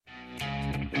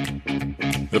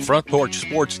The Front Porch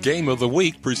Sports Game of the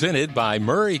Week presented by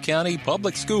Murray County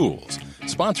Public Schools.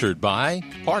 Sponsored by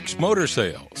Parks Motor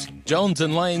Sales, Jones &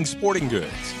 Lang Sporting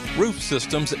Goods, Roof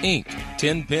Systems, Inc.,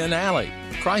 Tin Pin Alley,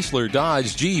 Chrysler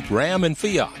Dodge Jeep Ram and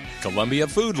Fiat, Columbia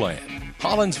Foodland,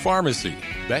 Hollins Pharmacy,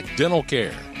 Beck Dental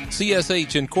Care,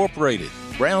 CSH Incorporated,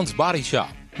 Brown's Body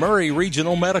Shop, Murray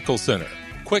Regional Medical Center,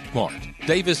 Quick Mart,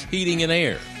 Davis Heating and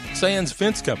Air, Sands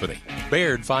Fence Company,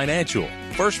 Baird Financial,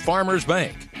 First Farmers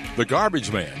Bank, The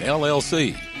Garbage Man,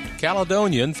 LLC,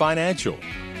 Caledonian Financial,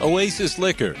 Oasis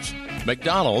Liquors,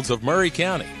 McDonald's of Murray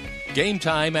County, Game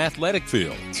Time Athletic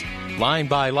Fields, Line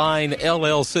by Line,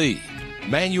 LLC,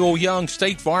 Manuel Young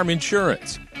State Farm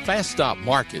Insurance, Fast Stop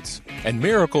Markets, and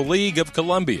Miracle League of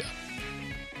Columbia.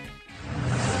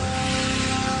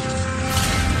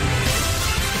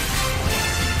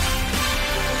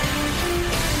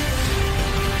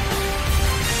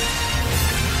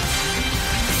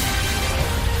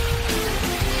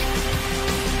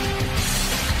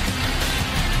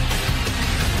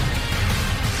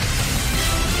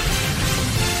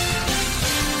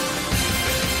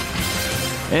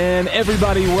 And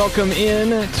everybody, welcome in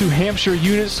to Hampshire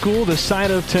Unit School, the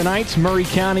site of tonight's Murray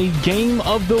County Game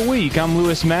of the Week. I'm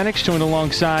Lewis Maddox, joined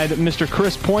alongside Mr.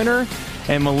 Chris Pointer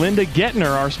and Melinda Gettner,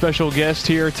 our special guest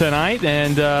here tonight.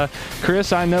 And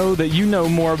Chris, I know that you know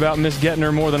more about Miss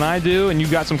Gettner more than I do, and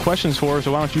you've got some questions for her,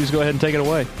 so why don't you just go ahead and take it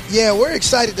away? Yeah, we're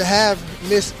excited to have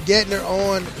Miss Gettner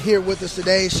on here with us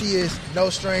today. She is no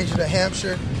stranger to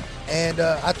Hampshire, and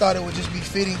I thought it would just be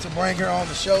fitting to bring her on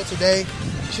the show today.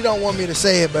 She don't want me to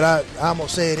say it, but I'm going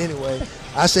to say it anyway.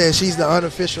 I said she's the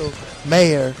unofficial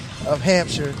mayor of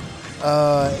Hampshire,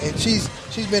 and she's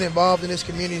been involved in this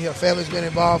community. Her family's been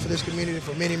involved for this community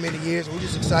for many, many years. We're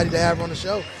just excited to have her on the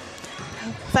show.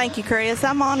 Thank you, Chris.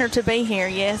 I'm honored to be here.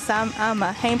 Yes, I'm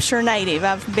a Hampshire native.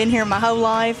 I've been here my whole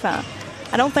life. I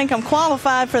don't think I'm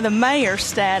qualified for the mayor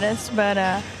status, but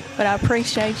I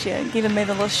appreciate you giving me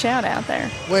the little shout out there.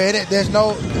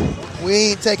 Well, we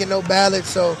ain't taking no ballots,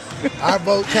 so our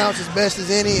vote counts as best as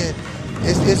any, and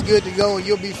it's good to go, and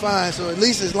you'll be fine. So at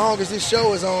least as long as this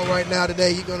show is on right now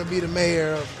today, you're going to be the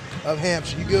mayor of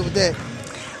Hampshire. You good with that?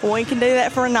 Well, we can do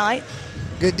that for a night.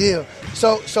 Good deal.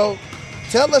 So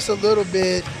tell us a little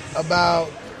bit about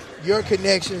your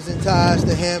connections and ties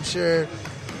to Hampshire,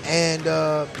 and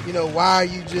why are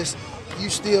you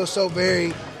still so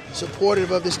very supportive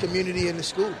of this community and the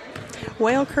school?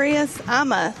 Well, Chris,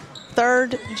 I'm a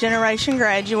third-generation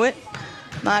graduate.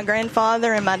 My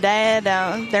grandfather and my dad,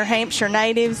 they're Hampshire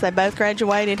natives. They both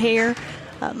graduated here.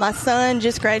 My son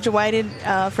just graduated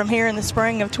from here in the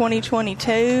spring of 2022.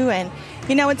 And,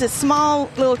 it's a small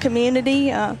little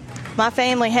community. My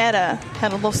family had a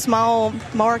little small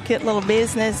market, little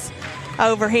business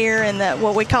over here in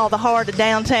what we call the heart of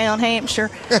downtown Hampshire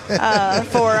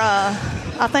for,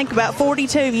 I think, about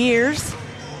 42 years.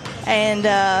 And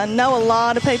know a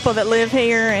lot of people that live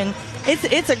here, and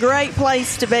it's a great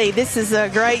place to be. This is a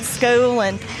great school,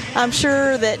 and I'm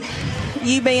sure that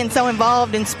you being so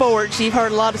involved in sports, you've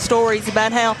heard a lot of stories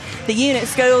about how the unit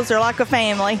schools are like a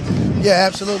family. Yeah,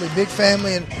 absolutely. Big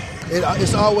family, and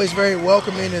it's always very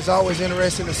welcoming. It's always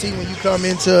interesting to see when you come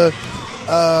into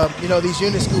these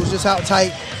unit schools, just how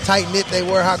tight-knit they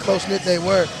were, how close-knit they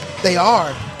were. They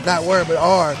are, not were, but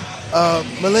are.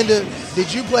 Melinda,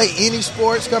 did you play any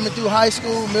sports coming through high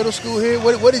school, middle school here?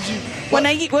 What did you? Well,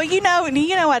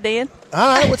 I did. All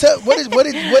right.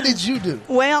 What did you do?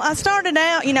 Well, I started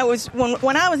out. It was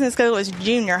when I was in school. It was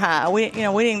junior high. We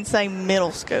didn't say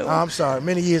middle school. I'm sorry.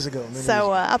 Many years ago.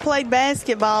 I played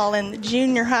basketball in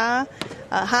junior high.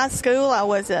 High school, I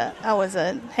was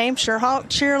a Hampshire Hawk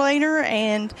cheerleader,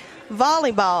 and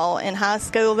volleyball in high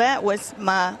school. That was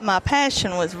my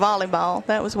passion, was volleyball.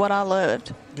 That was what I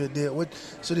loved. Good deal.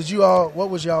 What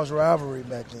was y'all's rivalry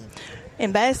back then?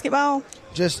 In basketball?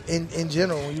 Just in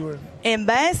general, when you were... In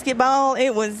basketball,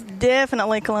 it was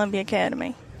definitely Columbia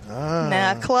Academy.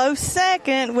 Now, a close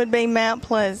second would be Mount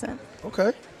Pleasant.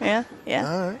 Okay. Yeah. All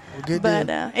right. Well, good deal.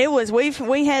 But it was,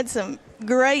 we had some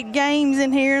great games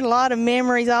in here, a lot of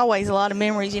memories, always a lot of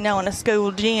memories, in a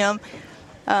school gym.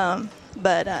 But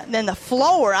then the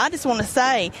floor, I just want to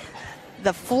say,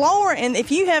 the floor, and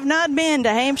if you have not been to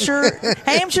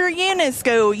Hampshire Unit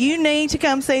School, you need to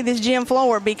come see this gym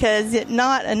floor, because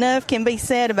not enough can be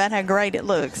said about how great it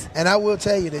looks. And I will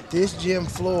tell you that this gym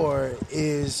floor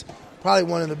is probably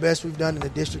one of the best we've done in the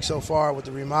district so far with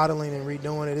the remodeling and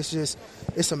redoing it.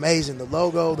 It's amazing. The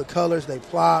logo, the colors, they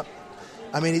plop.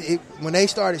 I mean, when they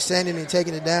started sanding and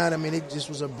taking it down, I mean, it just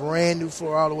was a brand new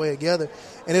floor all the way together.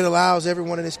 And it allows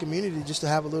everyone in this community just to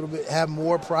have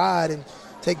more pride and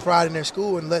take pride in their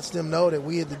school and lets them know that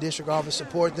we at the district office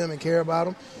support them and care about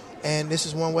them. And this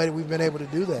is one way that we've been able to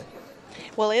do that.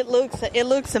 Well, it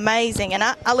looks amazing, and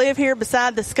I live here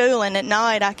beside the school, and at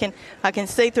night I can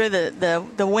see through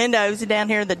the windows down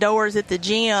here, the doors at the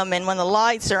gym, and when the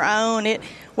lights are on,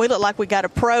 we look like we got a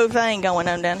pro thing going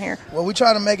on down here. Well, we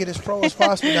try to make it as pro as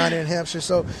possible down here in Hampshire.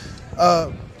 So,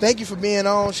 thank you for being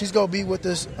on. She's gonna be with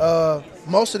us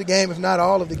most of the game, if not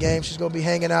all of the game. She's gonna be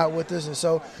hanging out with us, and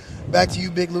so. Back to you,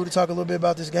 Big Lou, to talk a little bit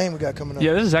about this game we got coming up.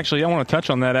 Yeah, this is actually, I want to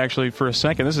touch on that actually for a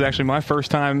second. This is actually my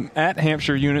first time at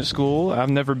Hampshire Unit School.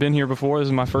 I've never been here before. This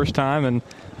is my first time, and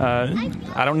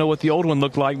I don't know what the old one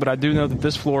looked like, but I do know that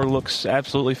this floor looks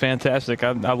absolutely fantastic.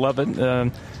 I love it.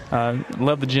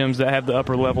 Love the gyms that have the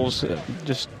upper levels.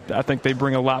 I think they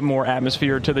bring a lot more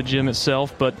atmosphere to the gym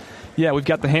itself. But yeah, we've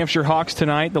got the Hampshire Hawks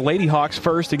tonight. The Lady Hawks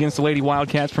first against the Lady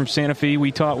Wildcats from Santa Fe.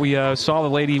 We saw the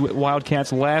Lady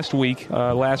Wildcats last week,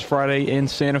 last Friday in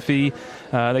Santa Fe.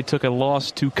 They took a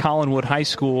loss to Collinwood High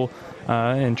School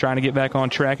and trying to get back on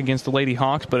track against the Lady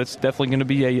Hawks, but it's definitely going to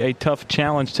be a tough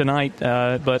challenge tonight.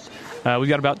 But we've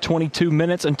got about 22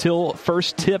 minutes until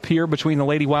first tip here between the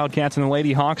Lady Wildcats and the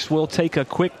Lady Hawks. We'll take a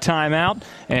quick timeout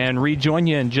and rejoin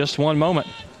you in just one moment.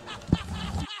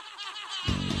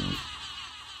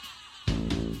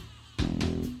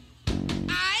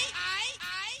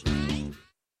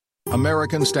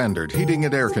 American Standard Heating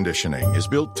and Air Conditioning is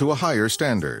built to a higher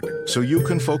standard, so you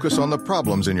can focus on the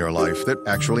problems in your life that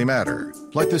actually matter,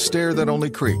 like the stair that only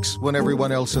creaks when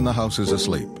everyone else in the house is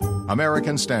asleep.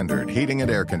 American Standard Heating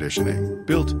and Air Conditioning,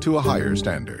 built to a higher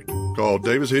standard. Call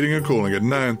Davis Heating and Cooling at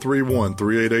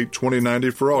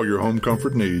 931-388-2090 for all your home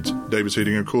comfort needs. Davis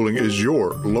Heating and Cooling is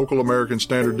your local American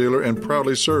Standard dealer and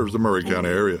proudly serves the Murray County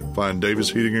area. Find Davis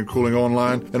Heating and Cooling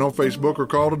online and on Facebook or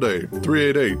call today,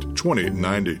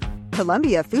 388-2090.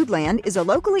 Columbia Foodland is a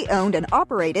locally owned and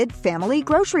operated family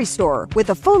grocery store with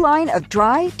a full line of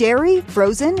dry, dairy,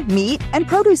 frozen, meat, and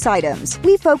produce items.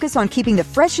 We focus on keeping the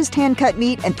freshest hand-cut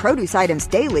meat and produce items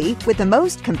daily with the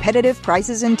most competitive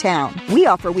prices in town. We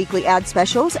offer weekly ad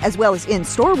specials as well as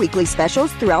in-store weekly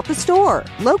specials throughout the store.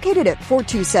 Located at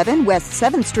 427 West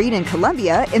 7th Street in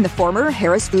Columbia in the former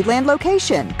Harris Foodland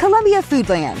location. Columbia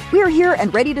Foodland. We are here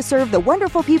and ready to serve the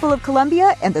wonderful people of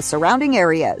Columbia and the surrounding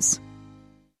areas.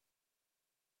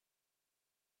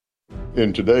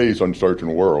 In today's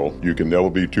uncertain world, you can never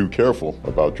be too careful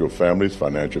about your family's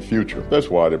financial future. That's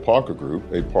why the Parker Group,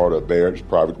 a part of Baird's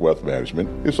Private Wealth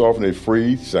Management, is offering a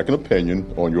free second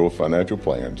opinion on your financial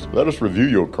plans. Let us review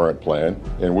your current plan,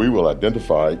 and we will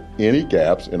identify any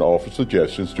gaps and offer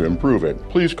suggestions to improve it.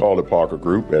 Please call the Parker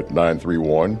Group at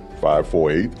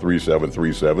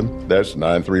 931-548-3737. That's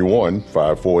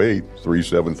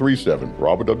 931-548-3737.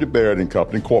 Robert W. Baird and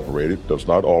Company Incorporated does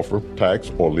not offer tax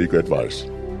or legal advice.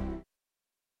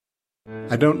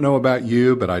 I don't know about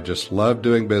you, but I just love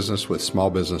doing business with small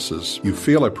businesses. You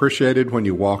feel appreciated when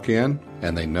you walk in,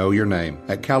 and they know your name.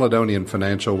 At Caledonian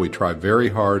Financial, we try very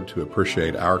hard to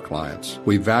appreciate our clients.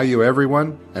 We value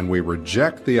everyone, and we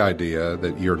reject the idea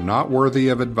that you're not worthy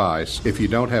of advice if you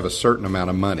don't have a certain amount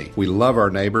of money. We love our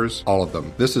neighbors, all of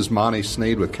them. This is Monty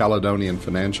Sneed with Caledonian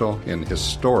Financial in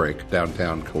historic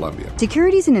downtown Columbia.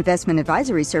 Securities and investment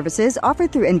advisory services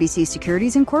offered through NBC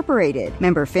Securities Incorporated,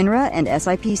 member FINRA and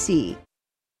SIPC.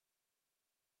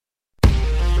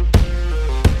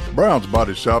 Brown's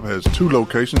Body Shop has 2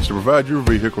 locations to provide your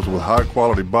vehicles with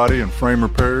high-quality body and frame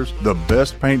repairs, the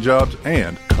best paint jobs,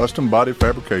 and custom body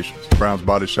fabrications. Brown's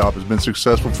Body Shop has been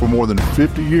successful for more than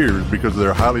 50 years because of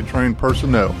their highly trained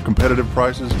personnel, competitive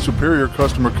prices, superior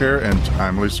customer care, and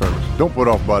timely service. Don't put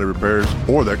off body repairs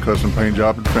or that custom paint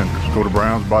job at Fenders. Go to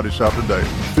Brown's Body Shop today.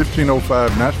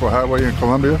 1505 Nashville Highway in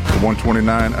Columbia,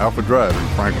 129 Alpha Drive in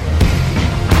Franklin.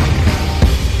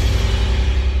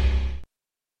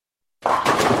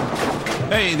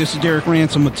 Hey, this is Derek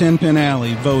Ransom with 10 Pin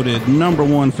Alley, voted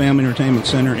 #1 family entertainment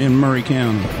center in Murray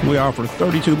County. We offer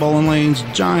 32 bowling lanes,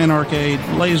 giant arcade,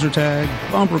 laser tag,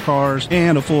 bumper cars,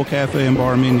 and a full cafe and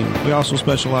bar menu. We also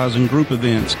specialize in group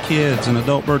events, kids and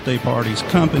adult birthday parties,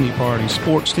 company parties,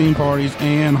 sports team parties,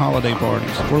 and holiday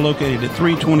parties. We're located at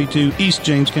 322 East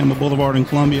James Campbell Boulevard in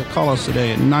Columbia. Call us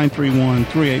today at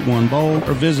 931-381-BOWL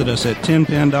or visit us at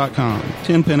 10pin.com.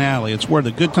 10 Pin Alley, it's where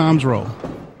the good times roll.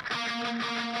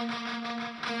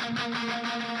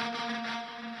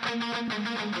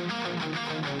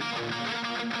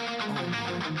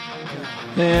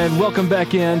 And welcome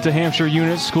back in to Hampshire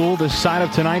Unit School, the site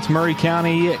of tonight's Murray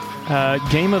County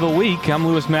Game of the Week. I'm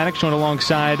Lewis Maddox, joined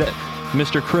alongside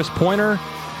Mr. Chris Pointer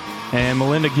and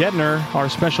Melinda Gettner, our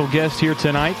special guest here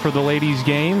tonight for the ladies'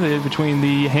 game between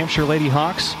the Hampshire Lady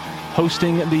Hawks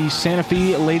hosting the Santa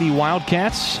Fe Lady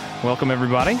Wildcats. Welcome,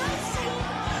 everybody.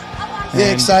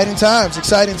 Yeah, exciting times.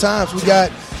 We got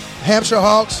Hampshire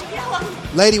Hawks,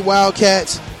 Lady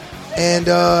Wildcats, and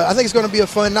I think it's going to be a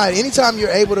fun night. Anytime you're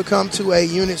able to come to a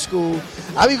unit school,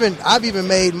 I've even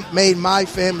made my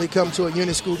family come to a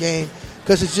unit school game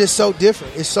because it's just so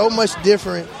different. It's so much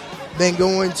different than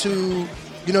going to,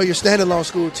 your standalone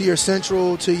school, to your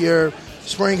Central, to your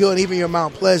Spring Hill, and even your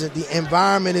Mount Pleasant. The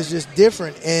environment is just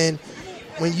different, and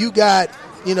when you got,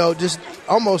 just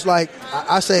almost like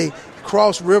I say,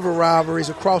 cross river rivalries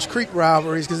or cross creek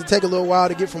rivalries, because it take a little while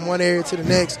to get from one area to the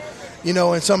next,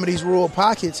 in some of these rural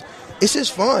pockets. It's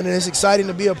just fun, and it's exciting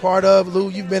to be a part of. Lou,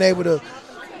 you've been able to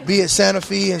be at Santa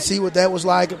Fe and see what that was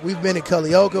like. We've been at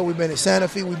Culleoka, we've been at Santa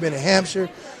Fe, we've been at Hampshire,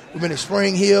 we've been at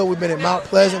Spring Hill, we've been at Mount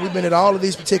Pleasant, we've been at all of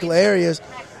these particular areas.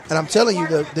 And I'm telling you,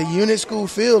 the unit school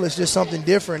feel is just something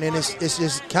different, and it's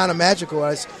just kind of magical.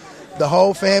 It's the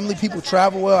whole family, people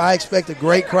travel well. I expect a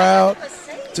great crowd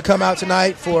to come out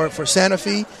tonight for Santa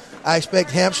Fe. I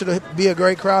expect Hampshire to be a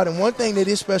great crowd. And one thing that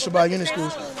is special about unit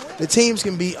schools, the teams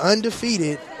can be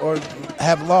undefeated or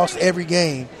have lost every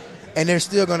game, and they're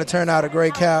still going to turn out a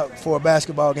great crowd for a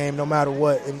basketball game no matter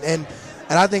what. And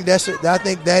I think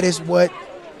that is what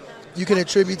you can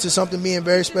attribute to something being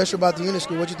very special about the unit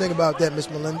school. What do you think about that, Miss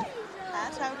Melinda? I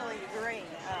totally agree.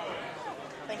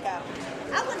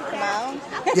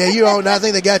 Yeah, you're on. I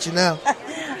think they got you now.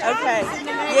 Okay.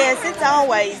 Yes, it's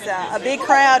always a big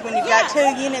crowd when you've got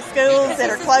two unit schools that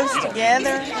are close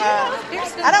together.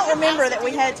 I don't remember that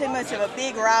we had too much of a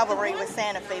big rivalry with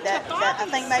Santa Fe. That I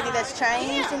think maybe that's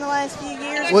changed in the last few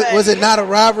years. Was it not a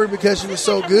rivalry because you were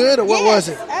so good, or what was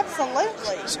it?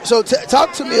 Absolutely. So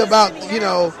talk to me about,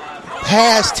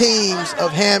 past teams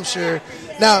of Hampshire.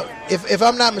 Now, if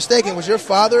I'm not mistaken, was your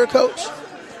father a coach?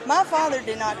 My father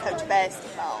did not coach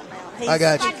basketball. I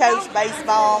got you. He coached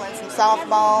baseball and some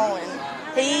softball,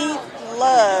 and he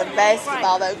loved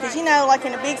basketball, though. Because, like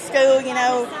in a big school,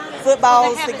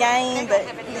 football is the game, but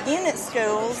the unit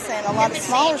schools and a lot of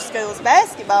smaller schools,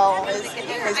 basketball is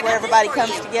where everybody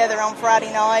comes together on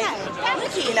Friday night.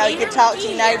 And, you can talk to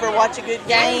your neighbor, watch a good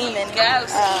game, and,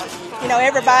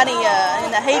 everybody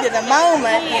in the heat of the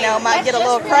moment, might get a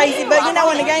little crazy. But,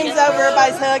 when the game's over,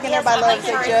 everybody's hugging, everybody loves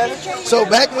each other. So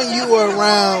back when you were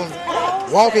around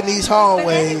walking these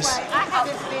hallways,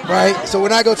 right? So we're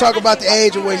not going to talk about the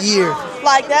age or what year.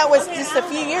 Like that was just a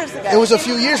few years ago. It was a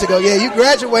few years ago. Yeah, you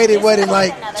graduated, in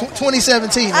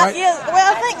 2017, right?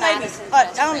 I think maybe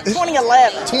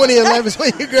 2011. 2011 is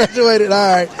when you graduated. All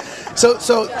right. So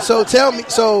tell me,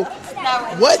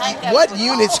 what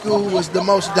unit school was the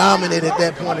most dominant at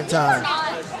that point in time?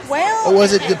 Well, or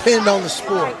was it depend on the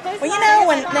sport? Well,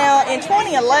 in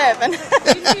 2011,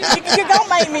 you're going to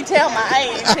make me tell my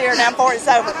age here now before it's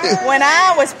over. When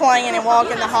I was playing and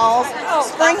walking the halls,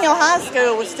 Spring Hill High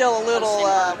School was still a little,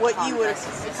 what you would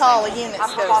call a unit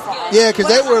school. Yeah, because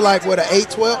they were like, an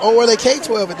 8-12? Or were they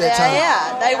K-12 at that time?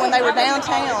 Yeah, when they were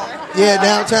downtown. Yeah,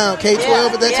 downtown.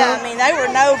 K-12 at that time? Yeah, they were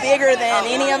no bigger than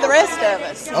any of the rest of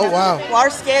us. Oh, wow. Well, our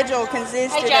schedule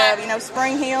consisted of,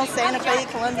 Spring Hill, Santa Fe,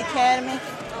 Columbia Academy.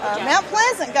 Mount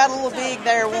Pleasant got a little big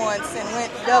there once and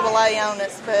went AA on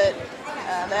us, but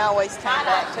they always came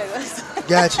back to us.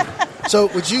 Gotcha. So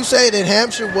would you say that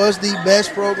Hampshire was the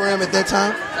best program at that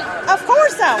time? Of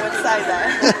course I would say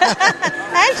that.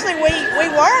 Actually, we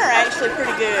were actually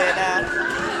pretty good.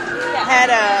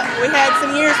 We had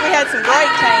some years, we had some great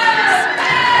teams.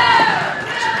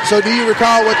 So do you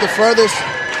recall what the furthest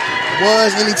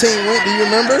was any team went? Do you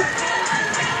remember?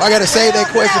 I got to save that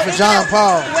question for John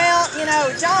Paul. Well,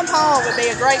 John Paul would be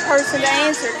a great person to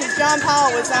answer because John Paul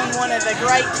was on one of the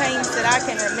great teams that I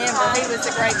can remember. He was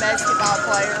a great basketball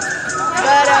player.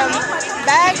 But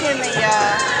back in the,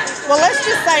 let's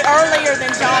just say earlier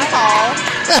than John Paul,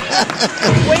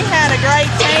 we had a great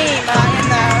team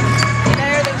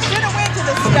there that should have went to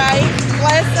the state.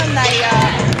 Bless them,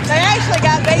 they actually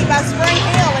got beat by Spring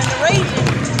Hill in the region.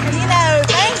 And,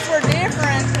 things were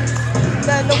different.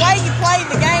 The way you played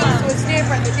the games was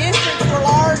different. The districts were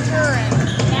larger, and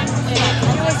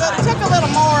it took a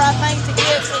little more, I think, to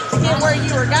get where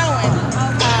you were going.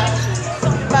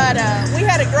 But we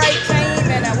had a great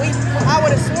team, and I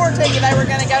would have swore to you they were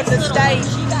going to go to the state.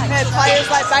 We had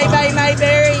players like Bebe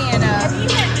Mayberry and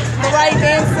Ray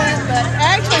Vincent, but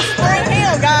actually Spring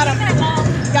Hill got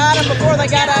them before they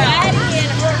got out.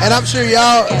 And I'm sure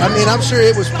I'm sure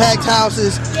it was packed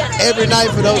houses every night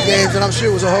for those games, and I'm sure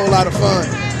it was a whole lot of fun.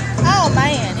 Oh,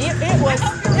 man, this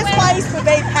place would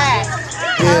be packed.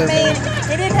 Yeah.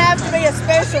 It didn't have to be a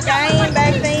special game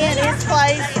back then. This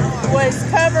place was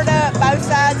covered up both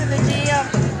sides of the gym.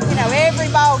 Every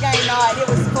ball game night, it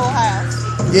was a full house.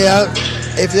 Yeah,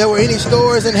 if there were any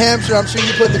stores in Hampshire, I'm sure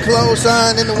you put the close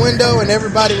sign in the window and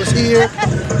everybody was here.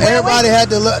 Everybody had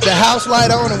the house light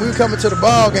on, and we were coming to the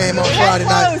ball game on Friday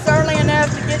night. We had to close early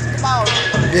enough to get to the ball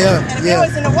game. Yeah, and if it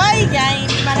was an away game,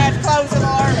 you might have to close a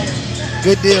little early.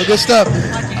 Good deal, good stuff.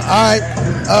 All right,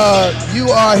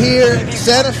 you are here,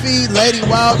 Santa Fe Lady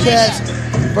Wildcats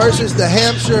versus the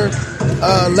Hampshire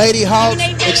Lady Hawks.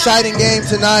 Exciting game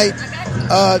tonight.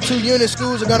 Two unit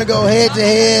schools are going to go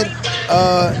head-to-head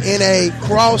in a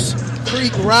Cross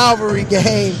Creek rivalry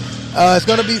game. It's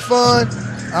going to be fun.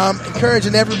 I'm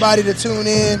encouraging everybody to tune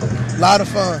in. A lot of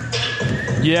fun.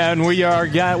 Yeah, and we've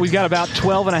got about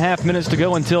 12 and a half minutes to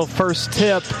go until first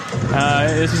tip.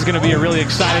 This is going to be a really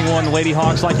exciting one. The Lady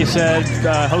Hawks, like you said,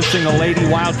 hosting the Lady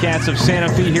Wildcats of Santa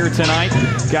Fe here tonight.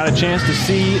 Got a chance to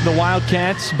see the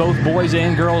Wildcats, both boys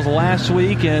and girls, last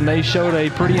week, and they showed a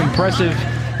pretty impressive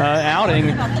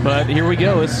outing. But here we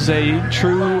go. This is a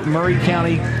true Murray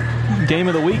County game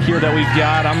of the week here that we've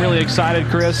got. I'm really excited,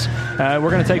 Chris. We're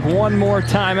going to take one more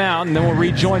timeout, and then we'll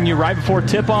rejoin you right before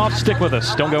tip-off. Stick with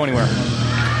us. Don't go anywhere.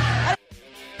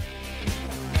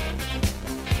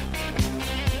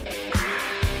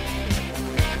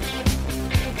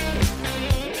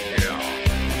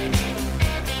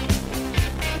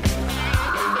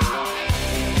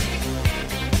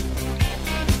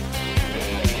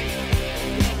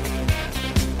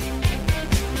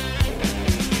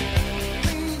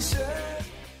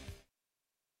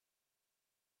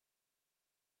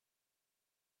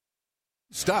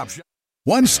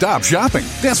 One-stop shopping.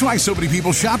 That's why so many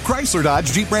people shop Chrysler,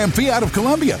 Dodge, Jeep, Ram, Fiat of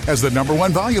Columbia. As the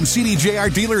 #1 volume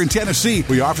CDJR dealer in Tennessee,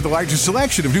 we offer the largest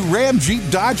selection of new Ram, Jeep,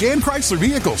 Dodge, and Chrysler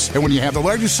vehicles. And when you have the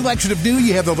largest selection of new,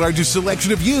 you have the largest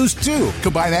selection of used, too.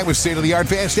 Combine that with state-of-the-art,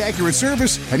 fast, accurate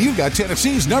service, and you've got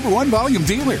Tennessee's #1 volume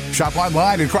dealer. Shop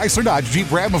online at Chrysler, Dodge,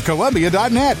 Jeep, Ram of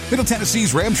Columbia.net. Middle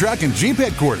Tennessee's Ram Truck and Jeep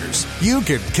headquarters. You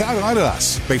can count on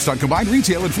us. Based on combined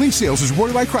retail and fleet sales as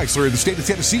reported by Chrysler in the state of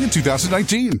Tennessee in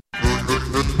 2019.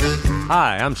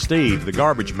 Hi, I'm Steve, the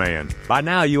garbage man. By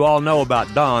now you all know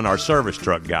about Don, our service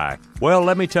truck guy. Well,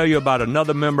 let me tell you about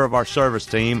another member of our service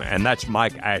team, and that's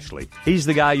Mike Ashley. He's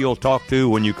the guy you'll talk to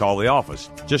when you call the office.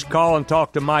 Just call and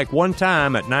talk to Mike one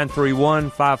time at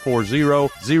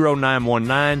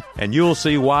 931-540-0919, and you'll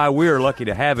see why we're lucky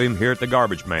to have him here at the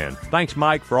Garbage Man. Thanks,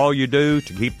 Mike, for all you do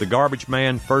to keep the Garbage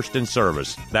Man first in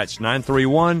service. That's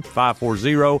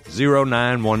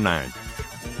 931-540-0919.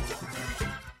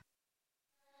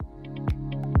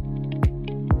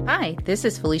 Hi, this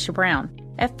is Felicia Brown.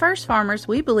 At First Farmers,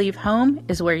 we believe home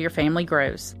is where your family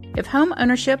grows. If home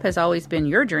ownership has always been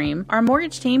your dream, our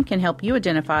mortgage team can help you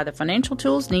identify the financial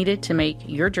tools needed to make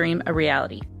your dream a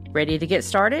reality. Ready to get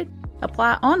started?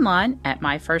 Apply online at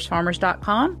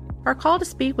myfirstfarmers.com or call to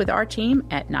speak with our team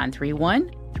at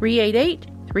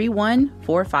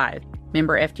 931-388-3145.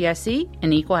 Member FDIC,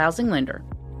 an equal housing lender.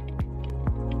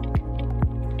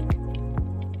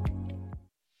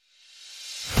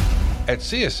 At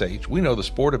CSH, we know the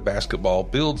sport of basketball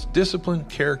builds discipline,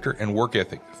 character, and work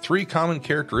ethic, 3 common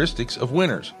characteristics of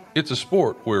winners. It's a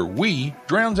sport where we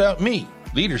drowns out me.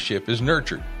 Leadership is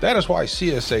nurtured. That is why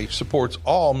CSH supports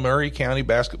all Murray County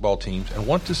basketball teams and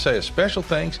want to say a special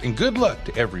thanks and good luck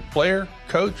to every player,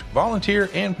 coach, volunteer,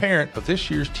 and parent of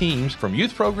this year's teams from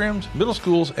youth programs, middle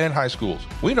schools, and high schools.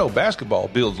 We know basketball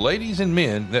builds ladies and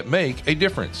men that make a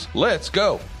difference. Let's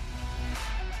go!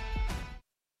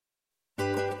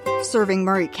 Serving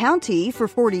Murray County for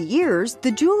 40 years,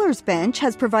 the Jewelers Bench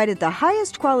has provided the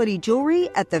highest quality jewelry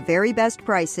at the very best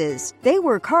prices. They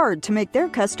work hard to make their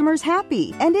customers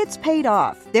happy, and it's paid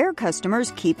off. Their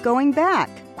customers keep going back.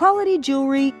 Quality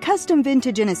jewelry, custom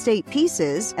vintage and estate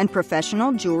pieces, and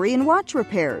professional jewelry and watch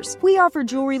repairs. We offer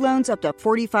jewelry loans up to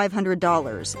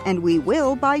 $4,500, and we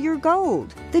will buy your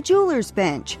gold. The Jewelers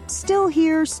Bench, still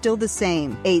here, still the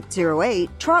same. 808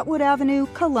 Trotwood Avenue,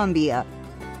 Columbia.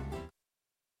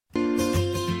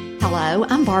 Hello,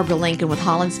 I'm Barbara Lincoln with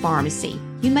Holland's Pharmacy.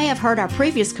 You may have heard our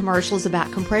previous commercials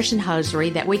about compression hosiery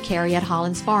that we carry at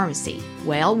Holland's Pharmacy.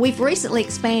 Well, we've recently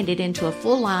expanded into a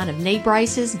full line of knee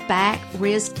braces, back,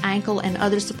 wrist, ankle, and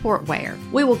other support wear.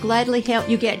 We will gladly help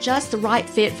you get just the right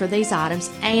fit for these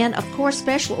items and, of course,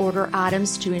 special order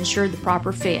items to ensure the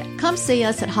proper fit. Come see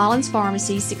us at Holland's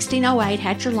Pharmacy, 1608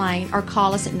 Hatcher Lane, or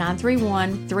call us at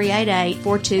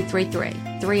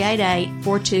 931-388-4233.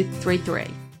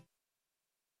 388-4233.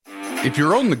 If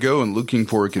you're on the go and looking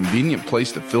for a convenient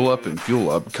place to fill up and fuel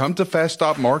up, come to Fast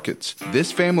Stop Markets.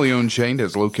 This family-owned chain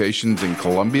has locations in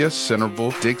Columbia,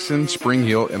 Centerville, Dixon, Spring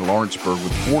Hill, and Lawrenceburg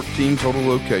with 14 total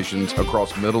locations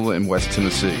across Middle and West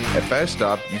Tennessee. At Fast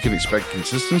Stop, you can expect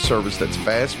consistent service that's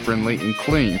fast, friendly, and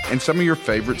clean, and some of your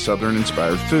favorite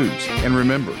Southern-inspired foods. And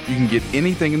remember, you can get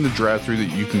anything in the drive-thru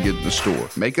that you can get in the store.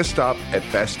 Make a stop at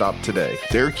Fast Stop today.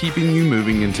 They're keeping you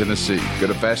moving in Tennessee. Go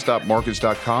to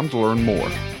FastStopMarkets.com to learn more.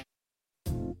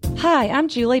 Hi, I'm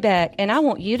Julie Beck, and I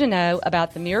want you to know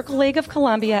about the Miracle League of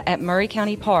Columbia at Murray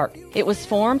County Park. It was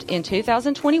formed in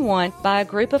 2021 by a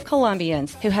group of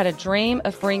Columbians who had a dream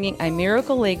of bringing a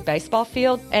Miracle League baseball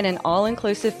field and an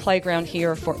all-inclusive playground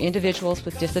here for individuals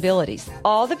with disabilities.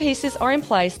 All the pieces are in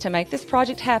place to make this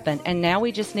project happen, and now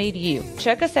we just need you.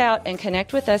 Check us out and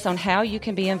connect with us on how you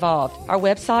can be involved. Our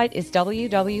website is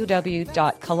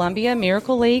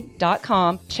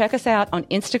www.columbiamiracleleague.com. Check us out on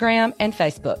Instagram and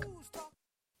Facebook.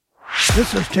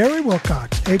 This is Terry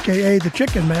Wilcox, a.k.a. The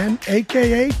Chicken Man,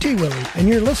 a.k.a. T-Willie, and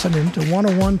you're listening to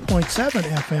 101.7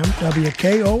 FM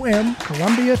WKOM,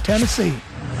 Columbia, Tennessee.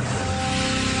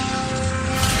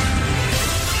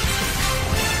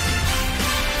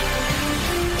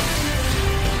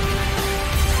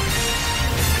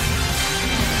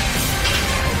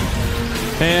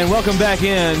 And welcome back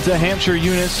in to Hampshire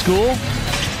Unit School.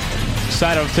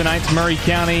 Side of tonight's Murray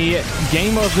County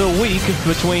Game of the Week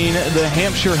between the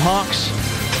Hampshire Hawks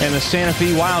and the Santa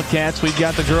Fe Wildcats. We've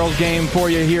got the girls' game for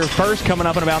you here first, coming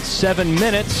up in about 7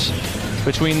 minutes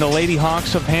between the Lady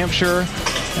Hawks of Hampshire,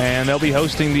 and they'll be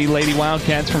hosting the Lady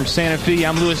Wildcats from Santa Fe.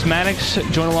 I'm Lewis Maddox,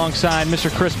 joined alongside Mr.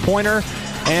 Chris Pointer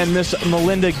and Miss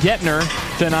Melinda Gettner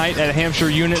tonight at Hampshire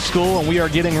Unit School, and we are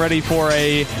getting ready for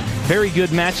a very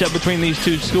good matchup between these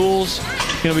two schools.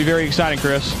 It's going to be very exciting,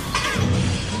 Chris.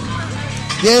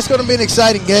 Yeah, it's going to be an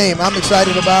exciting game. I'm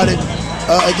excited about it.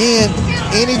 Again,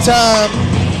 anytime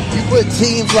you put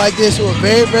teams like this who are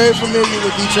very, very familiar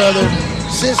with each other,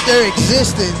 since their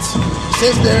existence,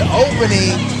 since their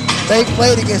opening, they've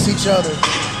played against each other.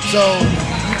 So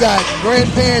you got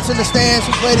grandparents in the stands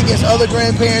who played against other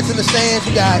grandparents in the stands.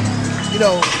 You got,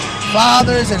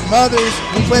 fathers and mothers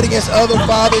who played against other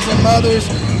fathers and mothers.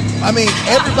 I mean,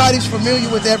 everybody's familiar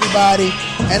with everybody,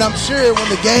 and I'm sure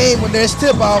when there's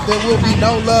tip-off, there will be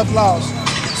no love lost.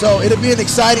 So it'll be an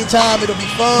exciting time. It'll be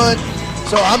fun.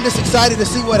 So I'm just excited to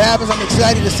see what happens. I'm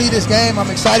excited to see this game. I'm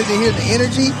excited to hear the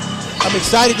energy. I'm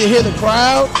excited to hear the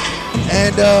crowd.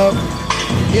 And,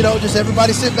 just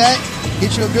everybody sit back,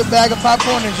 get you a good bag of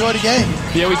popcorn, and enjoy the game.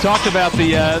 Yeah, we talked about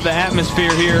the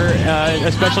atmosphere here,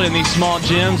 especially in these small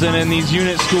gyms and in these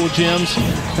unit school gyms.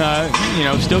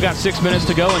 Still got 6 minutes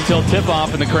to go until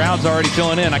tip-off, and the crowd's already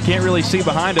filling in. I can't really see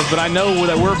behind us, but I know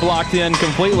that we're blocked in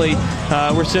completely.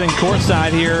 We're sitting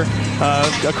courtside here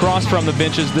across from the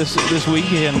benches this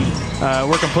week, and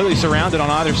we're completely surrounded on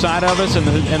either side of us, and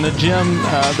the gym,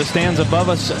 the stands above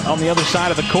us on the other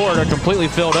side of the court are completely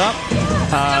filled up.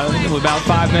 With about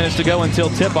 5 minutes to go until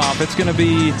tip-off. It's going to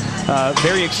be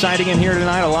very exciting in here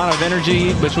tonight. A lot of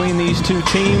energy between these two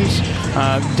teams.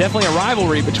 Definitely a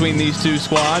rivalry between these two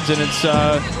squads, and it's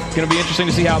going to be interesting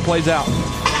to see how it plays out.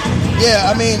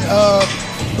 Yeah, I mean,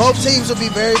 both teams will be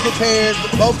very prepared.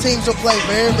 Both teams will play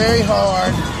very, very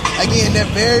hard. Again, they're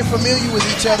very familiar with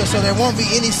each other, so there won't be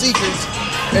any secrets.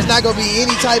 There's not going to be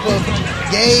any type of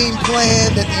game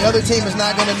plan that the other team is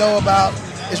not going to know about.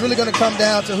 It's really going to come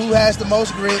down to who has the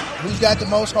most grit, who's got the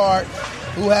most heart,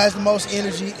 who has the most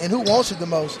energy, and who wants it the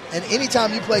most. And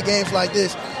anytime you play games like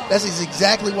this, that's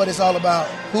exactly what it's all about.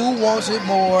 Who wants it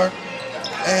more,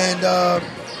 and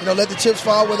let the chips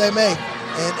fall where they may.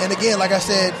 And again, like I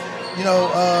said,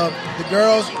 the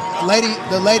girls,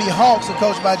 the Lady Hawks are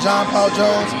coached by John Paul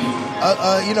Jones.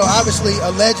 Obviously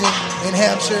a legend in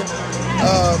Hampshire.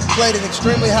 Played an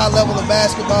extremely high level of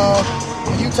basketball.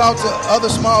 When you talk to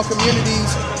other small communities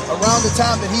around the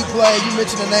time that he played, you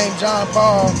mentioned the name John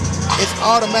Paul, it's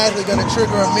automatically going to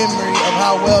trigger a memory of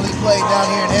how well he played down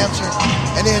here in Hampshire.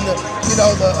 And then the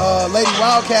Lady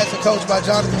Wildcats are coached by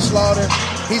Jonathan Slaughter.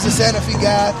 He's a Santa Fe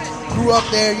guy, grew up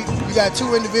there. You got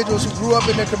two individuals who grew up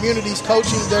in their communities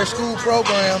coaching their school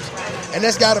programs, and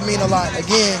that's got to mean a lot.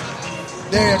 Again,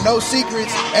 there are no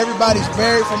secrets. Everybody's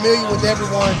very familiar with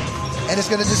everyone. And it's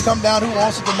going to just come down to who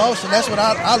wants it the most. And that's what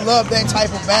I love, that type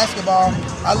of basketball.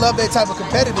 I love that type of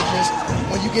competitiveness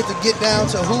when you get down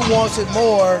to who wants it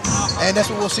more. And that's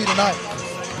what we'll see tonight.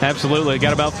 Absolutely.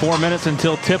 Got about 4 minutes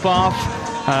until tip-off.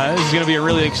 This is going to be a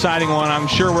really exciting one. I'm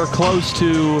sure we're close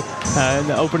to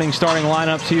the opening starting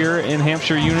lineups here in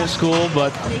Hampshire Unit School,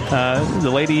 but the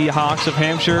Lady Hawks of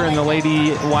Hampshire and the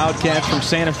Lady Wildcats from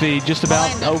Santa Fe, just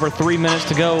about over 3 minutes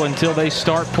to go until they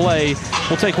start play.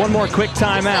 We'll take one more quick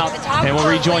timeout, and we'll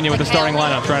rejoin you with the starting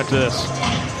lineups right after this.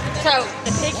 So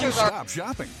the pictures are... Stop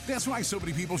shopping. That's why so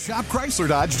many people shop Chrysler,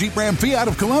 Dodge, Jeep, Ram, Fiat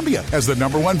of Columbia. As the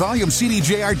 #1 volume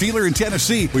CDJR dealer in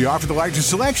Tennessee, we offer the largest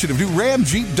selection of new Ram,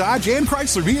 Jeep, Dodge, and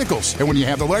Chrysler vehicles. And when you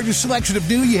have the largest selection of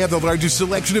new, you have the largest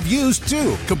selection of used,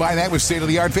 too. Combine that with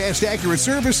state-of-the-art, fast, accurate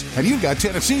service, and you've got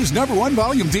Tennessee's #1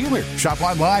 volume dealer. Shop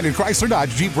online at Chrysler,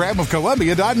 Dodge, Jeep, Ram of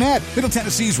Columbia.net. Middle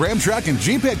Tennessee's Ram Truck and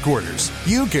Jeep headquarters.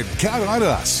 You can count on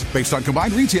us. Based on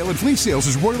combined retail and fleet sales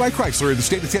as reported by Chrysler in the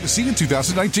state of Tennessee in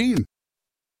 2019.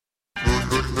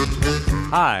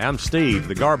 Hi, I'm Steve,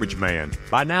 the garbage man.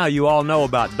 By now you all know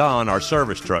about Don, our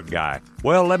service truck guy.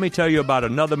 Well, let me tell you about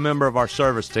another member of our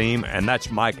service team, and that's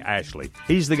Mike Ashley.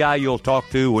 He's the guy you'll talk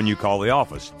to when you call the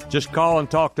office. Just call and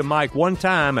talk to Mike one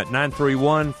time at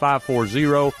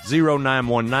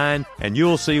 931-540-0919, and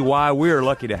you'll see why we're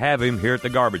lucky to have him here at the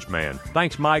Garbage Man.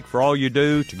 Thanks, Mike, for all you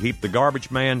do to keep the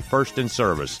Garbage Man first in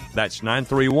service. That's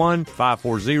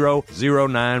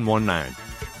 931-540-0919.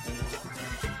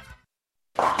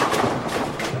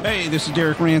 Hey, this is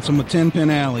Derek Ransom with 10 Pin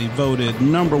Alley, voted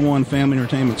 #1 family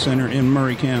entertainment center in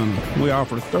Murray County. We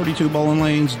offer 32 bowling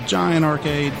lanes, giant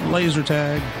arcade, laser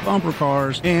tag, bumper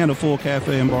cars, and a full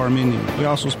cafe and bar menu. We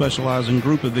also specialize in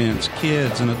group events,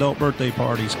 kids and adult birthday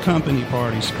parties, company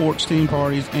parties, sports team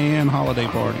parties, and holiday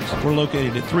parties. We're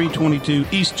located at 322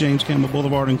 East James Campbell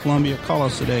Boulevard in Columbia. Call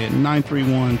us today at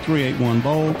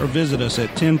 931-381-BOWL or visit us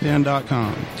at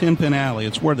 10pin.com. 10 Pin Alley,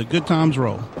 it's where the good times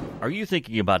roll. Are you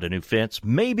thinking about a new fence?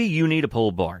 Maybe you need a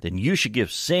pole barn. Then you should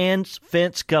give Sands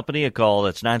Fence Company a call.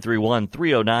 That's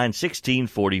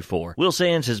 931-309-1644. Will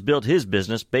Sands has built his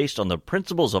business based on the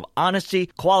principles of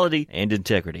honesty, quality, and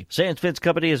integrity. Sands Fence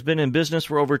Company has been in business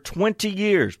for over 20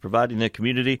 years, providing the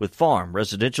community with farm,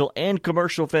 residential, and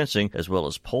commercial fencing, as well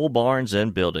as pole barns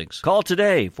and buildings. Call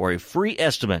today for a free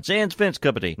estimate. Sands Fence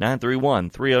Company,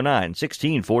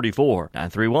 931-309-1644.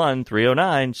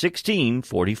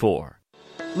 931-309-1644.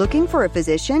 Looking for a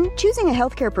physician? Choosing a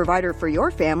healthcare provider for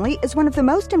your family is one of the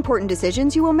most important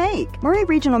decisions you will make. Murray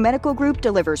Regional Medical Group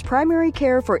delivers primary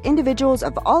care for individuals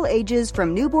of all ages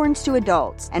from newborns to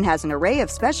adults and has an array of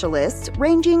specialists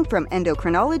ranging from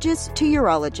endocrinologists to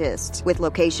urologists. With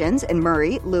locations in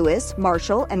Murray, Lewis,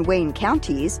 Marshall, and Wayne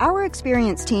counties, our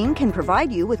experienced team can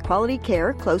provide you with quality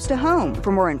care close to home.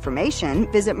 For more information,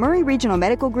 visit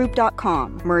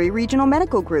murrayregionalmedicalgroup.com. Murray Regional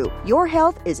Medical Group. Your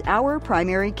health is our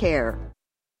primary care.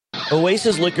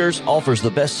 Oasis Liquors offers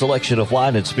the best selection of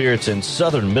wine and spirits in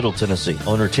southern Middle Tennessee.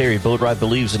 Owner Terry Boatwright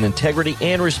believes in integrity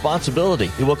and responsibility.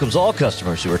 He welcomes all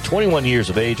customers who are 21 years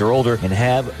of age or older and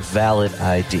have valid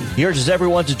ID. He urges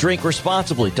everyone to drink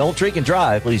responsibly. Don't drink and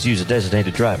drive. Please use a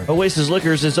designated driver. Oasis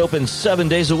Liquors is open 7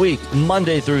 days a week,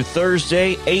 Monday through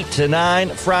Thursday, 8 to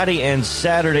 9, Friday and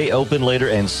Saturday open later,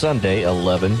 and Sunday,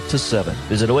 11 to 7.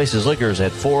 Visit Oasis Liquors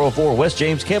at 404 West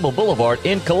James Campbell Boulevard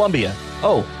in Columbia.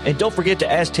 Oh, and don't forget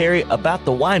to ask Terry about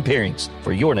the wine pairings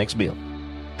for your next meal.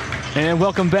 And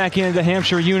welcome back into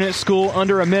Hampshire Unit School.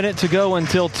 Under a minute to go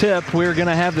until tip. We're going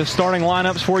to have the starting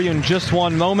lineups for you in just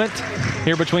one moment.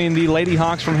 Here between the Lady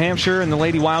Hawks from Hampshire and the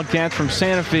Lady Wildcats from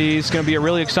Santa Fe. It's going to be a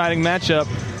really exciting matchup.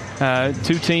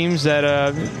 Two teams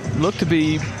that look to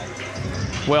be...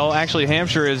 Well, actually,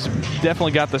 Hampshire has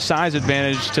definitely got the size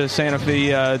advantage to Santa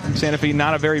Fe. Santa Fe,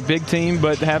 not a very big team,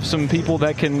 but have some people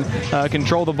that can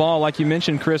control the ball. Like you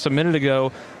mentioned, Chris, a minute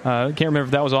ago, can't remember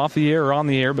if that was off the air or on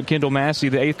the air, but Kendall Massey,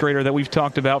 the 8th grader that we've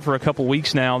talked about for a couple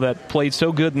weeks now, that played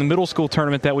so good in the middle school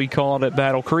tournament that we called at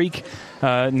Battle Creek,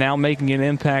 now making an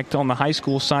impact on the high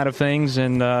school side of things,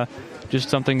 and just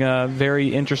something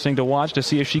very interesting to watch to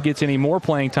see if she gets any more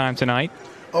playing time tonight.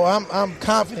 Oh, I'm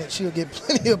confident she'll get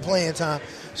plenty of playing time.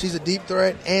 She's a deep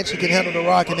threat, and she can handle the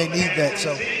rock, and they need that.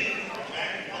 So,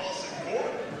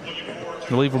 I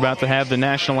believe we're about to have the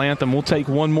national anthem. We'll take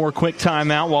one more quick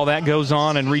timeout while that goes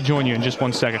on and rejoin you in just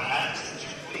 1 second.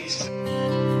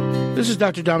 This is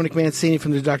Dr. Dominic Mancini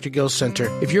from the Dr. Gill Center.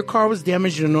 If your car was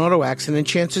damaged in an auto accident,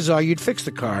 chances are you'd fix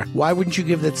the car. Why wouldn't you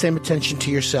give that same attention to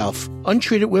yourself?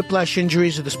 Untreated whiplash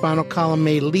injuries of the spinal column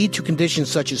may lead to conditions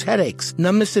such as headaches,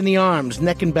 numbness in the arms,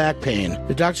 neck and back pain.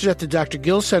 The doctors at the Dr.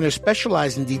 Gill Center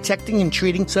specialize in detecting and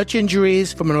treating such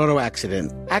injuries from an auto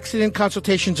accident. Accident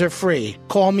consultations are free.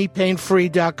 Call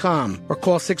mepainfree.com or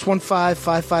call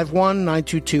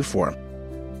 615-551-9224.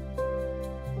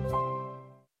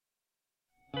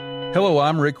 Hello,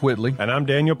 I'm Rick Whitley. And I'm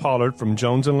Daniel Pollard from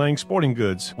Jones & Lang Sporting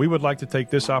Goods. We would like to take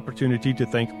this opportunity to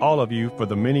thank all of you for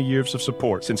the many years of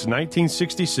support. Since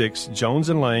 1966, Jones &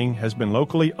 Lang has been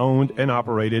locally owned and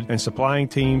operated and supplying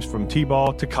teams from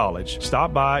T-ball to college.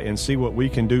 Stop by and see what we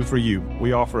can do for you.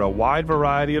 We offer a wide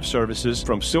variety of services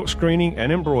from silk screening and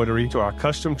embroidery to our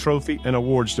custom trophy and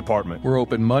awards department. We're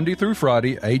open Monday through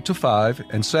Friday, 8 to 5,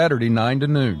 and Saturday, 9 to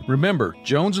noon. Remember,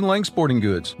 Jones & Lang Sporting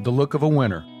Goods, the look of a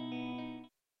winner.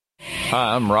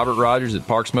 Hi, I'm Robert Rogers at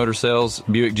Parks Motor Sales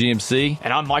Buick GMC.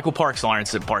 And I'm Michael Parks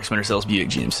Lawrence at Parks Motor Sales Buick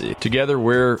GMC. Together,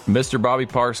 we're Mr. Bobby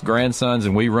Parks' grandsons,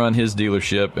 and we run his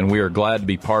dealership, and we are glad to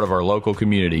be part of our local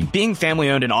community. Being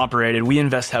family-owned and operated, we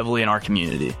invest heavily in our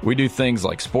community. We do things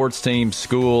like sports teams,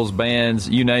 schools, bands,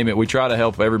 you name it. We try to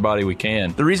help everybody we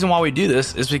can. The reason why we do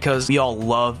this is because we all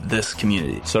love this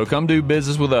community. So come do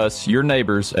business with us, your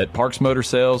neighbors, at Parks Motor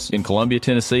Sales in Columbia,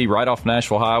 Tennessee, right off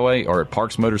Nashville Highway, or at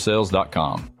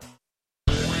parksmotorsales.com.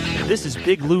 This is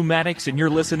Big Lou Maddox, and you're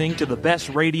listening to the best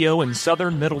radio in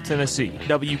southern Middle Tennessee.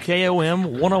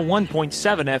 WKOM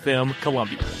 101.7 FM,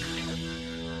 Columbia.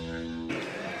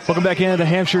 Welcome back into the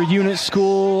Hampshire Unit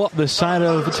School, the site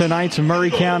of tonight's Murray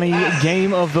County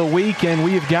Game of the Week, and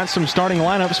we have got some starting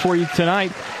lineups for you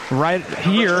tonight right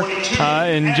here.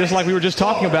 And just like we were just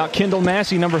talking about, Kendall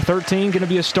Massey, number 13, going to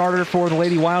be a starter for the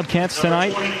Lady Wildcats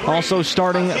tonight. Also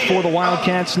starting for the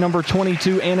Wildcats, number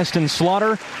 22, Aniston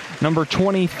Slaughter. Number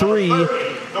 23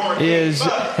 is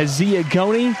Hazia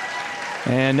Goni.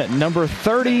 And number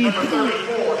 30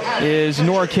 is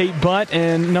Nora Kate Butt,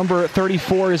 and number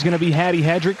 34 is going to be Hattie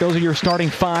Hedrick. Those are your starting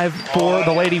five for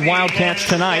the Lady Wildcats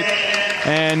tonight.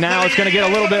 And now it's going to get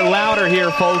a little bit louder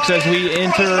here, folks, as we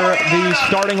enter the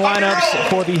starting lineups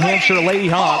for the Hampshire Lady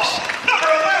Hawks.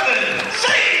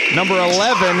 Number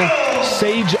 11,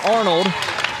 Sage Arnold.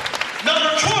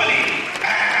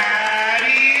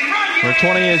 Number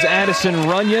 20 is Addison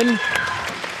Runyon.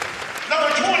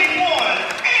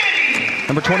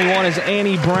 Number 21 is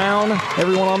Annie Brown.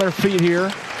 Everyone on their feet here.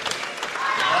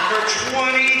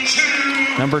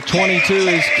 Number 22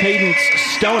 is Cadence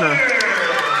Stoner.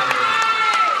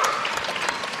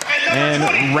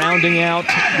 And rounding out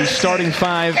the starting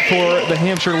five for the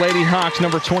Hampshire Lady Hawks,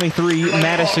 number 23,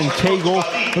 Madison Cagle.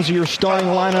 Those are your starting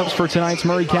lineups for tonight's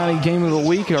Murray County Game of the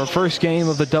Week, our first game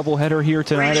of the doubleheader here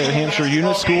tonight at Hampshire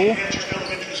Unit School.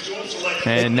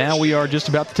 And now we are just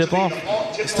about to tip off.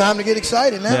 It's time to get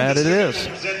excited now. That it is.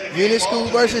 Unit School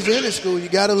versus Unit School. You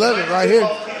got to love it right here.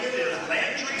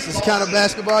 This is the kind of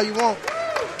basketball you want.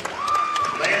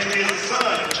 Landry is the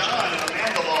son of John and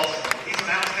Amanda Lawson. He's an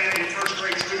outstanding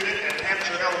first-grade student at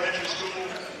Hampshire Elementary School.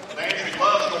 Landry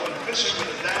loves going fishing with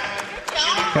his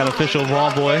dad. Got official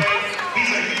ball boy.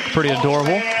 Pretty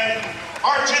adorable.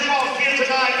 Our tip-off kid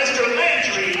tonight, Mr.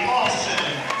 Landry Lawson.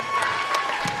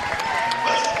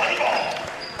 Let's play ball.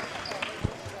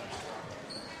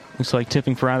 Looks like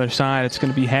tipping for either side. It's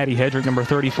going to be Hattie Hedrick, number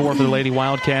 34 for the Lady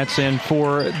Wildcats, and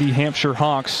for the Hampshire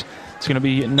Hawks, it's going to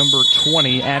be number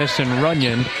 20, Addison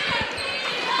Runyon.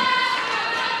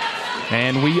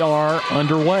 And we are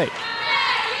underway.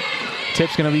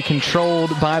 Tip's going to be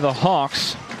controlled by the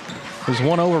Hawks. It was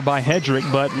won over by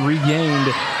Hedrick, but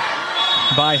regained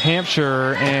by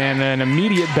Hampshire, and an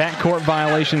immediate backcourt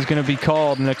violation is going to be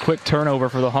called, and a quick turnover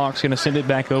for the Hawks, going to send it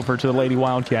back over to the Lady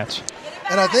Wildcats.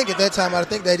 And I think at that time, I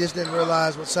think they just didn't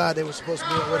realize what side they were supposed to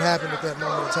be on, what happened at that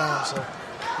moment in time. So,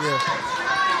 yeah,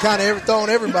 kind of throwing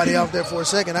everybody off there for a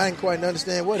second. I didn't quite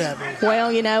understand what happened.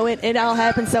 Well, you know, it all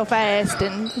happened so fast.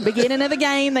 And beginning of the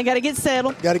game, they got to get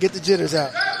settled. Got to get the jitters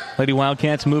out. Lady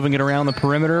Wildcats moving it around the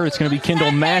perimeter. It's going to be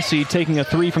Kendall Massey taking a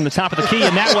three from the top of the key,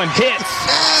 and that one hits.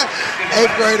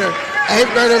 Eighth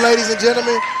grader, ladies and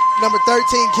gentlemen. Number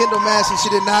 13, Kendall Massey. She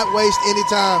did not waste any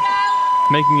time.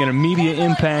 Making an immediate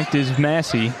impact is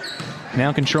Massey.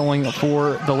 Now controlling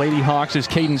for the Lady Hawks is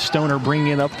Caden Stoner, bringing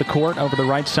it up the court over the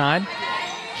right side.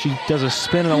 She does a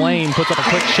spin in the lane, puts up a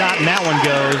quick shot, and that one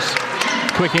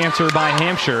goes. Quick answer by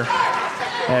Hampshire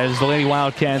as the Lady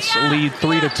Wildcats lead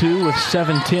 3-2 with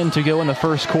 7:10 to go in the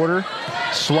first quarter.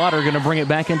 Slaughter going to bring it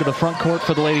back into the front court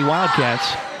for the Lady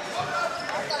Wildcats.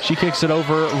 She kicks it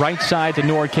over right side to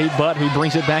Nora Kate Butt, who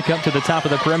brings it back up to the top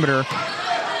of the perimeter,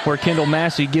 where Kendall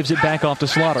Massey gives it back off to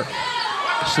Slaughter.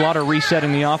 Slaughter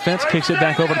resetting the offense, kicks it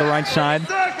back over to the right side.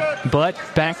 Butt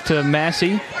back to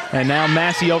Massey, and now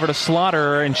Massey over to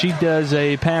Slaughter, and she does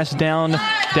a pass down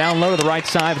low to the right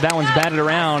side, but that one's batted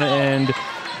around and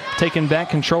taken back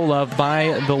control of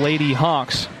by the Lady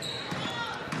Hawks.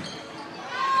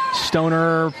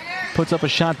 Stoner puts up a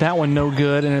shot, that one no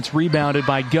good, and it's rebounded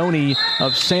by Goni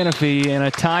of Santa Fe, and a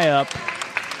tie-up.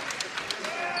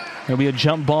 It'll be a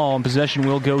jump ball, and possession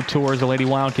will go towards the Lady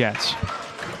Wildcats.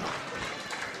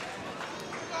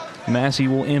 Massey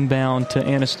will inbound to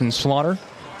Aniston Slaughter,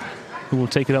 who will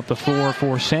take it up the floor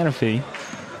for Santa Fe.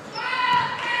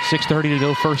 6:30 to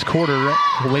go first quarter.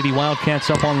 The Lady Wildcats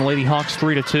up on the Lady Hawks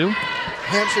 3-2.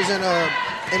 Hampshire's in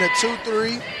a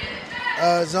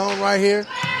 2-3 zone right here.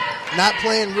 Not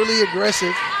playing really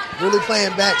aggressive, really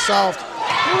playing back soft.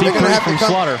 Deep three from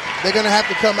Slaughter. They're going to have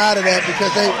to come out of that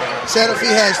because Santa Fe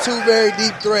has two very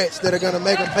deep threats that are going to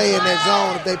make them pay in that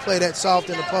zone if they play that soft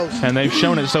in the post. And they've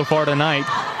shown it so far tonight.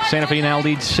 Santa Fe now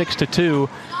leads 6-2.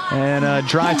 And a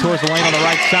drive towards the lane on the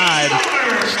right side.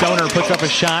 Stoner puts up a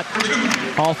shot.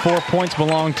 All 4 points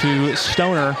belong to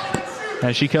Stoner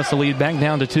as she cuts the lead back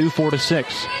down to 2,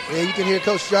 4-6. Yeah, you can hear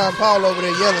Coach John Paul over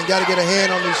there yelling, got to get a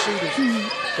hand on these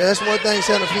shooters. That's one thing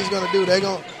Santa Fe's going to do.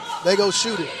 They go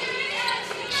shoot it.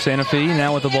 Santa Fe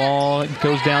now with the ball. It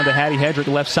goes down to Hattie Hedrick,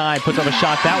 left side. Puts up a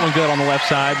shot. That one good on the left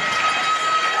side.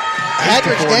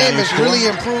 Hedrick's game has really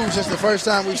improved since the first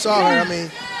time we saw her. I mean,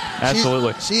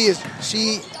 absolutely.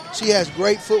 She has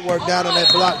great footwork down on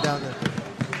that block down there.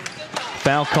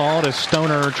 Foul called as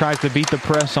Stoner tries to beat the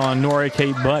press on Nora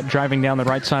Kate Butt, driving down the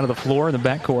right side of the floor in the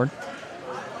backcourt.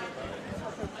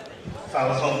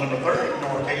 Foul is on number 30,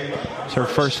 Nora Kate Butt. It's her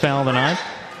first foul of the night.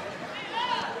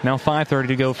 Now 5:30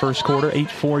 to go first quarter.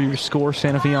 8-4 your score.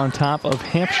 Santa Fe on top of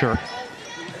Hampshire.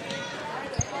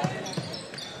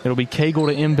 It'll be Cagle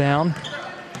to inbound.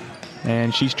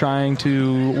 And she's trying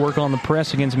to work on the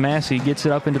press against Massey. Gets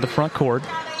it up into the front court.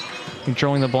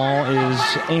 Controlling the ball is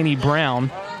Annie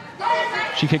Brown.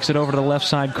 She kicks it over to the left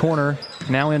side corner.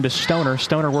 Now into Stoner.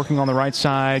 Stoner working on the right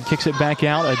side. Kicks it back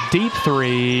out. A deep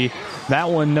three.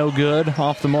 That one no good.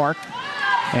 Off the mark.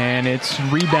 And it's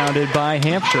rebounded by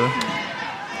Hampshire.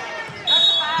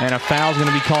 And a foul's going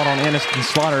to be called on Aniston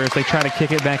Slaughter as they try to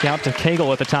kick it back out to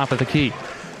Cagle at the top of the key.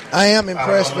 I am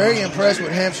impressed, very impressed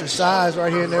with Hampshire's size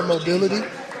right here and their mobility.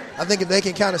 I think if they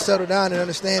can kind of settle down and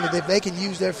understand that if they can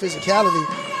use their physicality,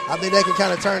 I think they can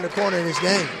kind of turn the corner in this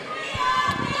game.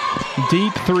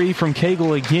 Deep three from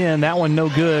Cagle again. That one no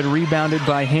good. Rebounded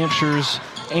by Hampshire's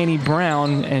Annie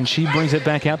Brown, and she brings it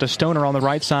back out to Stoner on the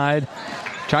right side.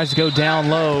 Tries to go down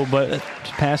low, but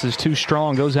pass is too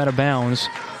strong, goes out of bounds.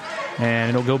 And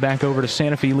it'll go back over to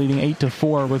Santa Fe, leading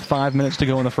 8-4 with 5 minutes to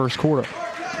go in the first quarter.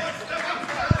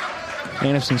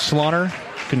 Aniston Slaughter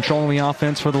controlling the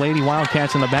offense for the Lady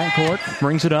Wildcats in the backcourt.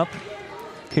 Brings it up.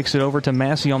 Kicks it over to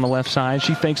Massey on the left side.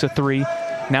 She fakes a three.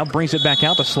 Now brings it back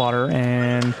out to Slaughter.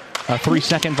 And a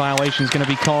 3-second violation is going to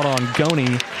be called on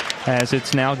Goni as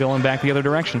it's now going back the other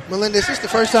direction. Melinda, is this the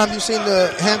first time you've seen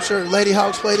the Hampshire Lady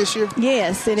Hawks play this year?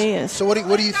 Yes, it is. So what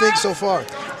do you think so far?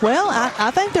 Well, I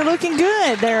think they're looking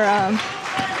good.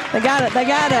 They got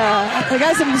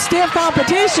some stiff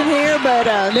competition here, but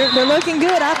they're looking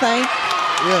good, I think.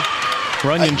 Yeah.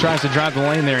 Runyon tries to drive the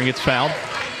lane there and gets fouled.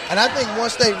 And I think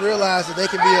once they realize that they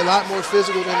can be a lot more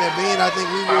physical than they're being, I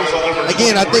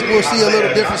think we'll see a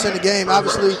little difference in the game.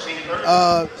 Obviously,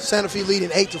 Santa Fe leading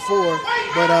 8-4,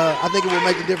 but I think it will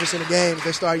make a difference in the game if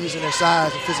they start using their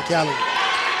size and physicality.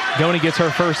 Goni gets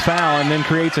her first foul and then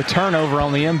creates a turnover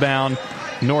on the inbound.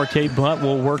 Nora Kate Butt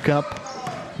will work up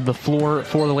the floor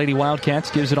for the Lady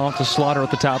Wildcats. Gives it off to Slaughter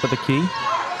at the top of the key.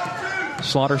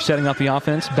 Slaughter setting up the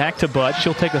offense. Back to Butt.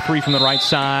 She'll take the three from the right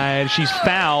side. She's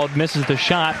fouled, misses the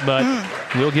shot, but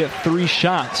will get 3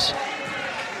 shots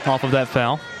off of that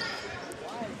foul.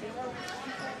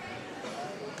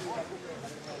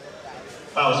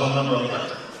 Foul's on number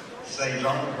 11. Sage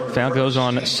Arnold. Foul goes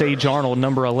on Sage Arnold,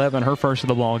 number 11, her first of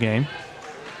the ball game.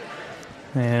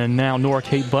 And now Nora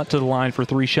Kate Butt to the line for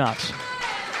 3 shots.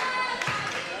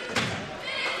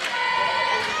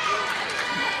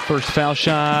 First foul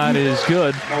shot is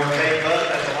good.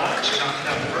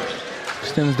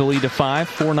 Extends the lead to 5.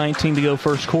 4:19 to go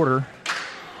first quarter.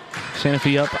 Santa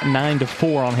Fe up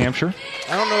 9-4 on Hampshire.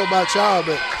 I don't know about y'all,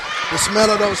 but the smell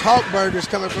of those Hawk burgers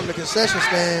coming from the concession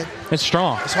stand. It's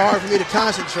strong. It's hard for me to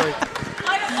concentrate.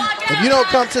 If you don't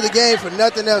come to the game for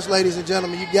nothing else, ladies and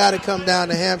gentlemen, you got to come down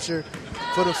to Hampshire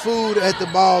for the food at the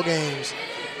ball games.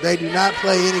 They do not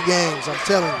play any games, I'm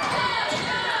telling you.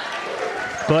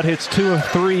 Butt hits 2 of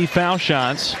 3 foul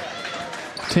shots.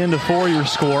 10-4 your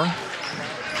score.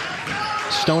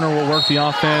 Stoner will work the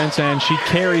offense, and she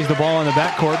carries the ball in the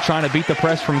backcourt, trying to beat the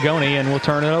press from Goni, and will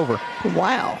turn it over.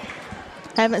 Wow.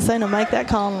 Haven't seen them make that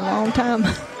call in a long time.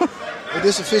 With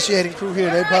this officiating crew here,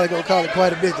 they're probably going to call it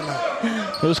quite a bit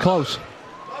tonight. It was close.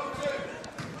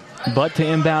 Butt to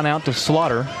inbound out to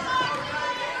Slaughter.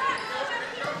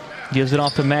 Gives it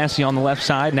off to Massey on the left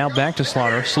side. Now back to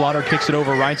Slaughter. Slaughter kicks it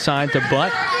over right side to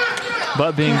Butt.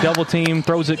 Butt being double teamed,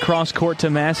 throws it cross court to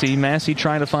Massey. Massey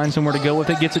trying to find somewhere to go with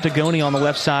it, gets it to Goni on the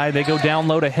left side. They go down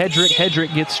low to Hedrick.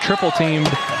 Hedrick gets triple teamed,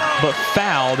 but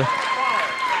fouled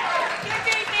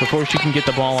before she can get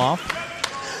the ball off.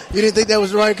 You didn't think that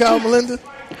was the right call, Melinda?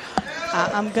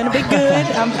 I'm going to be good.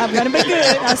 I'm going to be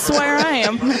good. I swear I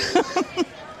am.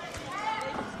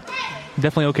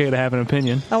 Definitely okay to have an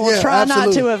opinion. I will try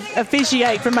absolutely not to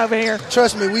officiate from over here.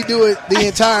 Trust me, we do it the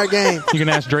entire game. You can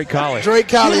ask Drake Colley. Drake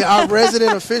Colley, our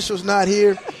resident official's not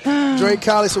here. Drake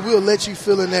Colley, so we'll let you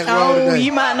fill in that role today. Oh,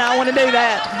 you might not want to do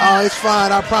that. Oh, it's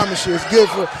fine. I promise you.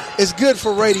 It's good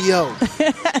for radio.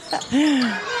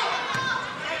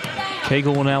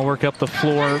 Cagle will now work up the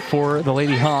floor for the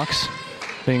Lady Hawks.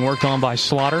 Being worked on by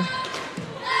Slaughter.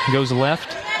 Goes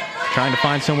left, trying to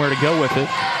find somewhere to go with it.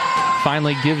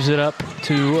 Finally gives it up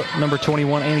to number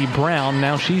 21, Annie Brown.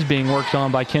 Now she's being worked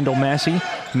on by Kendall Massey.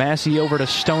 Massey over to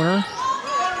Stoner,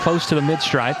 close to the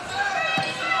mid-stripe.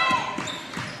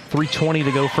 3:20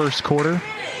 to go first quarter.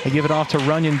 They give it off to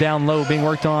Runyon down low, being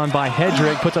worked on by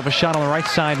Hedrick. Puts up a shot on the right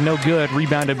side, no good.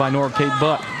 Rebounded by Nora Kate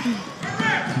Butt.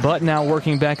 Butt now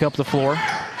working back up the floor.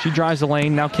 She drives the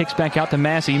lane, now kicks back out to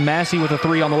Massey. Massey with a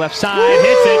three on the left side,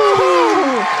 hits it.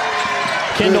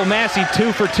 Kendall Massey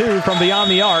 2 for 2 from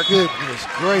beyond the arc. Goodness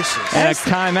gracious. And a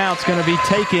timeout's going to be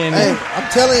taken. Hey,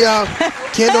 I'm telling y'all,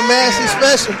 Kendall Massey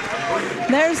special.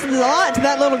 There's a lot to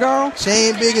that little girl. She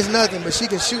ain't big as nothing, but she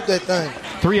can shoot that thing.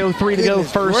 3:03 to go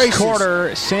first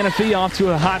quarter. Santa Fe off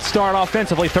to a hot start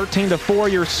offensively.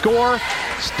 13-4 your score.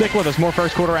 Stick with us. More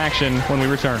first quarter action when we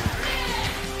return.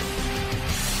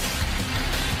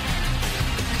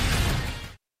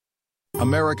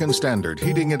 American Standard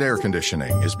Heating and Air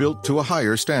Conditioning is built to a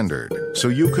higher standard, so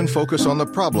you can focus on the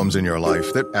problems in your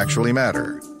life that actually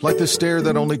matter, like the stair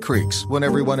that only creaks when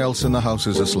everyone else in the house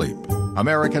is asleep.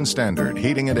 American Standard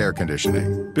Heating and Air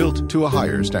Conditioning, built to a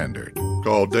higher standard.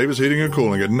 Call Davis Heating and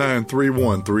Cooling at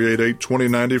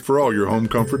 931-388-2090 for all your home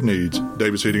comfort needs.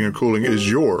 Davis Heating and Cooling is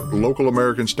your local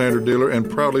American Standard dealer and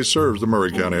proudly serves the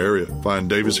Murray County area. Find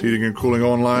Davis Heating and Cooling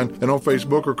online and on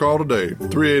Facebook or call today,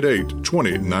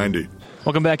 388-2090.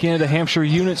 Welcome back into Hampshire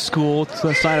Unit School. It's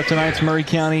the side of tonight's Murray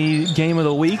County Game of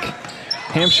the Week.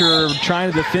 Hampshire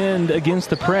trying to defend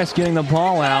against the press, getting the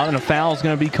ball out, and a foul is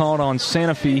going to be called on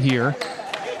Santa Fe here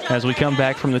as we come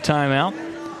back from the timeout.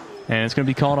 And it's going to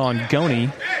be called on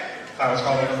Goni.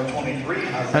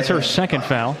 That's her second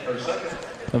foul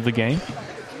of the game.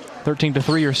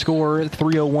 13-3 your score,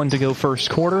 3:01 to go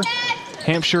first quarter.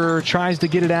 Hampshire tries to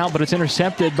get it out, but it's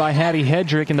intercepted by Hattie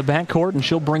Hedrick in the backcourt, and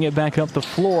she'll bring it back up the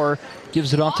floor.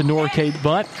 Gives it off to Nora Kate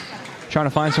Butt. Trying to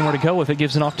find somewhere to go with it.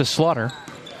 Gives it off to Slaughter.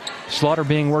 Slaughter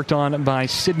being worked on by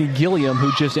Sydney Gilliam,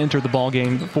 who just entered the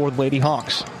ballgame for the Lady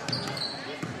Hawks.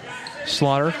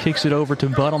 Slaughter kicks it over to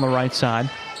Butt on the right side.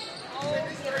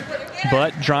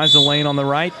 Butt drives the lane on the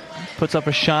right. Puts up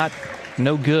a shot.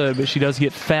 No good, but she does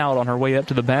get fouled on her way up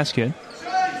to the basket.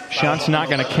 Shot's not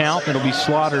going to count. It'll be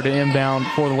Slaughter to inbound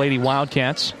for the Lady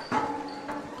Wildcats.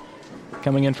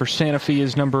 Coming in for Santa Fe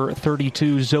is number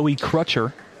 32, Zoe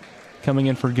Crutcher. Coming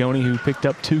in for Goni, who picked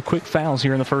up 2 quick fouls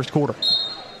here in the first quarter.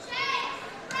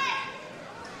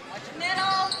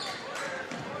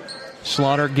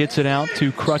 Slaughter gets it out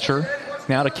to Crutcher.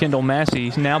 Now to Kendall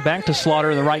Massey. Now back to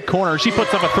Slaughter in the right corner. She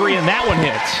puts up a 3, and that one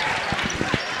hits.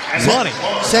 Money.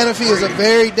 Santa Fe is a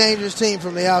very dangerous team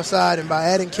from the outside, and by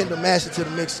adding Kendall Massey to the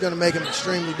mix, it's going to make them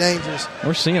extremely dangerous.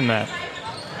 We're seeing that.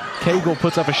 Cagle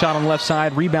puts up a shot on the left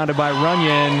side, rebounded by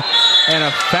Runyon, and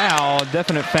a foul,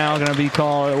 definite foul going to be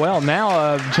called. Well,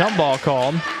 now a jump ball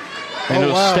called, and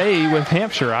it'll stay with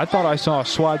Hampshire. I thought I saw a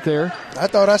swat there. I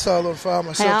thought I saw a little foul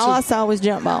myself, all too. I saw was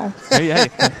jump ball. Hey.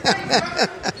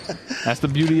 That's the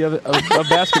beauty of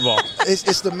basketball.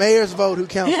 It's the mayor's vote who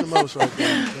counts the most right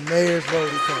there. The mayor's vote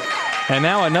who counts. And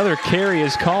now another carry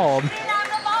is called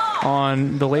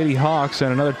on the Lady Hawks,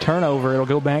 and another turnover. It'll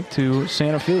go back to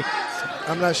Santa Fe.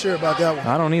 I'm not sure about that one.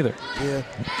 I don't either. Yeah.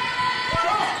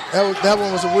 That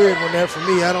one was a weird one there for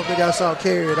me. I don't think I saw a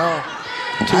carry at all.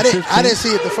 I didn't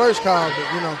see it the first call,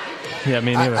 but, Yeah,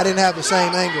 me neither. I didn't have the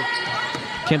same angle.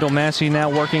 Kendall Massey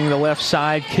now working the left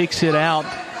side, kicks it out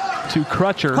to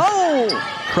Crutcher. Oh!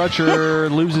 Crutcher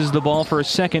loses the ball for a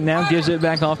second, now gives it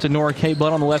back off to Nora K.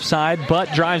 Butt on the left side.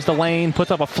 Butt drives the lane,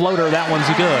 puts up a floater. That one's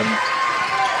good.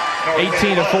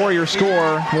 18-4 your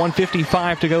score,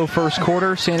 1:55 to go first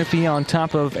quarter. Santa Fe on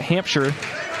top of Hampshire.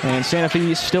 And Santa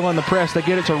Fe still in the press. They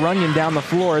get it to Runyon down the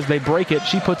floor as they break it.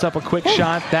 She puts up a quick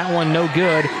shot. That one no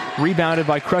good. Rebounded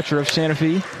by Crutcher of Santa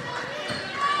Fe.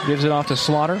 Gives it off to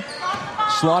Slaughter.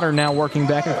 Slaughter now working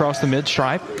back across the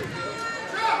mid-stripe.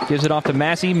 Gives it off to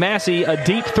Massey. Massey, a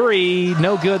deep 3.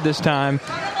 No good this time.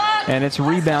 and it's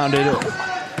rebounded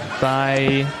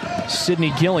by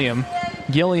Sydney Gilliam.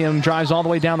 Gilliam drives all the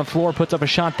way down the floor, puts up a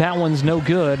shot. That one's no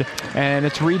good, and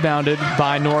it's rebounded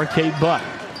by Nora Kate Butt.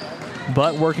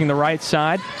 Butt working the right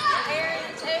side.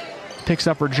 Picks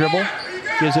up her dribble,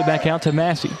 gives it back out to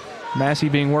Massey. Massey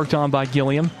being worked on by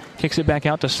Gilliam. Kicks it back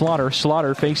out to Slaughter.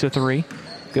 Slaughter fakes a three.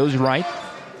 Goes right.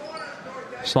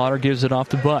 Slaughter gives it off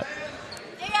to Butt.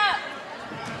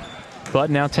 Butt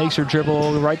now takes her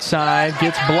dribble right side.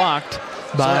 Gets blocked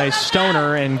by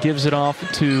Stoner and gives it off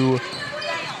to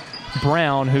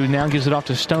Brown, who now gives it off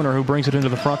to Stoner, who brings it into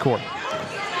the front court.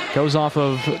 Goes off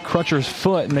of Crutcher's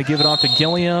foot, and they give it off to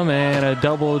Gilliam, and a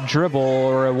double dribble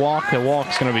or a walk. A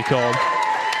walk's going to be called.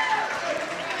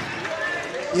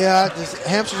 Yeah,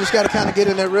 Hampshire just got to kind of get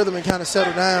in that rhythm and kind of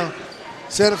settle down.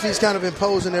 Santa Fe's kind of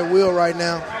imposing their will right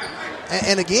now.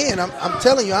 And again, I'm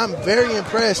telling you, I'm very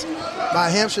impressed by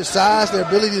Hampshire's size, their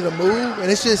ability to move. And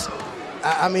it's just,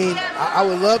 I mean, I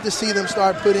would love to see them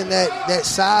start putting that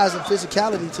size and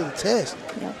physicality to the test.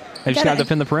 Yeah. They just got to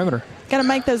defend the perimeter. Got to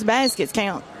make those baskets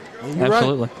count. You're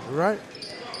Absolutely. Right. You're right.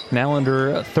 Now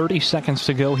under 30 seconds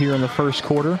to go here in the first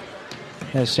quarter,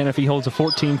 as Santa Fe holds a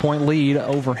 14-point lead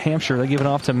over Hampshire. They give it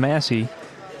off to Massey,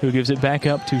 who gives it back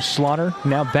up to Slaughter.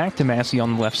 Now back to Massey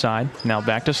on the left side. Now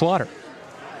back to Slaughter.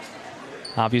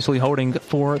 Obviously holding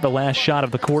for the last shot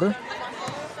of the quarter.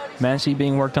 Massey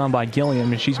being worked on by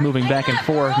Gilliam, and she's moving back and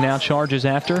forth. Now charges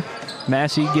after.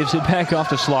 Massey gives it back off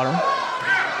to Slaughter.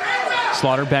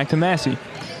 Slaughter back to Massey.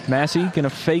 Massey going to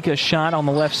fake a shot on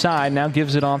the left side. Now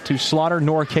gives it off to Slaughter.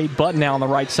 Nora Kate Butt now on the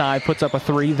right side. Puts up a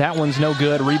three. That one's no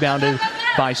good. Rebounded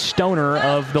by Stoner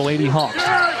of the Lady Hawks.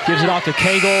 Gives it off to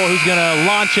Cagle, who's going to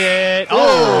launch it.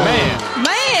 Oh, man.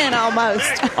 Man,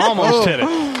 almost. Almost hit it.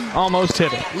 Almost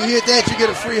hit it. You hit that, you get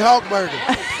a free Hawk burger.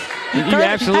 You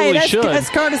absolutely should.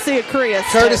 That's courtesy of Chris.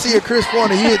 Courtesy of Chris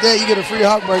Pointer. You hit that, you get a free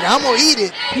Hawk burger. I'm going to eat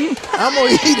it. I'm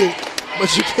going to eat it.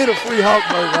 But you get a free Hawk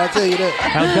burger, I'll tell you that.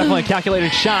 That was definitely a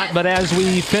calculated shot, but as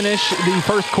we finish the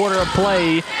first quarter of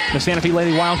play, the Santa Fe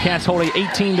Lady Wildcats hold a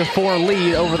 18-4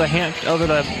 lead over the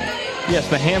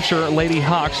Hampshire Lady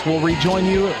Hawks. We'll rejoin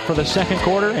you for the second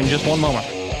quarter in just one moment.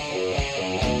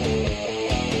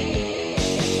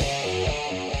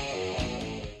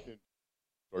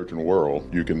 Certain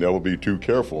world, you can never be too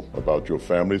careful about your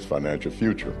family's financial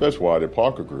future. That's why the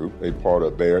Parker Group, a part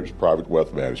of Baird's Private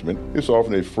Wealth Management, is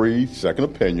offering a free second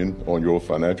opinion on your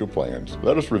financial plans.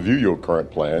 Let us review your current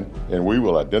plan, and we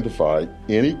will identify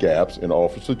any gaps and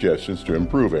offer suggestions to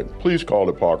improve it. Please call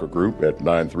the Parker Group at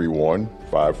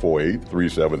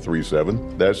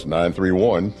 931-548-3737. That's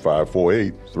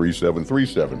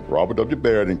 931-548-3737. Robert W.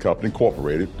 Baird and Company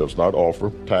Incorporated does not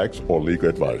offer tax or legal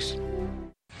advice.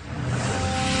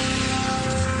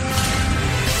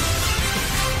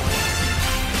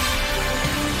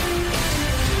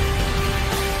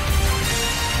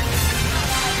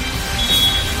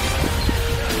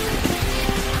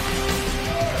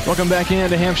 Welcome back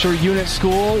into Hampshire Unit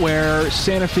School, where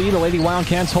Santa Fe, the Lady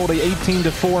Wildcats, hold a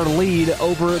 18-4 lead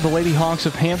over the Lady Hawks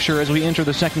of Hampshire as we enter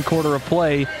the second quarter of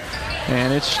play.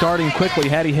 And it's starting quickly.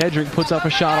 Hattie Hedrick puts up a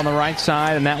shot on the right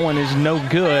side, and that one is no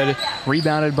good.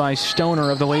 Rebounded by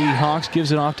Stoner of the Lady Hawks.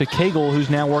 Gives it off to Cagle, who's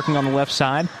now working on the left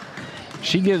side.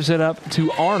 She gives it up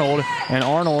to Arnold, and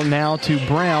Arnold now to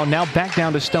Brown. Now back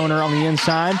down to Stoner on the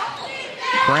inside.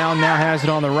 Brown now has it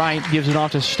on the right, gives it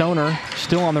off to Stoner,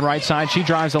 still on the right side. She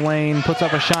drives the lane, puts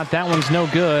up a shot. That one's no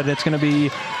good. It's going to be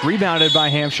rebounded by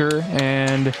Hampshire,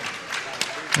 and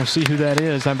we'll see who that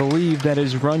is. I believe that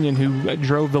is Runyon, who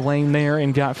drove the lane there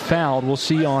and got fouled. We'll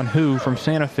see on who from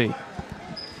Santa Fe.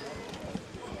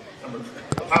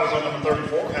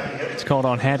 It's called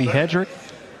on Hattie Hedrick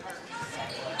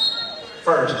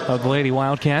of the Lady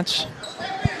Wildcats.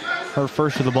 Her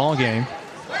first of the ball game.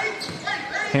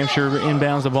 Hampshire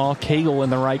inbounds the ball. Cagle in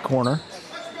the right corner.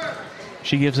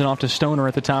 She gives it off to Stoner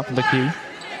at the top of the key.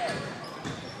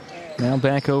 Now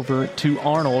back over to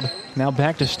Arnold. Now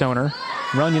back to Stoner.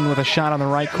 Runyon with a shot on the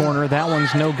right corner. That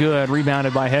one's no good.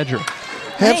 Rebounded by Hedrick.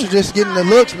 Hampshire just getting the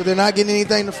looks, but they're not getting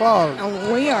anything to fall.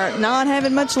 We are not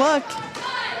having much luck.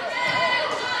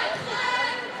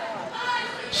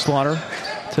 Slaughter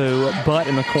to Butt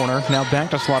in the corner. Now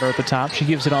back to Slaughter at the top. She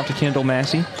gives it off to Kendall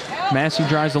Massey. Massey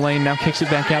drives the lane, now kicks it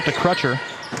back out to Crutcher.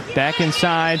 Back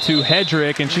inside to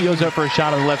Hedrick, and she goes up for a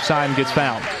shot on the left side and gets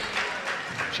fouled.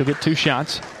 She'll get two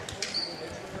shots.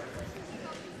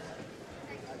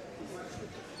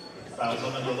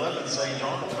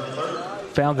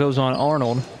 Foul goes on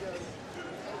Arnold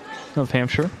of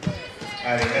Hampshire.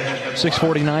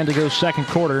 6:49 to go second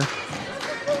quarter.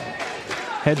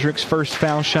 Hedrick's first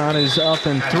foul shot is up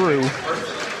and through.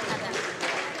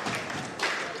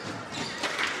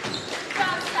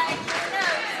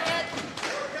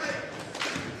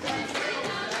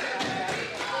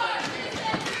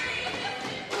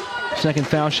 Second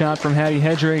foul shot from Hattie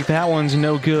Hedrick. That one's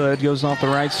no good. Goes off the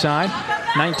right side.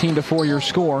 19-4 your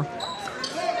score.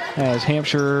 As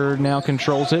Hampshire now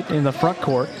controls it in the front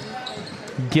court.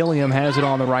 Gilliam has it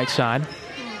on the right side.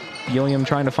 Gilliam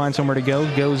trying to find somewhere to go.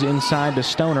 Goes inside to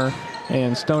Stoner.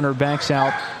 And Stoner backs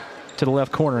out to the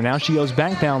left corner. Now she goes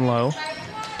back down low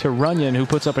to Runyon, who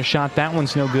puts up a shot. That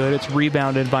one's no good. It's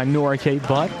rebounded by Nora Kate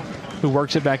Butt, who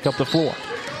works it back up the floor.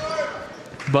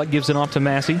 Butt gives it off to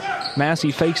Massey.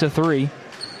 Massey fakes a three.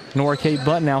 Nora Kate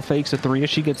Butt now fakes a three as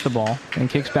she gets the ball and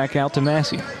kicks back out to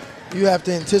Massey. You have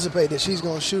to anticipate that she's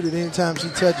going to shoot it anytime she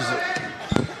touches it.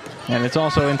 And it's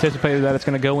also anticipated that it's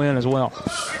going to go in as well.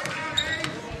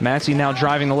 Massey now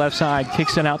driving the left side,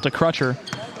 kicks it out to Crutcher,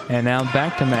 and now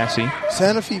back to Massey.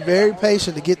 Santa Fe very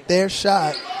patient to get their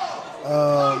shot.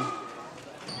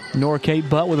 Nora Kate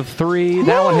Butt with a three.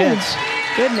 That one hits.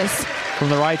 Goodness. From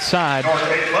the right side.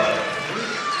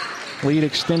 Lead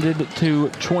extended to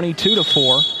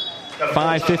 22-4.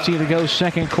 5:50 to go,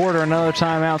 second quarter. Another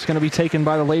timeout's going to be taken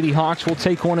by the Lady Hawks. We'll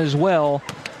take one as well,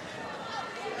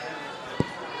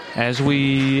 as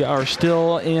we are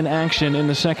still in action in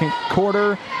the second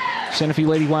quarter. Santa Fe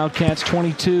Lady Wildcats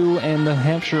 22 and the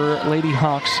Hampshire Lady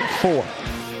Hawks 4.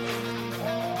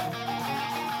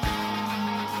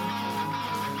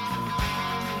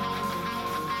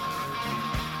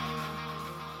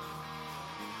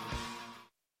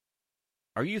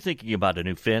 Are you thinking about a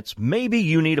new fence? Maybe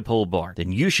you need a pole barn.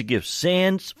 Then you should give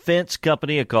Sands Fence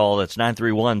Company a call. That's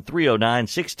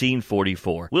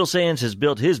 931-309-1644. Will Sands has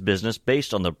built his business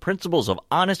based on the principles of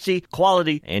honesty,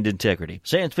 quality, and integrity.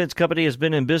 Sands Fence Company has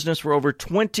been in business for over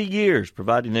 20 years,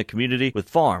 providing the community with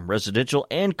farm, residential,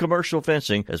 and commercial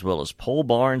fencing, as well as pole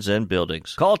barns and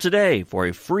buildings. Call today for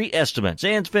a free estimate.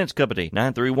 Sands Fence Company,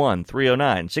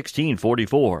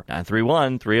 931-309-1644.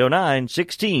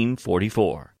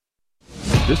 931-309-1644.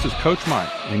 This is Coach Mike,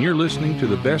 and you're listening to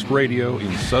the best radio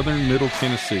in southern Middle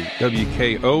Tennessee,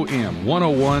 WKOM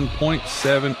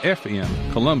 101.7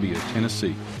 FM, Columbia,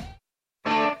 Tennessee.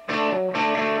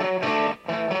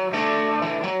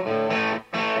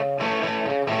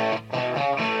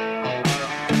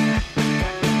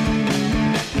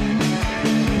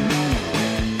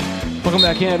 Welcome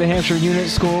back into Hampshire Unit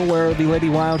School, where the Lady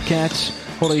Wildcats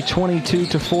hold a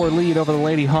 22-4 lead over the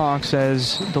Lady Hawks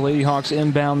as the Lady Hawks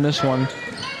inbound this one.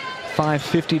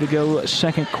 5:50 to go,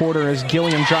 second quarter, as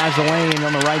Gilliam drives the lane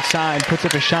on the right side, puts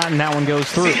up a shot, and that one goes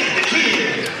through.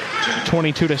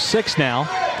 22-6 now.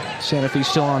 Santa Fe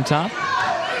still on top,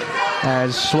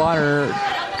 as Slaughter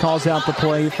calls out the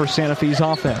play for Santa Fe's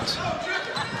offense.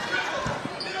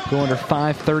 Go under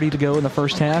 5:30 to go in the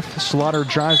first half. Slaughter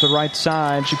drives the right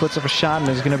side. She puts up a shot and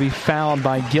is going to be fouled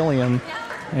by Gilliam,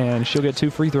 and she'll get 2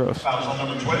 free throws. Fouls on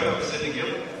number 12, Sydney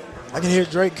Gilliam. I can hear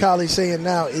Drake Colley saying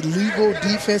now, illegal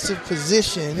defensive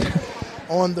position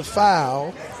on the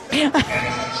foul.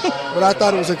 But I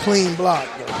thought it was a clean block.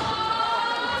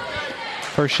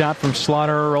 First shot from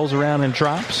Slaughter rolls around and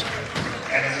drops.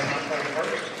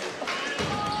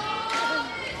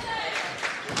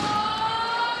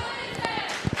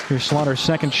 Here's Slaughter's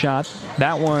second shot.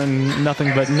 That one,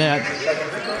 nothing but net.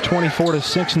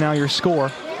 24-6 now your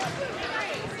score.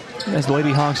 As the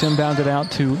Lady Hawks inbound it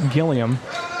out to Gilliam.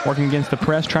 Working against the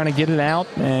press, trying to get it out,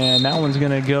 and that one's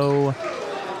going to go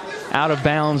out of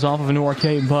bounds off of an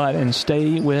Arcade butt and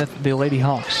stay with the Lady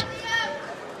Hawks.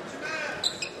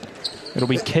 It'll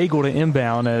be Cagle to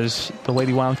inbound as the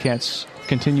Lady Wildcats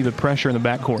continue the pressure in the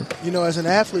backcourt. You know, as an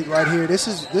athlete right here, this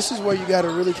is where you got to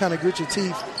really kind of grit your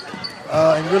teeth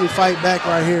and really fight back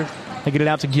right here. They get it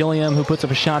out to Gilliam, who puts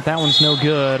up a shot. That one's no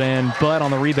good, and Butt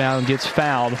on the rebound gets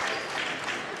fouled.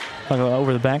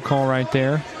 Over the back call right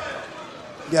there.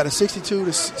 You got a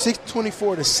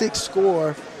 24-6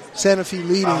 score. Santa Fe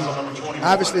leading.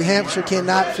 Obviously, Hampshire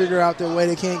cannot figure out their way.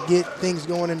 They can't get things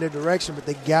going in their direction, but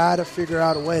they got to figure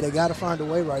out a way. They got to find a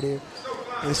way right here.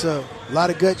 It's a lot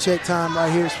of gut check time right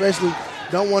here, especially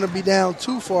don't want to be down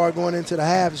too far going into the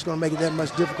half. It's going to make it that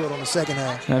much difficult on the second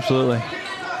half. Absolutely.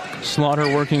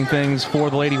 Slaughter working things for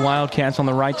the Lady Wildcats on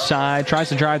the right side. Tries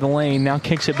to drive the lane. Now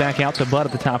kicks it back out to Butt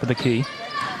at the top of the key.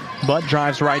 Butt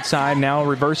drives right side. Now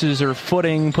reverses her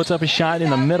footing. Puts up a shot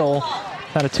in the middle.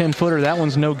 About a 10-footer. That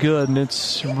one's no good. And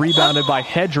it's rebounded by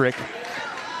Hedrick,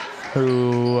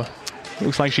 who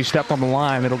looks like she stepped on the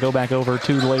line. It'll go back over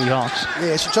to the Lady Hawks.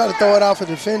 Yeah, she tried to throw it off a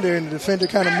defender, and the defender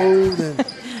kind of moved and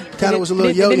kind of was a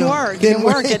little yo-yo. It didn't work. Didn't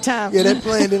work that time. Yeah, that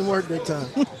plan didn't work that time.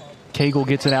 Cagle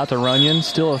gets it out to Runyon.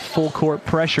 Still a full court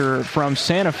pressure from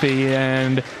Santa Fe,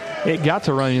 and it got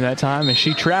to Runyon that time as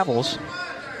she travels.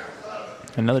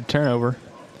 Another turnover.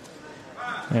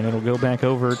 And it'll go back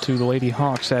over to the Lady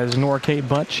Hawks as Norkay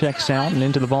Butt checks out, and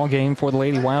into the ball game for the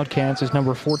Lady Wildcats is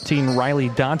number 14, Riley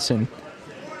Dotson.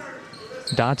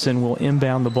 Dotson will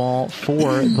inbound the ball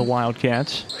for the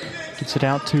Wildcats. Gets it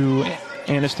out to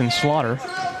Aniston Slaughter.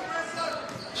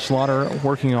 Slaughter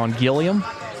working on Gilliam.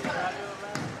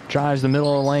 Drives the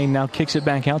middle of the lane, now kicks it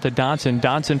back out to Dotson.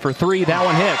 Dotson for three, that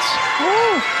one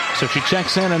hits. So she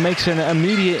checks in and makes an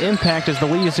immediate impact as the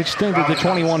lead is extended to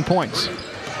 21 points.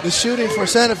 The shooting for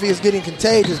Santa Fe is getting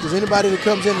contagious because anybody that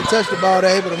comes in to touch the ball,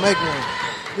 they're able to make one.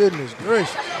 Goodness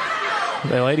gracious.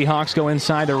 The Lady Hawks go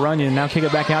inside to Runyon. Now kick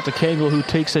it back out to Cagle, who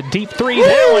takes a deep three.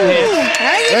 That one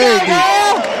hits. There you go.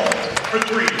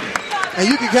 And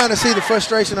you can kind of see the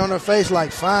frustration on her face,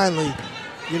 like, finally,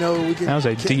 we can. That was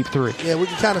a deep three. Yeah, we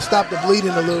can kind of stop the bleeding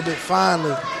a little bit,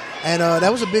 finally. And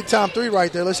that was a big-time three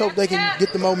right there. Let's hope they can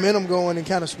get the momentum going and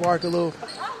kind of spark a little.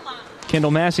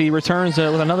 Kendall Massey returns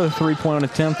with another three-point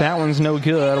attempt. That one's no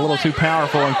good, a little too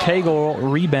powerful, and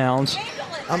Cagle rebounds.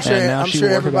 I'm sure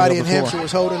everybody in Hampshire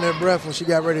was holding their breath when she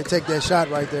got ready to take that shot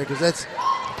right there, because that's.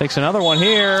 Takes another one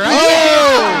here.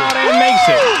 Oh! And makes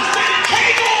it.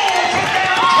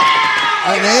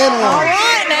 And one. All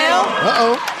right now.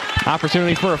 Uh-oh.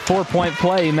 Opportunity for a 4-point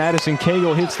play. Madison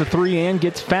Cagle hits the three and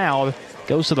gets fouled.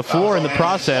 Goes to the floor in the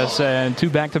process, and two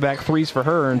back-to-back threes for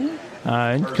her, and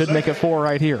could make it four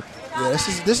right here. Yeah, this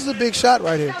is a big shot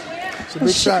right here. It's a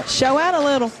big shot. Show out a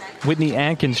little. Whitney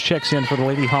Atkins checks in for the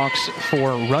Lady Hawks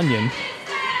for Runyon.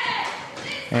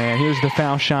 And here's the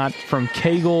foul shot from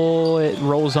Cagle. It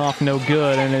rolls off no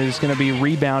good, and it is going to be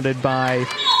rebounded by...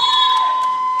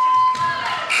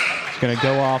 It's going to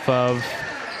go off of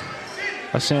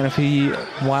a Santa Fe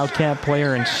Wildcat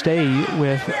player and stay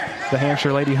with the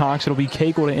Hampshire Lady Hawks. It'll be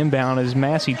Cagle to inbound as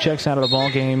Massey checks out of the ball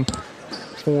game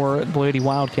for the Lady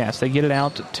Wildcats. They get it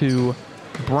out to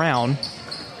Brown.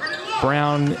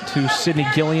 Brown to Sydney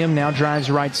Gilliam, now drives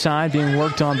right side, being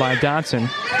worked on by Dotson.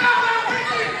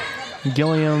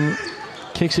 Gilliam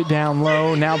kicks it down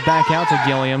low, now back out to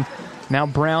Gilliam. Now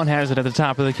Brown has it at the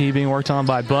top of the key, being worked on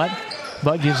by Butt.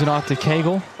 Butt gives it off to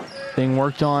Cagle, being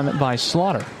worked on by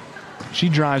Slaughter. She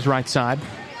drives right side,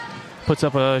 puts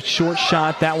up a short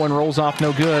shot. That one rolls off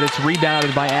no good. It's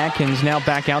rebounded by Atkins, now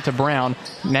back out to Brown.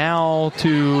 Now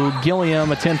to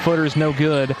Gilliam, a 10-footer is no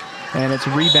good. And it's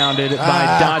rebounded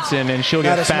by Dotson, and she'll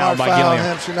get fouled by Gilliam.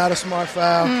 Hampshire, not a smart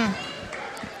foul.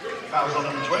 Foul on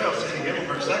number 12, Sydney Gilliam,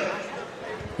 her second.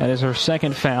 That is her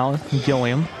second foul,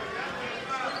 Gilliam.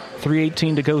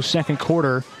 3:18 to go, second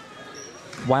quarter.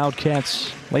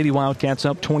 Lady Wildcats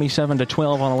up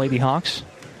 27-12 on the Lady Hawks.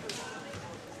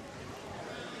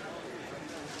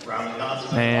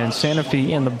 And Santa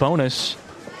Fe in the bonus.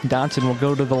 Dotson will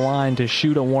go to the line to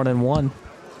shoot a 1-and-1.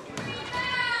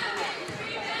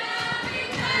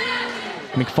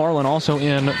 McFarland also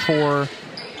in for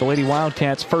the Lady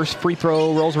Wildcats. First free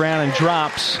throw rolls around and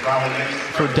drops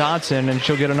for Dotson, and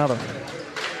she'll get another.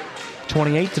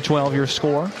 28-12 your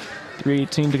score.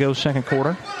 3:18 to go, second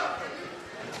quarter.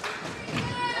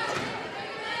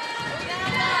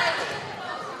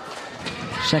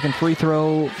 Second free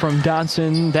throw from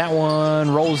Dotson. That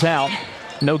one rolls out.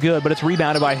 No good, but it's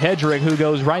rebounded by Hedrick, who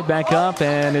goes right back up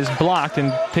and is blocked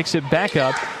and picks it back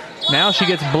up. Now she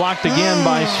gets blocked again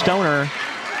by Stoner,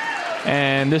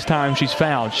 and this time she's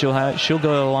fouled. She'll go to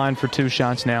the line for two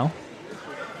shots now.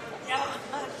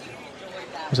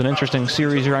 It was an interesting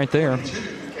series right there.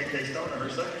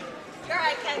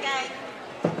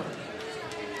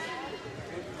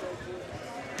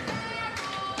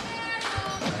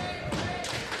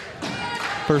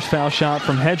 First foul shot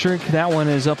from Hedrick. That one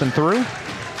is up and through.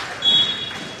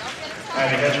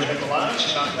 Abby Hedrick at the line.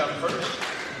 She knocked out first.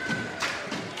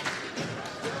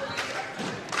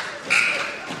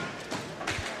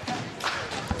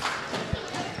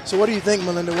 So what do you think,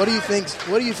 Melinda? What do you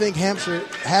think Hampshire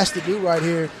has to do right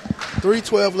here?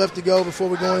 3:12 left to go before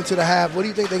we go into the half. What do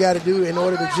you think they got to do in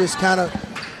order to just kind of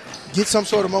get some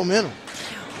sort of momentum?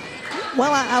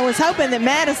 Well, I was hoping that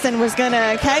Madison was going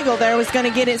to, Cagle there was going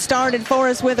to get it started for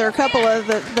us with her couple of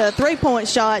the three-point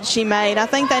shots she made. I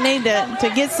think they need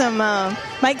to get some,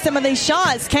 make some of these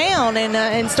shots count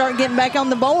and start getting back on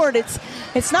the board.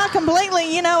 It's not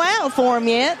completely, out for them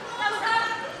yet.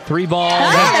 Three ball. There we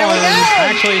go.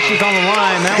 Actually, she's on the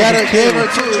line. Gave her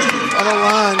two on the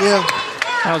line, yeah.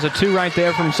 That was a two right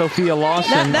there from Sophia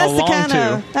Lawson. That's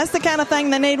the kind of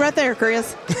thing they need right there,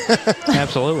 Chris.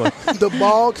 Absolutely. The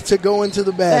ball to go into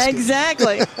the basket.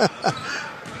 Exactly.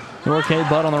 Norkay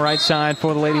Butt on the right side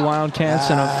for the Lady Wildcats,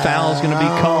 and a foul is going to be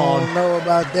called. I don't know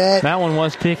about that. That one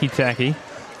was ticky-tacky.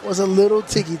 Was a little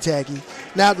ticky-tacky.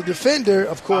 Now, the defender,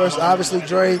 of course, obviously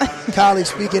Dre Colley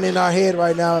speaking in our head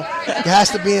right now, has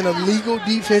to be in a legal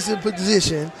defensive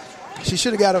position. She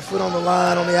should have got her foot on the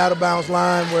line, on the out-of-bounds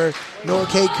line where Nora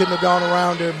Kate couldn't have gone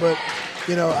around her. But,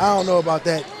 I don't know about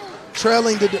that.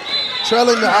 Trailing the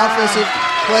offensive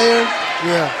player,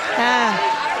 yeah.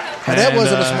 That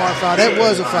wasn't a smart foul. That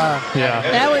was a foul. Yeah.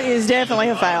 That is definitely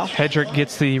a foul. Hedrick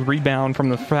gets the rebound from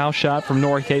the foul shot from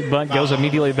Nora Kate Butt, goes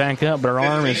immediately back up, but her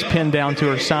arm is pinned down to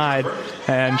her side,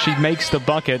 and she makes the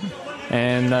bucket.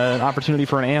 And an opportunity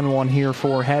for an and one here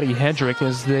for Hattie Hedrick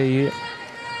as the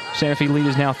Santa Fe lead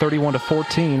is now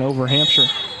 31-14 over Hampshire.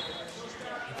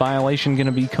 Violation going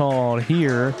to be called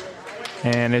here,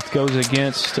 and it goes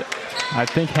against, I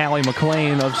think, Hallie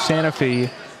McLean of Santa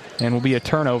Fe, and will be a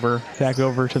turnover back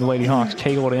over to the Lady Hawks.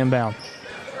 Cagle to inbound.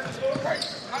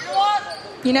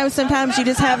 Sometimes you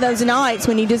just have those nights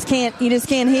when you just can't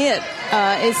hit.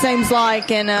 It seems like,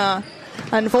 and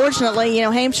unfortunately,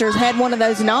 Hampshire's had one of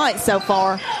those nights so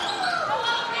far.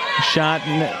 Shot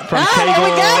from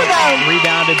Cagle,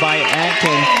 rebounded by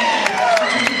Atkins.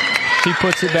 She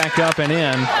puts it back up and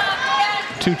in.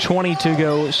 2:20 to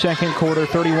go, second quarter,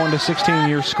 31-16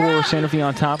 your score. Santa Fe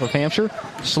on top of Hampshire.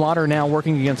 Slaughter now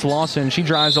working against Lawson. She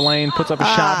drives the lane, puts up a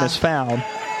shot, and is fouled.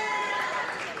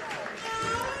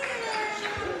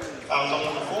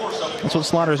 That's what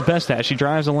Slaughter's best at. She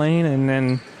drives the lane and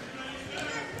then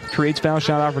creates foul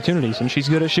shot opportunities, and she's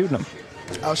good at shooting them.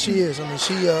 Oh, she is.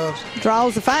 She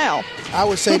draws the foul. I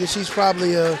would say that she's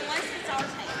probably a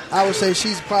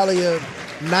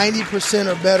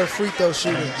 90% or better free throw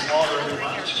shooter.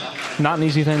 Not an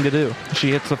easy thing to do.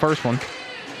 She hits the first one.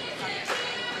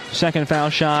 Second foul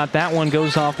shot. That one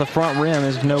goes off the front rim.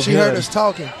 Is no good. She heard us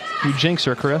talking. You jinx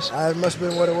her, Chris. It must have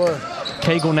been what it was.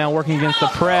 Cagle now working against the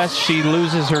press. She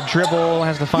loses her dribble,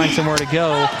 has to find somewhere to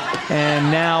go.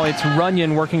 And now it's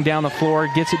Runyon working down the floor.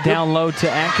 Gets it down low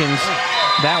to Atkins.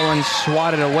 That one's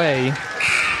swatted away.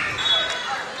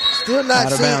 Still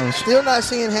not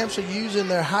seeing Hampshire using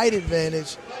their height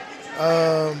advantage.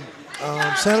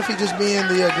 Santa Fe just being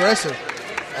the aggressor.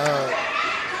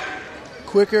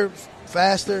 Quicker,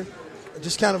 faster,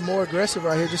 just kind of more aggressive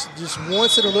right here. Just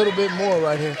wants it a little bit more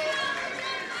right here.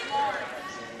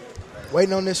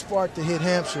 Waiting on this spark to hit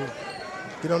Hampshire.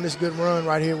 Get on this good run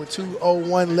right here with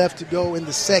 2:01 left to go in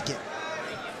the second.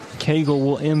 Cagle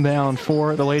will inbound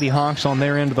for the Lady Hawks on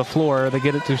their end of the floor. They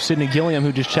get it to Sydney Gilliam,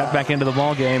 who just checked back into the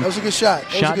ball game. That was a good shot.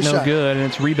 Shot no good, and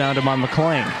it's rebounded by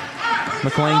McLean.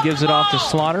 McLean gives it off to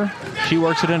Slaughter. She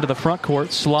works it into the front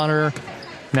court. Slaughter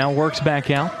now works back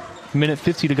out. Minute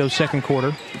 50 to go second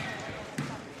quarter.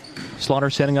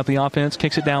 Slaughter setting up the offense,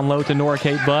 kicks it down low to Nora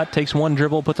Kate Butt, takes one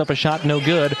dribble, puts up a shot, no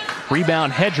good.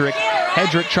 Rebound Hedrick.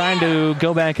 Hedrick trying to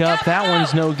go back up. That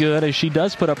one's no good as she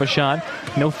does put up a shot.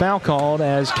 No foul called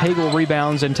as Cagle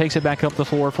rebounds and takes it back up the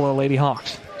floor for the Lady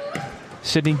Hawks.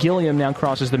 Sydney Gilliam now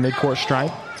crosses the midcourt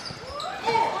stripe.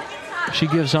 She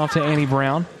gives off to Annie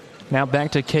Brown. Now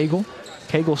back to Cagle.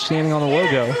 Cagle standing on the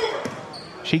logo.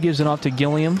 She gives it off to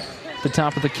Gilliam, the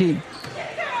top of the key.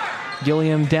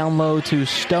 Gilliam down low to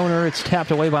Stoner. It's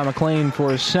tapped away by McLean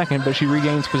for a second, but she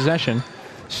regains possession.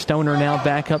 Stoner now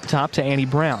back up top to Annie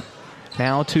Brown.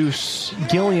 Now to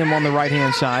Gilliam on the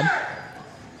right-hand side.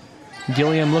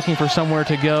 Gilliam looking for somewhere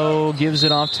to go. Gives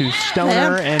it off to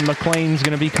Stoner, and McLean's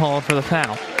going to be called for the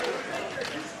foul.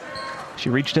 She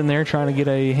reached in there trying to get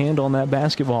a handle on that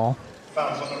basketball.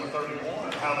 Foul on number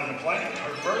 31, Hallie McLean,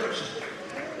 her first.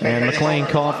 And McLean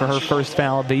called for her first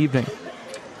foul of the evening.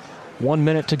 1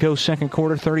 minute to go second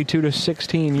quarter,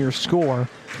 32-16 your score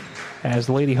as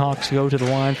the Lady Hawks go to the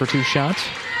line for two shots.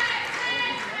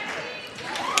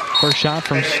 First shot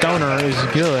from Stoner is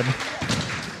good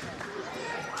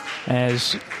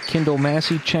as Kendall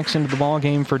Massey checks into the ball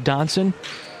game for Dodson.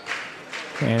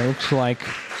 And it looks like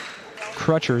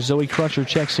Zoe Crutcher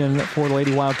checks in for the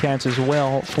Lady Wildcats as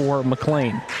well for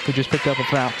McLean, who just picked up a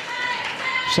foul.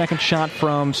 Second shot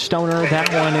from Stoner,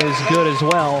 that one is good as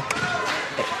well.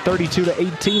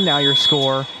 32-18 now your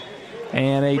score.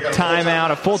 And a timeout,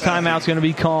 a full timeout is going to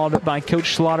be called by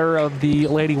Coach Slaughter of the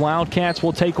Lady Wildcats.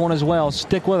 We'll take one as well.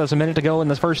 Stick with us. A minute to go in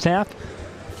the first half.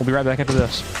 We'll be right back after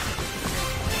this.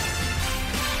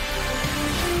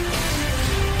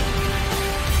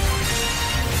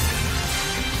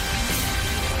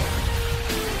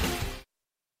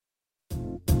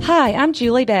 Hi, I'm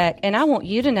Julie Beck, and I want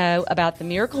you to know about the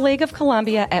Miracle League of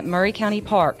Columbia at Murray County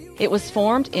Park. It was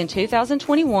formed in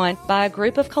 2021 by a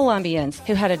group of Columbians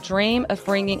who had a dream of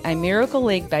bringing a Miracle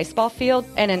League baseball field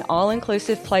and an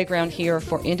all-inclusive playground here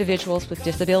for individuals with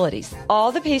disabilities.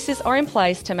 All the pieces are in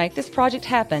place to make this project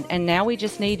happen, and now we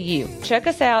just need you. Check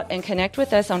us out and connect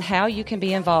with us on how you can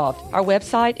be involved. Our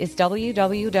website is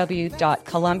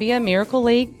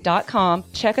www.columbiamiracleleague.com.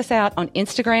 Check us out on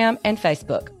Instagram and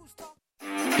Facebook.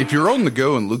 If you're on the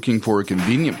go and looking for a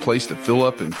convenient place to fill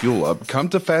up and fuel up, come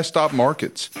to Fast Stop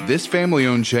Markets. This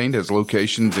family-owned chain has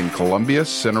locations in Columbia,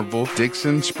 Centerville,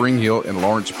 Dixon, Spring Hill, and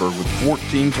Lawrenceburg with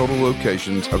 14 total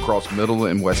locations across Middle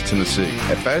and West Tennessee.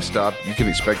 At Fast Stop, you can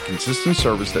expect consistent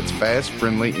service that's fast,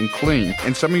 friendly, and clean,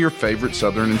 and some of your favorite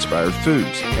Southern-inspired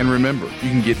foods. And remember,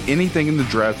 you can get anything in the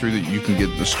drive-thru that you can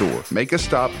get in the store. Make a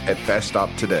stop at Fast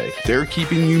Stop today. They're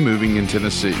keeping you moving in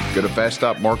Tennessee. Go to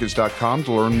FastStopMarkets.com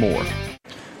to learn more.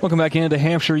 Welcome back into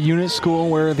Hampshire Unit School,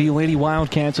 where the Lady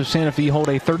Wildcats of Santa Fe hold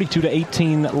a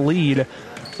 32-18 lead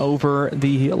over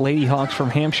the Lady Hawks from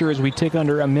Hampshire as we tick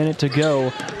under a minute to go.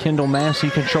 Kendall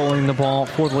Massey controlling the ball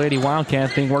for the Lady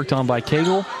Wildcats, being worked on by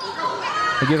Cagle.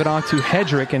 They give it off to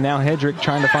Hedrick, and now Hedrick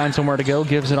trying to find somewhere to go,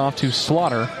 gives it off to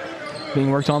Slaughter, being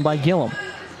worked on by Gillum.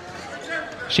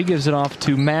 She gives it off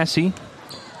to Massey.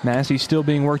 Massey still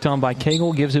being worked on by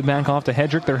Cagle, gives it back off to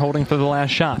Hedrick. They're holding for the last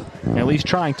shot, at least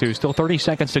trying to. Still 30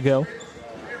 seconds to go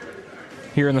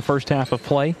here in the first half of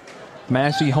play.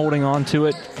 Massey holding on to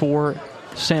it for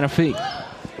Santa Fe.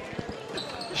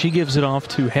 She gives it off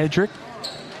to Hedrick.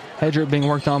 Hedrick being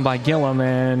worked on by Gillum,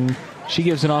 and she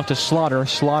gives it off to Slaughter.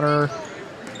 Slaughter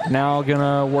now going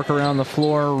to work around the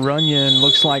floor. Runyon,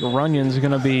 looks like Runyon's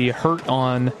going to be hurt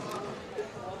on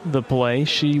the play.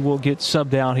 She will get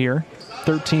subbed out here.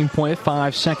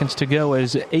 13.5 seconds to go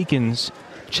as Akins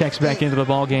checks back into the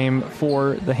ball game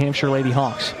for the Hampshire Lady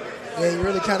Hawks. Yeah, you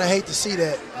really kind of hate to see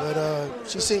that, but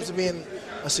she seems to be in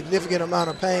a significant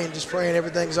amount of pain. Just praying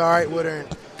everything's all right with her,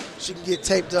 and she can get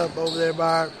taped up over there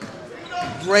by our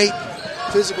great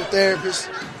physical therapists,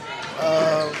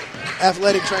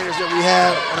 athletic trainers that we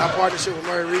have in our partnership with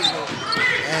Murray Regional,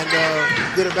 and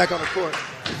get her back on the court.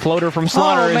 Floater from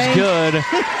Slaughter is good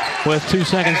with 2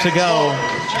 seconds to go.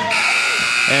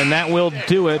 And that will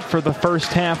do it for the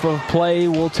first half of play.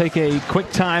 We'll take a quick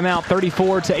timeout.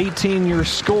 34-18 your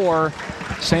score.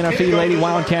 Santa Fe Lady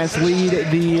Wildcats lead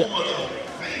the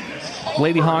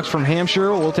Lady Hawks from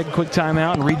Hampshire. We'll take a quick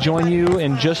timeout and rejoin you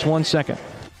in just 1 second.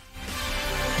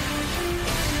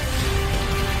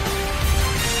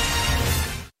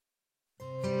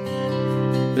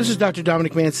 This is Dr.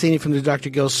 Dominic Mancini from the Dr.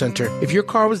 Gill Center. If your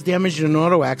car was damaged in an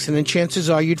auto accident, chances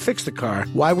are you'd fix the car.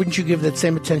 Why wouldn't you give that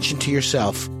same attention to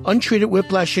yourself? Untreated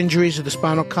whiplash injuries of the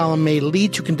spinal column may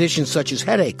lead to conditions such as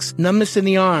headaches, numbness in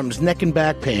the arms, neck and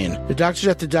back pain. The doctors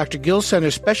at the Dr. Gill Center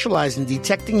specialize in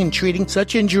detecting and treating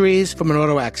such injuries from an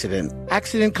auto accident.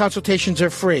 Accident consultations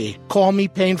are free. Call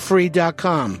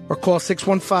mepainfree.com or call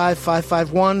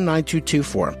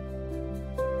 615-551-9224.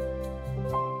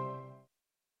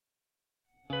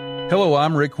 Hello,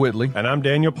 I'm Rick Whitley. And I'm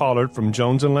Daniel Pollard from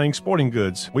Jones & Lang Sporting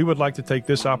Goods. We would like to take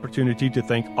this opportunity to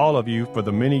thank all of you for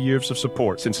the many years of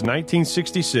support. Since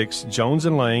 1966, Jones &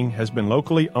 Lang has been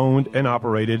locally owned and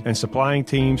operated and supplying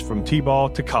teams from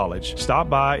T-ball to college. Stop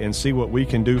by and see what we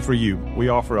can do for you. We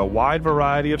offer a wide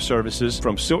variety of services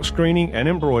from silk screening and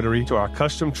embroidery to our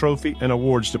custom trophy and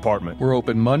awards department. We're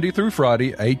open Monday through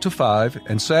Friday, 8 to 5,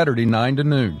 and Saturday, 9 to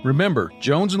noon. Remember,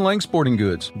 Jones & Lang Sporting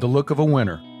Goods, the look of a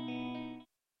winner.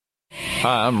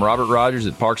 Hi, I'm Robert Rogers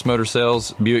at Parks Motor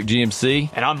Sales Buick GMC.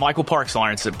 And I'm Michael Parks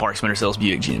Lawrence at Parks Motor Sales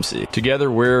Buick GMC.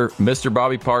 Together, we're Mr.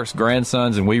 Bobby Parks'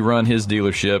 grandsons, and we run his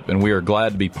dealership, and we are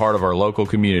glad to be part of our local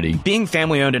community. Being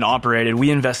family-owned and operated,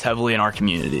 we invest heavily in our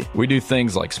community. We do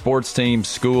things like sports teams,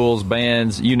 schools,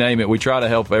 bands, you name it. We try to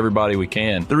help everybody we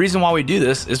can. The reason why we do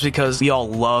this is because we all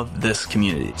love this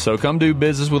community. So come do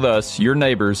business with us, your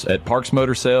neighbors, at Parks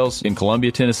Motor Sales in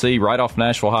Columbia, Tennessee, right off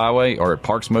Nashville Highway, or at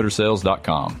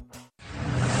parksmotorsales.com.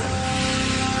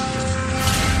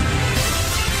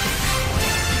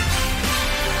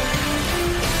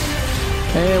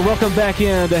 And welcome back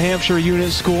into Hampshire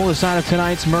Unit School, the side of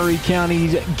tonight's Murray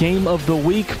County Game of the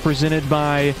Week, presented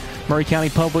by Murray County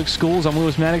Public Schools. I'm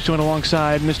Lewis Maddox, joined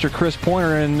alongside Mr. Chris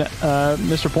Pointer. And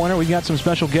Mr. Pointer, we got some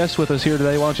special guests with us here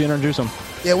today. Why don't you introduce them?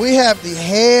 Yeah, we have the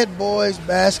head boys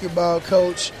basketball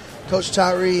coach, Coach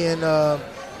Tyree, and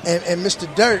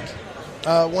Mr. Dirk,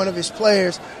 one of his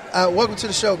players. Welcome to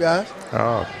the show, guys.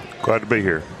 Oh, glad to be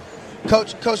here.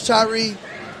 Coach Tyree,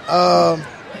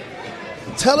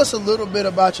 tell us a little bit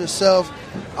about yourself,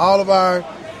 all of our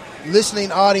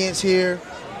listening audience here,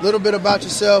 a little bit about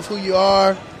yourself, who you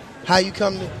are, how you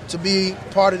come to be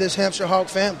part of this Hampshire Hawk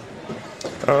family.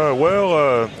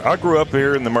 I grew up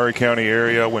here in the Murray County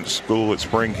area. I went to school at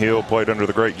Spring Hill, played under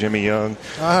the great Jimmy Young.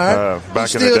 All right. Back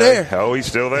Who's in the still day. there? Oh, he's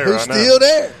still there. Who's I know. still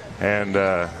there? And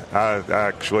I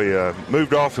actually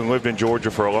moved off and lived in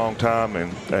Georgia for a long time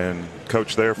and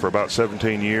coached there for about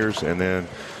 17 years. And then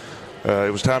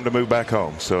it was time to move back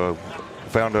home. So I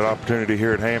found an opportunity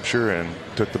here at Hampshire and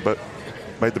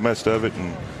made the best of it,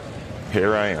 and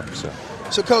here I am.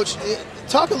 So, Coach,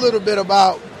 talk a little bit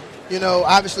about,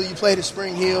 obviously you played at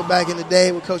Spring Hill back in the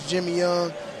day with Coach Jimmy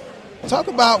Young. Talk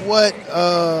about what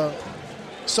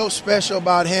so special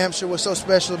about Hampshire, what's so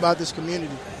special about this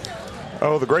community.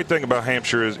 Oh, the great thing about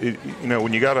Hampshire is,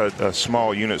 when you got a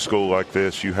small unit school like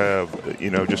this, you have,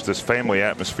 just this family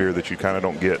atmosphere that you kind of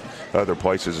don't get other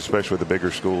places, especially the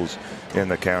bigger schools in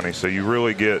the county. So you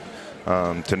really get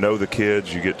to know the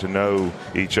kids. You get to know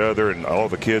each other, and all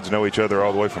the kids know each other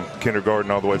all the way from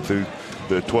kindergarten all the way through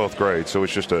the 12th grade. So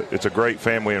it's just it's a great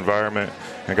family environment,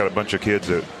 and got a bunch of kids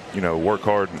that, work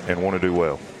hard and want to do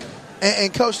well.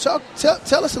 And Coach, tell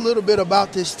us a little bit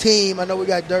about this team. I know we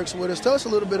got Dirks with us. Tell us a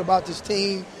little bit about this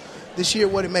team this year,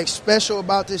 what it makes special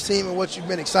about this team, and what you've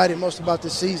been excited most about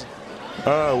this season.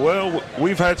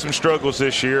 We've had some struggles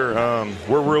this year.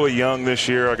 We're really young this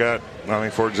year.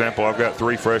 For example, I've got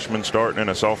 3 freshmen starting and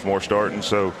a sophomore starting,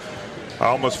 so I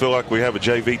almost feel like we have a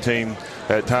JV team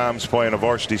at times playing a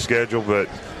varsity schedule, but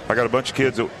I got a bunch of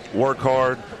kids that work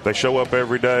hard. They show up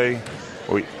every day.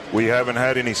 We haven't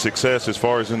had any success as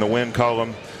far as in the win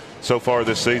column so far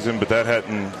this season, but that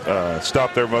hadn't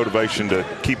stopped their motivation to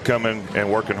keep coming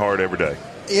and working hard every day.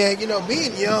 Yeah,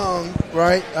 being young,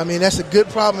 right, that's a good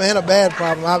problem and a bad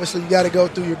problem. Obviously, you got to go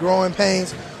through your growing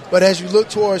pains, but as you look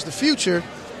towards the future,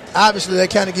 obviously that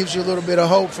kind of gives you a little bit of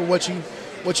hope for what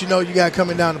you know you got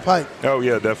coming down the pike. Oh,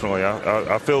 yeah, definitely.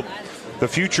 I feel the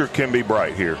future can be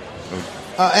bright here.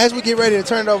 As we get ready to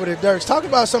turn it over to Dirks, talk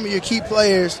about some of your key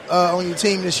players on your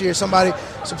team this year, some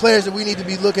players that we need to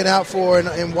be looking out for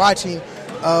and watching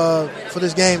for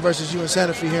this game versus you and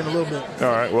Santa Fe here in a little bit.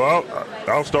 All right. Well,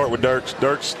 I'll start with Dirks.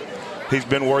 Dirks, he's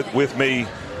been with me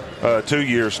 2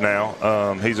 years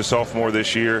now. He's a sophomore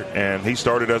this year, and he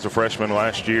started as a freshman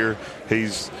last year.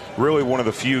 He's really one of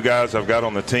the few guys I've got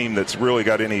on the team that's really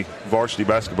got any varsity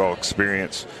basketball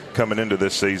experience coming into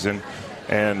this season.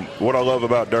 And what I love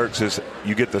about Dirks is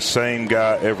you get the same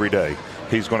guy every day.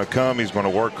 He's going to come, he's going to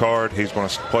work hard, he's going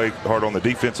to play hard on the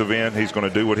defensive end, he's going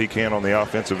to do what he can on the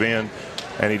offensive end,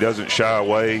 and he doesn't shy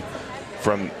away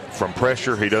from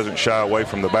pressure, he doesn't shy away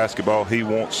from the basketball. He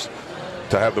wants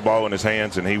to have the ball in his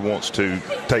hands, and he wants to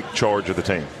take charge of the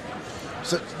team.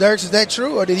 So, Dirks, is that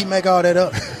true, or did he make all that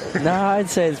up? No, I'd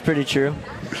say it's pretty true.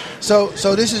 So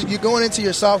you're going into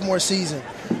your sophomore season,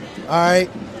 all right?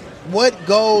 What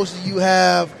goals do you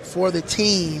have for the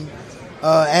team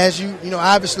as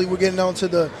obviously we're getting on to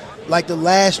the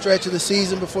last stretch of the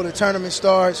season before the tournament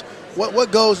starts.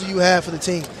 What goals do you have for the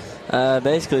team?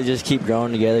 Basically just keep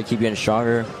growing together, keep getting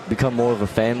stronger, become more of a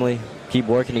family, keep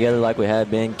working together like we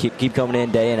have been, keep coming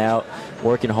in day and out,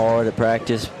 working hard at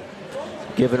practice,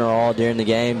 giving our all during the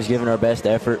games, giving our best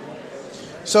effort.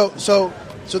 So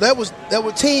that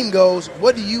was team goals.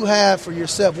 What do you have for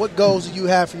yourself? What goals do you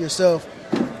have for yourself?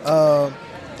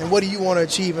 And what do you want to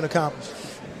achieve and accomplish?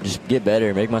 Just get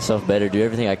better, make myself better, do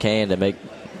everything I can to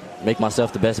make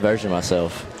myself the best version of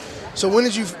myself. So when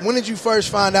did you first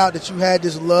find out that you had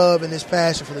this love and this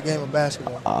passion for the game of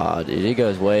basketball? Dude, it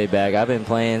goes way back. I've been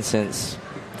playing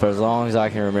for as long as I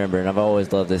can remember, and I've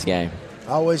always loved this game.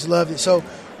 I always loved it. So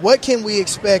what can we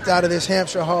expect out of this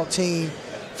Hampshire Hawk team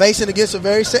facing against a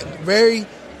very, very,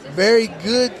 very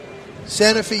good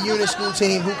Santa Fe unit school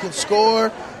team who can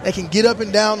score, they can get up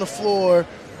and down the floor,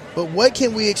 but what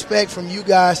can we expect from you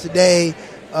guys today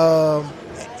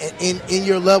in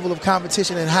your level of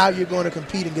competition and how you're going to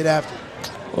compete and get after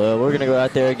it? Well, we're going to go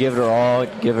out there, give it our all,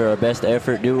 give it our best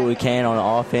effort, do what we can on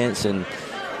offense, and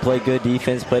play good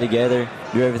defense, play together,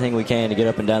 do everything we can to get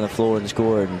up and down the floor and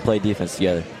score and play defense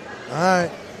together. All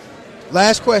right.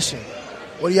 Last question.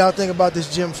 What do y'all think about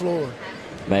this gym floor?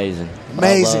 Amazing.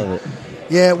 I love it.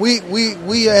 Yeah,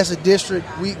 we as a district,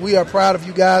 we are proud of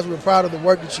you guys. We're proud of the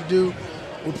work that you do.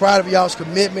 We're proud of y'all's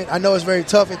commitment. I know it's very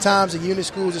tough at times in unit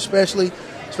schools, especially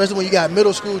when you got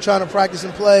middle school trying to practice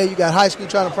and play, you got high school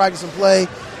trying to practice and play,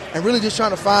 and really just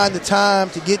trying to find the time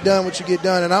to get done what you get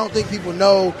done. And I don't think people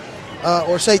know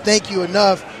or say thank you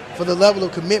enough for the level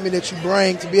of commitment that you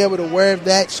bring to be able to wear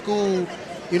that school,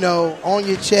 on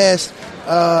your chest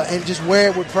and just wear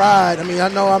it with pride. I mean,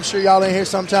 I'm sure y'all in here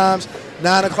sometimes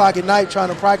 9 o'clock at night trying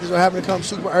to practice or having to come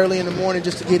super early in the morning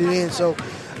just to get it in. So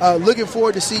looking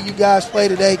forward to see you guys play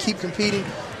today. Keep competing.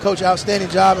 Coach, outstanding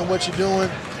job in what you're doing.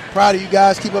 Proud of you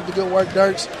guys. Keep up the good work,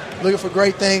 Dirks. Looking for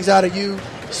great things out of you,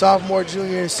 sophomore,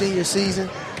 junior, and senior season.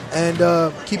 And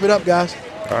keep it up, guys.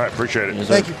 All right, appreciate it.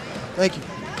 Thank you. Thank you.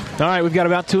 All right, we've got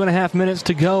about 2.5 minutes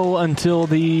to go until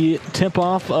the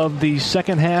tip-off of the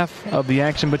second half of the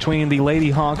action between the Lady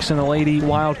Hawks and the Lady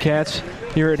Wildcats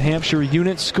here at Hampshire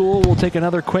Unit School. We'll take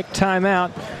another quick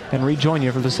timeout and rejoin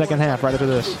you for the second half right after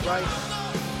this.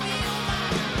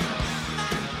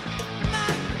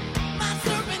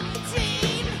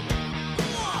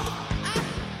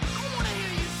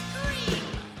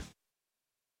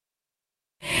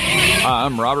 Hi,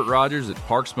 I'm Robert Rogers at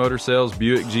Parks Motor Sales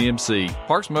Buick GMC.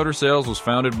 Parks Motor Sales was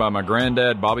founded by my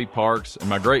granddad, Bobby Parks, and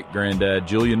my great-granddad,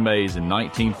 Julian Mays, in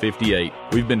 1958.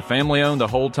 We've been family-owned the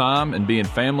whole time, and being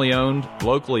family-owned,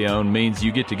 locally-owned means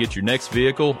you get your next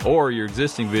vehicle or your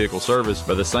existing vehicle serviced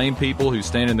by the same people who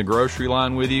stand in the grocery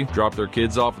line with you, drop their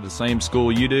kids off at the same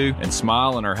school you do, and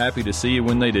smile and are happy to see you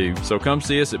when they do. So come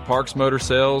see us at Parks Motor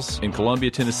Sales in Columbia,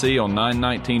 Tennessee on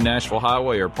 919 Nashville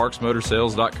Highway or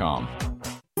parksmotorsales.com.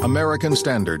 American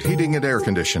Standard Heating and Air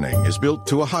Conditioning is built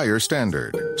to a higher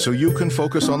standard, so you can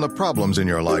focus on the problems in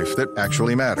your life that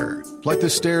actually matter, like the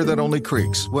stair that only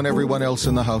creaks when everyone else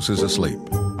in the house is asleep.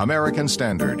 American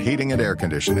Standard Heating and Air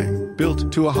Conditioning,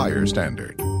 built to a higher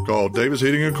standard. Call Davis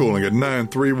Heating and Cooling at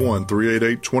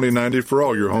 931-388-2090 for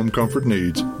all your home comfort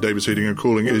needs. Davis Heating and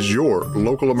Cooling is your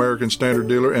local American Standard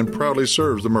dealer and proudly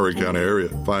serves the Murray County area.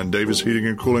 Find Davis Heating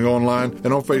and Cooling online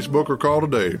and on Facebook or call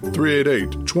today,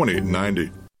 388-2090.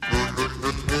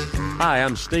 Hi,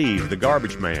 I'm Steve, the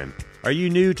Garbage Man. Are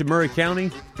you new to Murray County?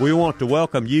 We want to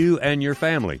welcome you and your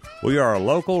family. We are a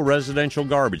local residential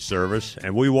garbage service,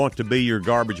 and we want to be your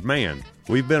garbage man.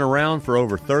 We've been around for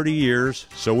over 30 years,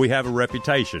 so we have a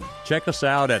reputation. Check us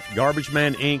out at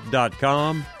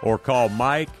garbagemaninc.com or call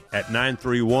Mike at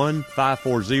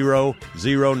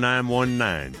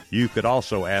 931-540-0919. You could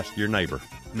also ask your neighbor.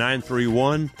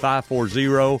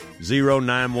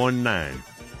 931-540-0919.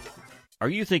 Are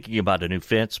you thinking about a new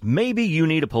fence? Maybe you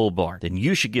need a pole barn. Then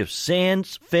you should give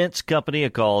Sands Fence Company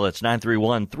a call. That's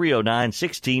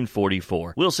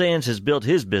 931-309-1644. Will Sands has built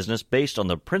his business based on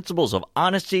the principles of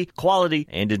honesty, quality,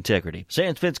 and integrity.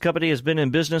 Sands Fence Company has been in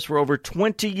business for over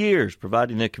 20 years,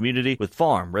 providing the community with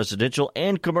farm, residential,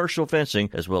 and commercial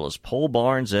fencing, as well as pole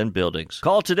barns and buildings.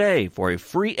 Call today for a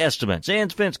free estimate.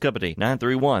 Sands Fence Company,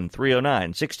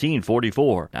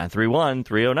 931-309-1644.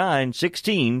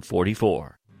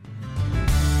 931-309-1644.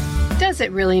 Does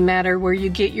it really matter where you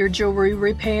get your jewelry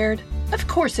repaired? Of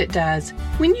course it does.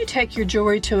 When you take your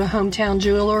jewelry to a hometown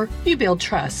jeweler, you build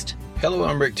trust. Hello,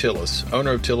 I'm Rick Tillis,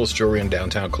 owner of Tillis Jewelry in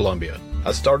downtown Columbia.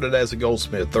 I started as a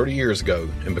goldsmith 30 years ago,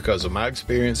 and because of my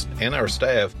experience and our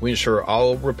staff, we ensure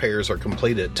all repairs are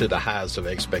completed to the highest of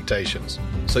expectations.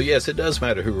 So yes, it does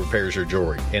matter who repairs your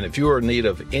jewelry, and if you are in need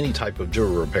of any type of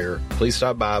jewelry repair, please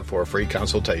stop by for a free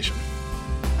consultation.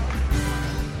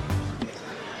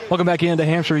 Welcome back into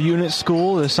Hampshire Unit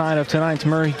School, the side of tonight's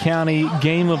Murray County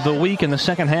Game of the Week. In the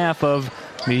second half of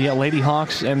the Lady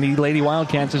Hawks and the Lady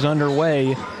Wildcats is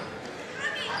underway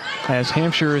as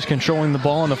Hampshire is controlling the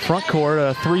ball in the front court.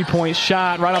 A three-point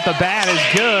shot right off the bat is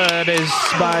good, is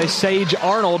by Sage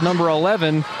Arnold, number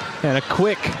 11. And a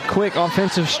quick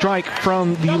offensive strike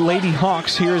from the Lady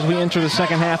Hawks here as we enter the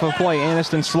second half of play.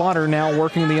 Aniston Slaughter now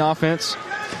working the offense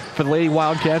for the Lady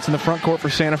Wildcats in the front court for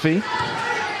Santa Fe.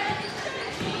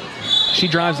 She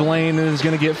drives the lane and is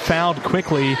going to get fouled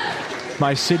quickly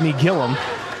by Sydney Gillum.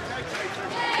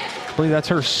 I believe that's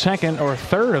her second or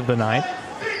third of the night.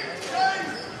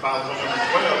 Foul number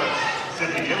 12,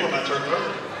 Sydney Gillum, that's her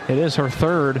third. It is her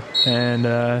third, and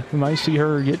we might see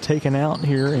her get taken out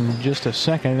here in just a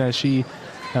second as she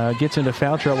gets into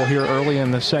foul trouble here early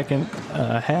in the second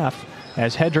half.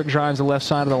 As Hedrick drives the left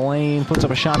side of the lane, puts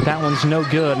up a shot. That one's no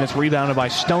good, and it's rebounded by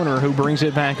Stoner, who brings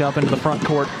it back up into the front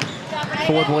court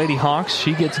for the Lady Hawks.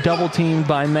 She gets double-teamed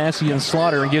by Massey and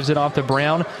Slaughter and gives it off to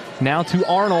Brown. Now to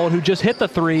Arnold, who just hit the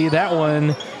three. That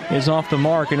one is off the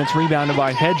mark, and it's rebounded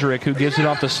by Hedrick, who gives it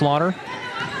off to Slaughter.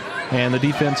 And the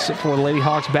defense for the Lady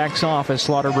Hawks backs off as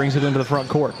Slaughter brings it into the front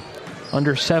court.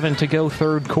 Under 7 to go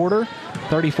third quarter.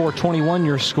 34-21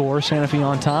 your score. Santa Fe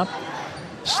on top.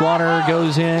 Slaughter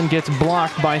goes in, gets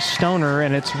blocked by Stoner,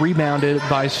 and it's rebounded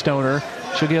by Stoner.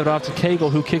 She'll give it off to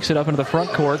Cagle, who kicks it up into the front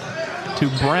court to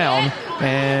Brown,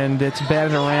 and it's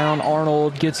batted around.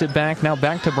 Arnold gets it back, now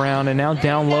back to Brown, and now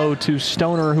down low to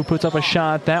Stoner, who puts up a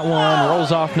shot. That one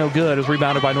rolls off no good. It was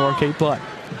rebounded by Nora Kate Butt.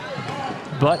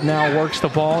 Butt now works the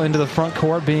ball into the front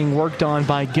court, being worked on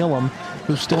by Gillum,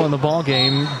 who's still in the ball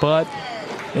game. Butt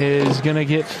is going to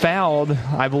get fouled,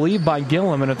 I believe, by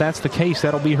Gillum, and if that's the case,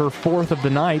 that'll be her fourth of the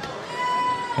night.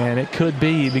 And it could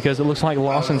be, because it looks like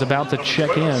Lawson's about to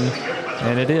check in.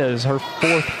 And it is her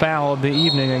 4th foul of the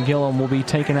evening, and Gillum will be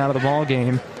taken out of the ball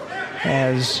game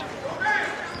as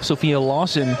Sophia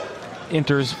Lawson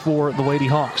enters for the Lady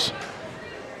Hawks.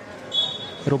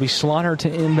 It'll be Slaughter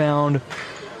to inbound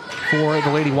for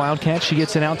the Lady Wildcats. She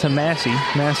gets it out to Massey.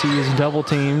 Massey is double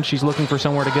teamed. She's looking for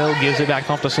somewhere to go. Gives it back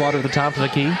off to Slaughter at the top of the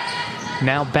key.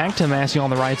 Now back to Massey on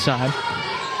the right side.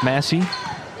 Massey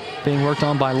being worked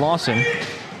on by Lawson.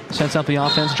 Sets up the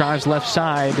offense, drives left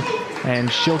side, and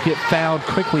she'll get fouled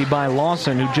quickly by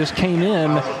Lawson, who just came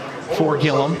in for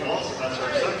Gillum.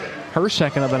 Her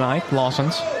second of the night,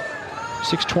 Lawson's.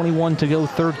 6:21 to go,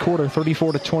 third quarter,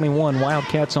 34-21.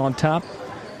 Wildcats on top.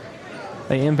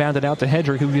 They inbound it out to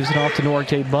Hedrick, who gives it off to Nora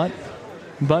Kate Butt.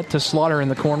 Butt to Slaughter in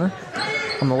the corner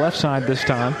on the left side this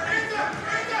time.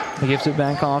 He gives it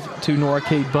back off to Nora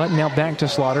Kate Butt. Now back to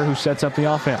Slaughter, who sets up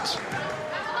the offense.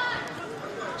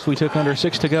 So we took under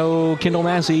 6 to go. Kendall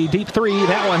Massey, deep three.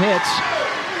 That one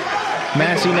hits.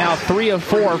 Massey now 3 of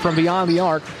 4 from beyond the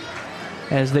arc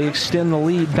as they extend the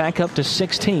lead back up to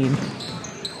 16.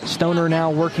 Stoner now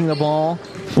working the ball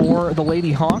for the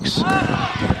Lady Hawks.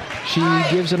 She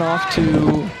gives it off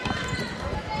to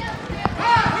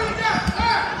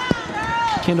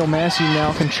Kendall Massey,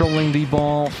 now controlling the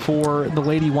ball for the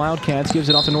Lady Wildcats. Gives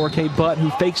it off to Nora Kate Butt, who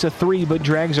fakes a 3 but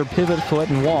drags her pivot foot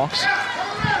and walks.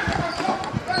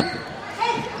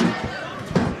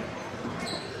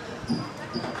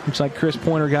 Looks like Chris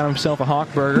Pointer got himself a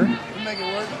Hawk burger.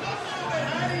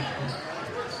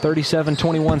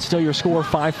 37-21 still your score.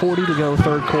 5:40 to go,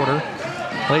 third quarter.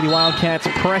 Lady Wildcats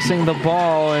pressing the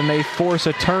ball, and they force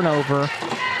a turnover.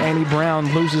 Annie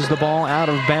Brown loses the ball out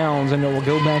of bounds, and it will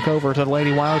go back over to the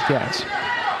Lady Wildcats.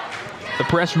 The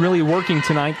press really working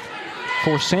tonight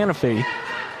for Santa Fe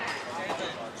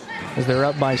as they're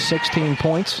up by 16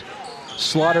 points.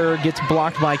 Slaughter gets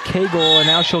blocked by Cagle, and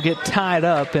now she'll get tied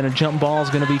up, and a jump ball is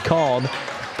going to be called.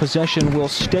 Possession will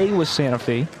stay with Santa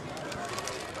Fe.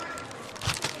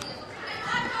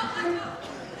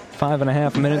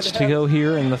 5.5 minutes to go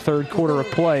here in the third quarter of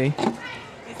play.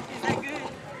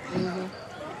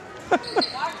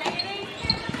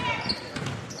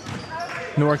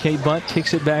 Nora Kate Butt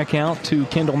kicks it back out to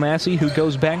Kendall Massey, who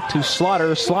goes back to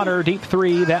Slaughter. Slaughter, deep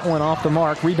 3. That one off the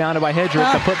mark. Rebounded by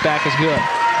Hedrick. The putback is good.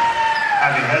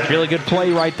 Really good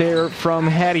play right there from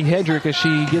Hattie Hedrick as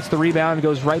she gets the rebound and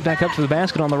goes right back up to the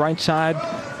basket on the right side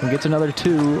and gets another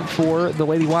 2 for the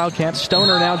Lady Wildcats.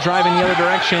 Stoner now driving the other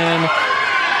direction,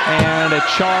 and a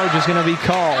charge is going to be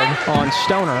called on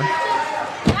Stoner.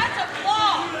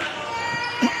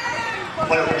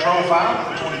 Player control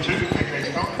foul, 22.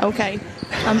 Okay.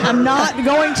 I'm not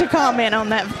going to comment on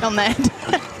that.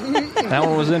 That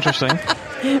one was interesting.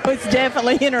 It was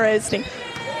definitely interesting.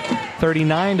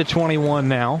 39-21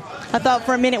 now. I thought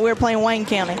for a minute we were playing Wayne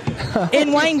County.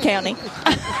 In Wayne County.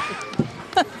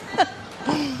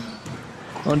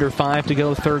 Under 5 to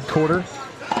go, third quarter.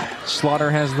 Slaughter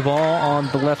has the ball on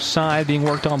the left side, being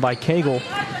worked on by Cagle.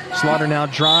 Slaughter now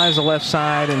drives the left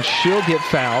side, and she'll get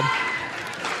fouled.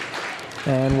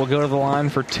 And we'll go to the line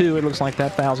for 2. It looks like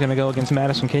that foul's going to go against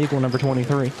Madison Cagle, number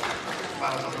 23.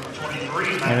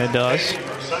 And it does.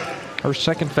 Her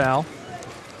second foul.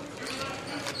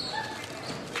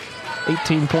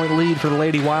 18-point lead for the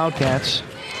Lady Wildcats.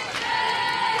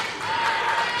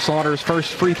 Slaughter's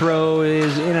first free throw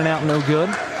is in and out, no good.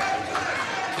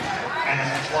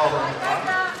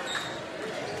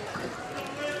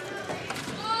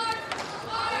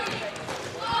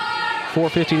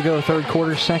 4:50 to go, third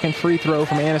quarter. Second free throw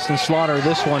from Aniston Slaughter.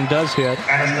 This one does hit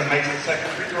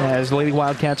as the Lady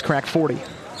Wildcats crack 40.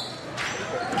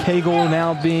 Cagle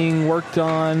now being worked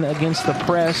on against the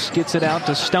press. Gets it out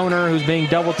to Stoner, who's being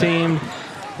double teamed.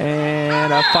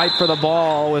 And a fight for the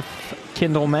ball with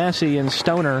Kendall Massey, and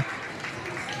Stoner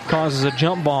causes a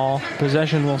jump ball.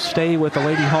 Possession will stay with the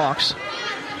Lady Hawks.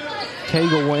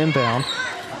 Cagle will inbound.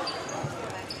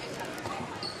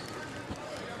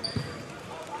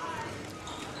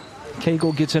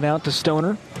 Cagle gets it out to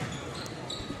Stoner.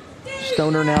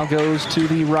 Stoner now goes to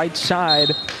the right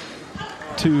side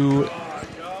to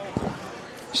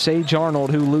Sage Arnold,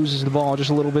 who loses the ball.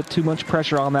 Just a little bit too much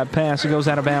pressure on that pass. It goes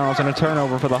out of bounds, and a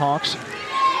turnover for the Hawks.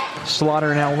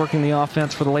 Slaughter now working the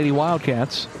offense for the Lady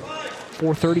Wildcats.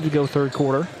 4:30 to go, third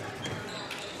quarter.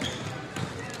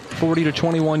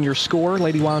 40-21 your score.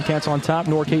 Lady Wildcats on top.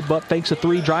 Nora Kate Butt fakes a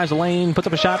 3, drives the lane, puts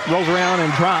up a shot, rolls around,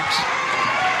 and drops.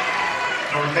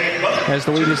 As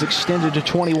the lead is extended to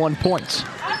 21 points.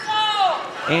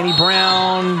 Annie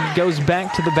Brown goes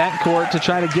back to the backcourt to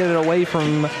try to get it away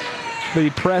from the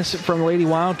press from Lady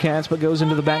Wildcats, but goes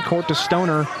into the backcourt to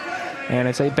Stoner. And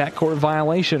it's a backcourt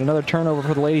violation. Another turnover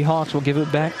for the Lady Hawks will give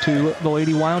it back to the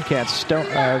Lady Wildcats.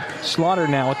 Slaughter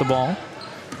now with the ball.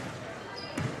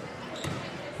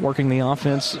 Working the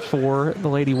offense for the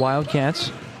Lady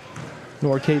Wildcats.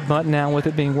 Norcate Butt now with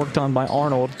it being worked on by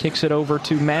Arnold. Kicks it over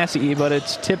to Massey, but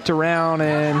it's tipped around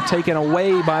and taken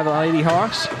away by the Lady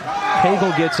Hawks.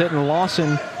 Hagel gets it, and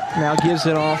Lawson now gives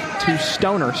it off to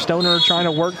Stoner. Stoner trying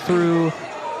to work through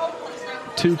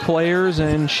two players,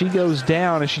 and she goes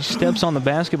down as she steps on the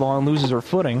basketball and loses her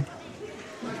footing.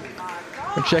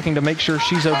 They're checking to make sure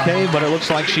she's okay, but it looks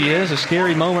like she is. A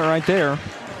scary moment right there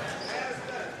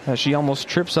as she almost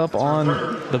trips up on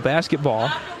the basketball.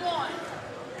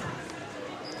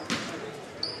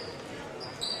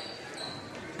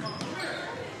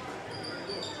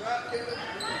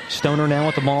 Stoner now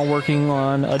with the ball working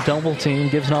on a double team.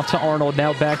 Gives it off to Arnold.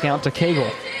 Now back out to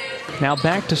Cagle. Now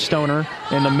back to Stoner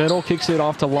in the middle. Kicks it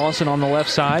off to Lawson on the left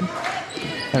side.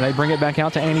 And they bring it back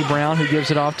out to Annie Brown, who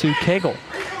gives it off to Cagle.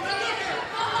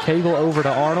 Cagle over to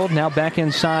Arnold. Now back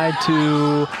inside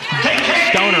to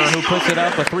Stoner, who puts it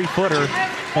up a three-footer.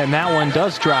 And that one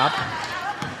does drop.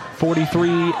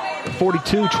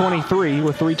 42-23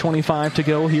 with 3:25 to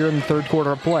go here in the third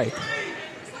quarter of play.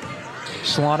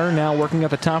 Slaughter now working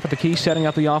at the top of the key, setting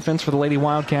up the offense for the Lady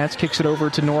Wildcats. Kicks it over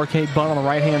to Norcate Butt on the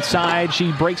right-hand side.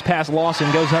 She breaks past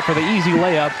Lawson, goes up for the easy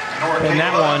layup, and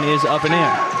that one is up and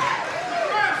in.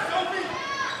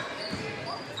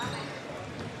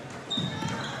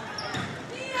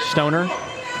 Stoner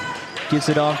gets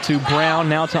it off to Brown,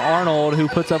 now to Arnold, who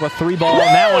puts up a three ball,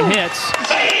 and that one hits.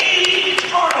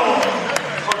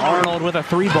 Arnold with a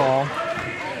three ball.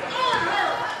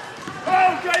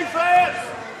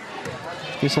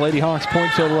 This Lady Hawks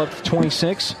point total up to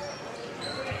 26.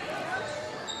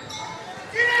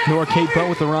 Norcate Butt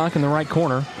with the rock in the right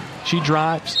corner. She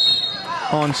drives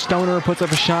on Stoner, puts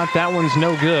up a shot. That one's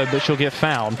no good, but she'll get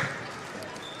fouled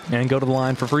and go to the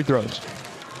line for free throws.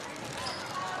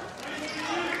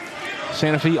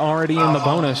 Santa Fe already in the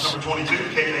bonus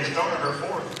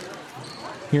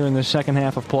here in the second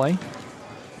half of play.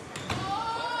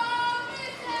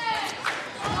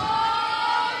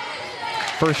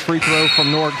 First free throw from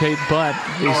Norcate Butt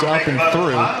is up and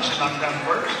through.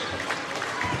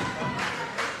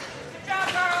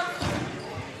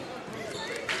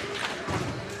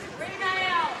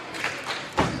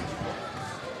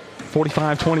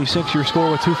 45-26 your score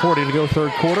with 2:40 to go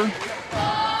third quarter.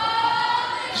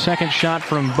 Second shot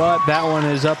from Butt. That one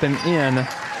is up and in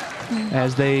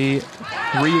as they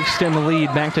re-extend the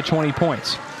lead back to 20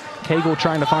 points. Cagle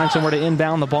trying to find somewhere to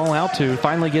inbound the ball out to.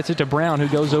 Finally gets it to Brown, who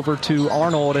goes over to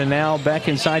Arnold, and now back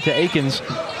inside to Akins,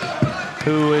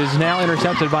 who is now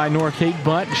intercepted by Norcate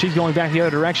Butt. She's going back the other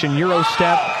direction. Euro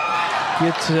step.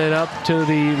 Gets it up to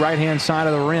the right-hand side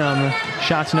of the rim.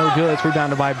 Shot's no good. It's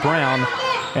rebounded by Brown.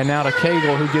 And now to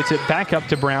Cagle, who gets it back up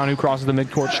to Brown, who crosses the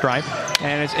midcourt stripe.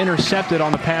 And it's intercepted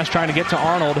on the pass, trying to get to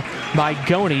Arnold by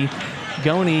Goney.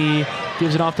 Goney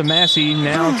gives it off to Massey.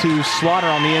 Now to Slaughter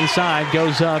on the inside.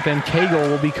 Goes up, and Cagle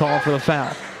will be called for the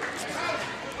foul.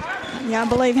 Yeah, I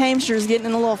believe Hampshire's getting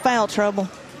in a little foul trouble.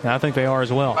 I think they are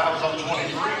as well.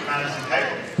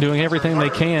 Doing everything they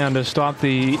can to stop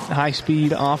the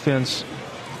high-speed offense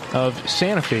of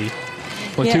Santa Fe.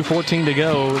 With 2:14 to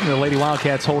go, the Lady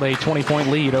Wildcats hold a 20-point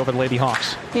lead over the Lady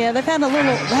Hawks. Yeah, they've had a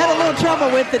little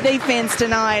trouble with the defense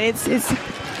tonight. It's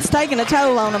taking a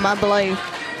toll on them, I believe.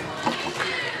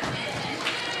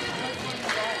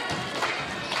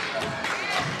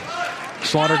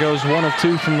 Slaughter goes 1 of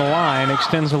 2 from the line,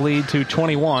 extends the lead to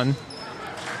 21.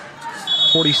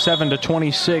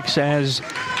 47-26 as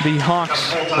the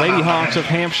Lady Hawks of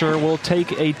Hampshire will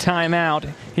take a timeout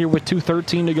here with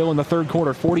 2:13 to go in the third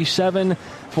quarter. 47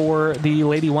 for the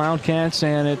Lady Wildcats,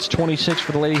 and it's 26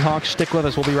 for the Lady Hawks. Stick with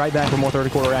us. We'll be right back with more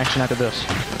third quarter action after this.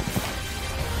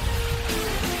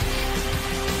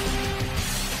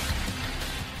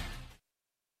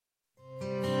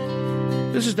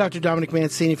 This is Dr. Dominic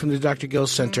Mancini from the Dr. Gill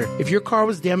Center. If your car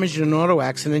was damaged in an auto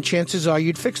accident, chances are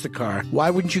you'd fix the car.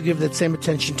 Why wouldn't you give that same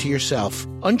attention to yourself?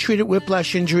 Untreated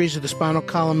whiplash injuries of the spinal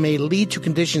column may lead to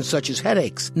conditions such as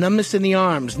headaches, numbness in the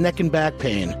arms, neck and back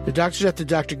pain. The doctors at the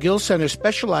Dr. Gill Center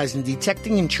specialize in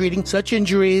detecting and treating such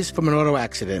injuries from an auto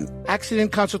accident.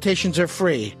 Accident consultations are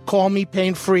free. Call me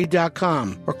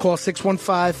painfree.com or call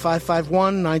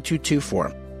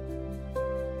 615-551-9224.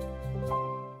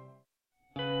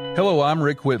 Hello, I'm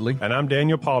Rick Whitley. And I'm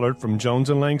Daniel Pollard from Jones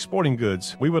 & Lang Sporting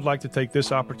Goods. We would like to take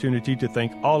this opportunity to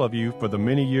thank all of you for the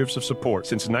many years of support.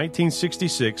 Since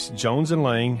 1966, Jones &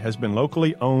 Lang has been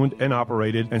locally owned and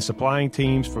operated and supplying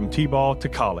teams from T-ball to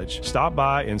college. Stop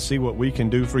by and see what we can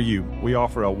do for you. We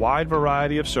offer a wide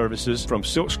variety of services from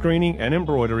silk screening and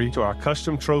embroidery to our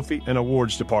custom trophy and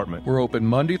awards department. We're open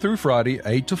Monday through Friday,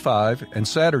 8 to 5, and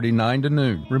Saturday, 9 to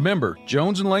noon. Remember,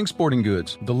 Jones & Lang Sporting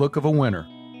Goods, the look of a winner.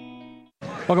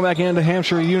 Welcome back into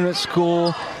Hampshire Unit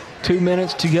School. 2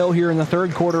 minutes to go here in the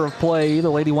third quarter of play. The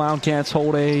Lady Wildcats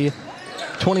hold a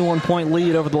 21-point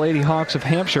lead over the Lady Hawks of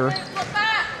Hampshire.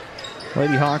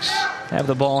 Lady Hawks have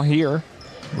the ball here.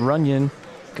 Runyon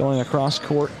going across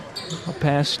court. A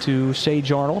pass to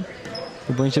Sage Arnold,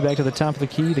 who brings it back to the top of the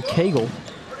key to Cagle,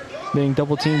 being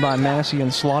double-teamed by Massey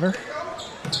and Slaughter.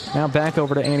 Now back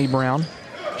over to Annie Brown.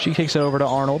 She kicks it over to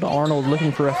Arnold. Arnold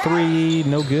looking for a three,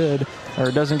 no good, or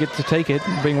doesn't get to take it,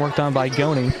 being worked on by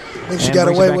Goni. I think she got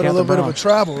away with a little bit of a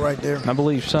travel right there. I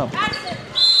believe so.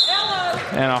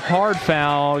 And a hard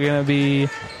foul going to be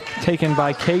taken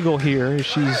by Cagle here.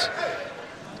 She's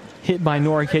hit by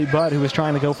Nora Kate Butt, who was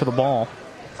trying to go for the ball.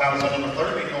 Foul on number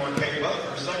 30, Nora Kate Butt,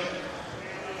 her second.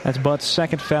 That's Butt's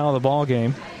second foul of the ball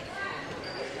game.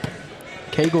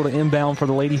 Cagle to inbound for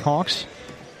the Lady Hawks.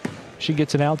 She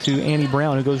gets it out to Annie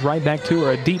Brown, who goes right back to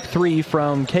her. A deep three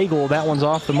from Cagle. That one's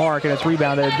off the mark, and it's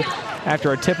rebounded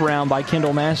after a tip around by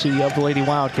Kendall Massey of the Lady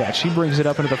Wildcats. She brings it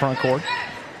up into the front court.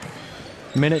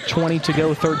 Minute 20 to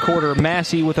go, third quarter.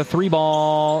 Massey with a three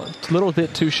ball, a little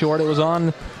bit too short. It was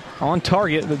on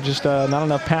target, but just not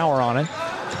enough power on it.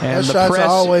 And the shots are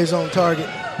always on target.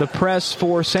 The press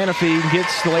for Santa Fe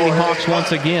gets the Lady Hawks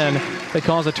once again. They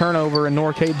cause a turnover, and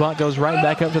Nora Kate Butt goes right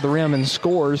back up to the rim and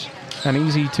scores an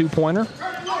easy two-pointer.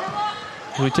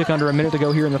 We took under a minute to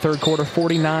go here in the third quarter.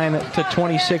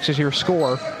 49-26 is your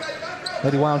score.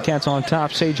 Lady Wildcats on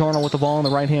top. Sage Arnold with the ball in the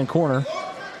right-hand corner.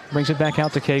 Brings it back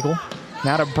out to Cagle.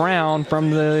 Now to Brown from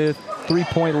the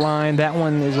three-point line. That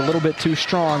one is a little bit too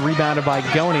strong. Rebounded by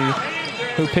Goni,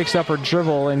 who picks up her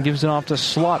dribble and gives it off to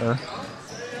Slaughter.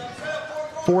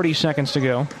 40 seconds to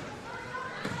go.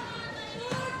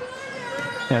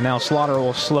 And now Slaughter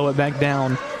will slow it back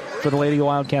down for the Lady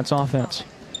Wildcats offense.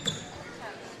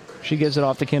 She gives it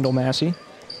off to Kendall Massey.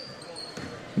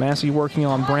 Massey working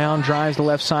on Brown, drives the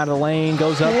left side of the lane,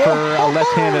 goes up for a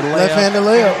left-handed layup. Left-handed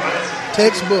layup.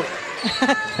 Textbook.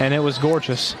 And it was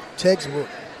gorgeous. Textbook.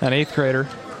 An eighth grader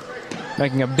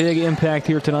making a big impact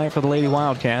here tonight for the Lady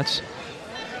Wildcats.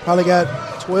 Probably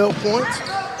got 12 points.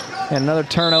 And another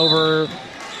turnover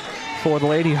for the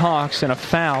Lady Hawks and a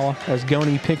foul as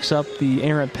Goni picks up the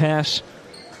errant pass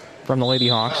from the Lady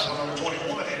Hawks.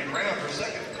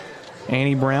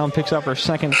 Annie Brown picks up her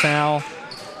second foul,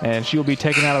 and she will be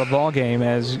taken out of the ball game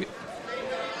as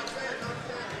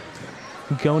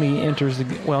Goni enters the,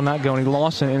 well, not Goni,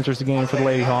 Lawson enters the game for the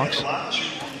Lady Hawks.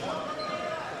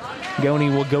 Goni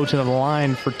will go to the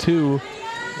line for two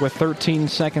with 13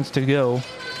 seconds to go.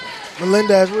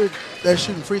 Melinda, as they're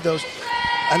shooting free throws,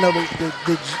 I know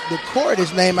the court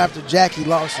is named after Jackie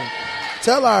Lawson.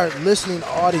 Tell our listening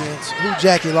audience who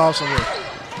Jackie Lawson is.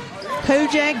 Who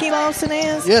Jackie Lawson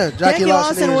is? Yeah, Jackie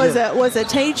Lawson was a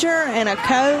teacher and a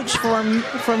coach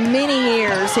for many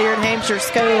years here at Hampshire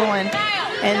School, and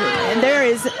there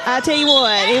is, I tell you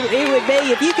what, it would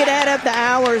be, if you could add up the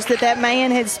hours that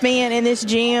man had spent in this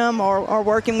gym or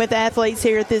working with athletes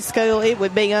here at this school, it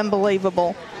would be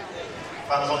unbelievable.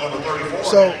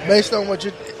 So, based on what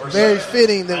you're very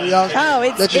fitting that we all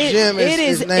that the gym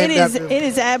is named after. It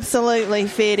is absolutely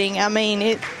fitting. I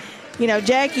mean,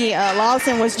 Jackie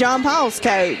Lawson was John Paul's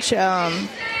coach.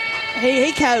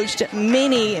 He coached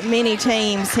many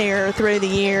teams here through the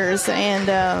years,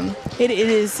 and it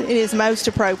is most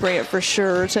appropriate for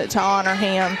sure to honor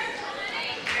him.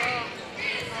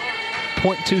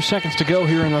 0.2 seconds to go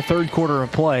here in the third quarter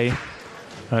of play.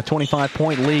 A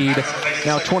 25-point lead,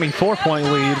 now 24-point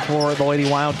lead for the Lady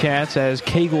Wildcats as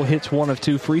Cagle hits one of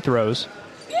two free throws.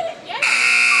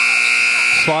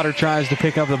 Slaughter tries to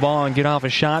pick up the ball and get off a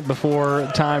shot before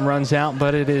time runs out,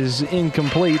 but it is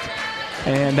incomplete.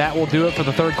 And that will do it for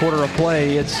the third quarter of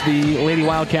play. It's the Lady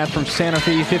Wildcats from Santa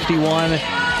Fe, 51,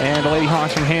 and the Lady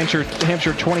Hawks from Hampshire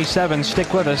 27.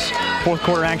 Stick with us. Fourth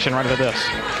quarter action right after this.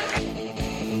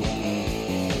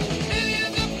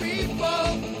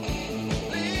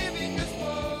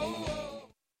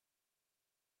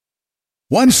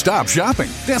 One-stop shopping.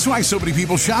 That's why so many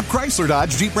people shop Chrysler,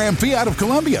 Dodge, Jeep, Ram, Fiat of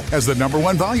Columbia. As the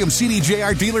 #1 volume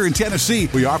CDJR dealer in Tennessee,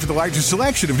 we offer the largest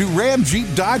selection of new Ram, Jeep,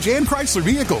 Dodge, and Chrysler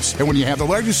vehicles. And when you have the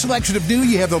largest selection of new,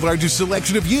 you have the largest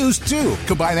selection of used, too.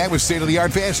 Combine that with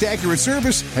state-of-the-art, fast, accurate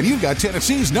service, and you've got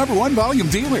Tennessee's #1 volume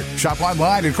dealer. Shop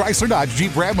online at Chrysler, Dodge,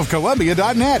 Jeep, Ram of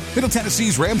Columbia.net. Middle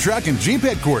Tennessee's Ram Truck and Jeep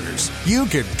headquarters. You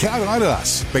can count on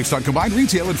us. Based on combined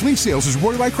retail and fleet sales as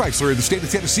reported by Chrysler in the state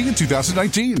of Tennessee in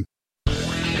 2019.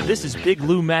 This is Big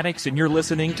Lou Maddox, and you're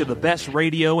listening to the best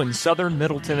radio in southern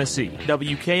Middle Tennessee,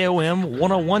 WKOM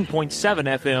 101.7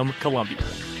 FM, Columbia.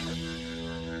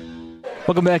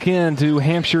 Welcome back in to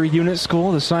Hampshire Unit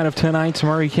School, the site of tonight's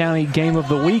Maury County Game of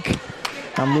the Week.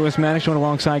 I'm Lewis Maddox, joined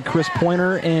alongside Chris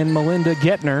Pointer and Melinda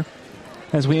Gettner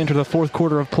as we enter the fourth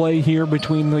quarter of play here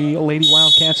between the Lady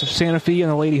Wildcats of Santa Fe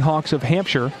and the Lady Hawks of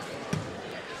Hampshire.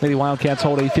 Lady Wildcats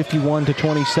hold a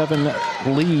 51-27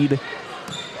 lead.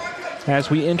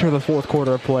 As we enter the fourth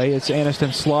quarter of play, it's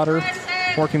Aniston Slaughter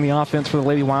working the offense for the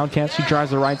Lady Wildcats. She drives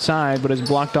the right side, but is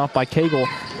blocked off by Cagle.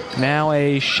 Now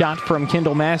a shot from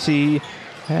Kendall Massey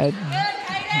at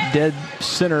dead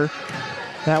center.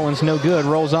 That one's no good.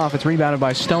 Rolls off. It's rebounded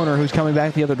by Stoner, who's coming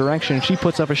back the other direction. She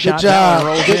puts up a shot. Good job. And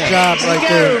rolls Good in. job right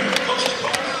there.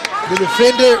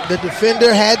 The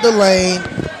defender had the lane,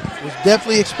 was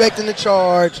definitely expecting the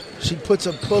charge. She puts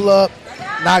a pull-up,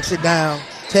 knocks it down.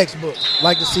 Textbook.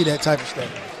 Like to see that type of stuff.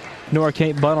 Nora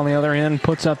Kate Butt on the other end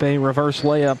puts up a reverse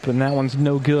layup, and that one's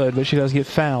no good, but she does get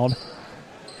fouled.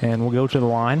 And we'll go to the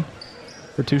line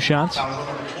for two shots.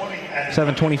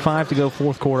 7:25 to go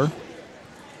fourth quarter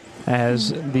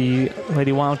as the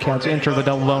Lady Wildcats enter the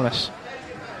double bonus.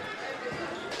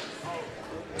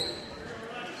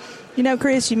 You know,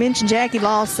 Chris, you mentioned Jackie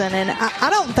Lawson, and I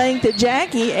don't think that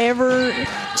Jackie ever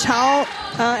taught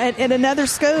at another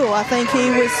school. I think he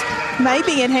was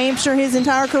maybe in Hampshire his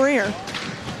entire career.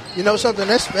 You know something,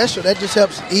 that's special. That just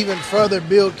helps even further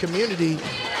build community.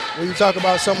 When you talk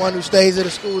about someone who stays at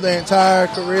a school their entire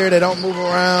career, they don't move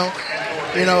around.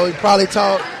 You know, he probably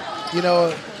taught, you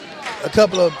know, a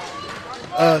couple of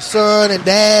son and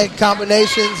dad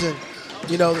combinations and,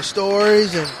 you know, the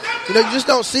stories. And, you know, you just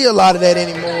don't see a lot of that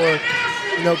anymore.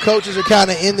 You know, coaches are kind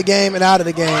of in the game and out of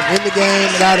the game, in the game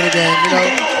and out of the game. You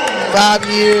know, 5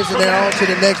 years and they're on to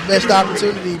the next best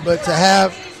opportunity. But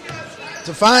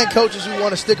to find coaches who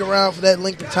want to stick around for that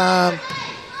length of time,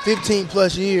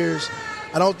 15-plus years,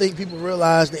 I don't think people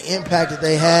realize the impact that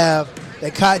they have,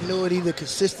 that continuity, the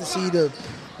consistency, the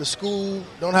school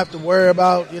don't have to worry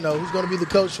about, you know, who's going to be the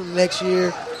coach from the next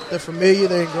year. They're familiar,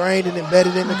 they're ingrained and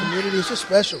embedded in the community. It's just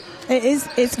special.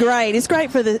 It's great. It's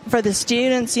great for the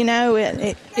students, you know.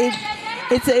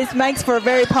 It makes for a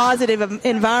very positive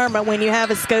environment when you have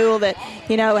a school that,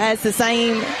 you know, has the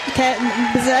same,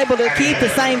 is able to keep the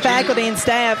same faculty and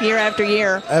staff year after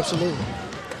year. Absolutely.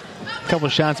 A couple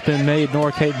of shots been made.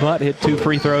 Nora Kate Butt hit 2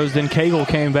 free throws. Then Cagle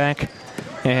came back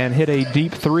and hit a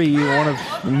deep three, one of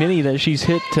many that she's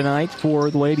hit tonight for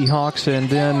the Lady Hawks. And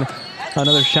then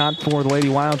another shot for the Lady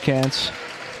Wildcats.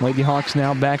 Lady Hawks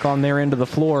now back on their end of the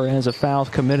floor as a foul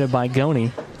committed by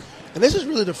Goni. And this is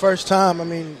really the first time, I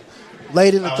mean,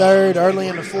 late in the third, early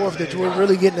in the fourth, that we're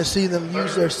really getting to see them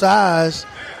use their size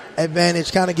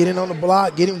advantage, kind of getting on the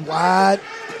block, getting wide,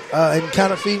 and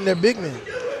kind of feeding their big men.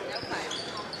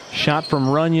 Shot from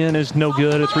Runyon is no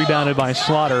good. It's rebounded by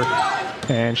Slaughter.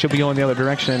 And she'll be going the other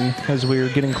direction as we're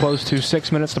getting close to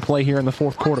 6 minutes to play here in the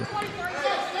fourth quarter.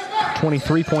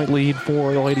 23-point lead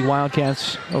for the Lady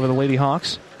Wildcats over the Lady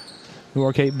Hawks.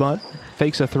 Nora Kate Butt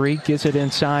fakes a three, gets it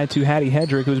inside to Hattie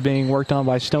Hedrick, who's being worked on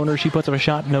by Stoner. She puts up a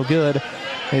shot, no good.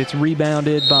 It's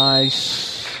rebounded by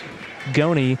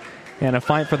Goni, and a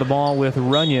fight for the ball with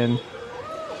Runyon.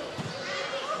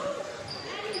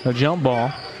 A jump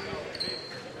ball.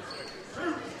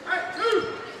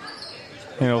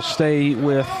 And it'll stay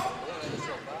with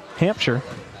Hampshire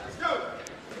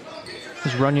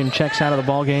as Runyon checks out of the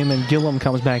ball game and Gillum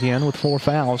comes back in with 4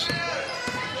 fouls.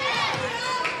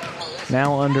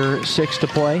 Now under 6 to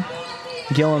play.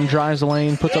 Gillum drives the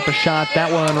lane, puts up a shot.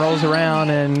 That one rolls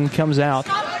around and comes out.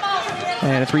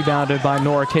 And it's rebounded by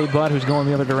Nora Kate Butt, who's going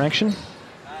the other direction.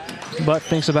 Butt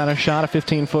thinks about a shot, a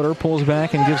 15-footer, pulls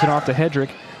back and gives it off to Hedrick.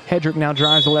 Hedrick now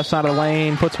drives the left side of the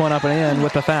lane, puts one up and in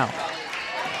with the foul.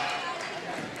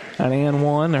 An and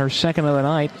one, her second of the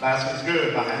night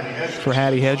for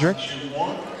Hattie Hedrick.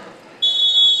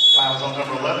 Fouls on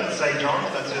number 11, St. John.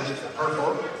 That's his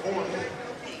fourth.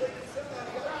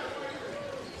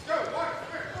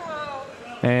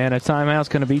 And a timeout's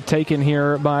going to be taken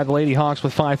here by the Lady Hawks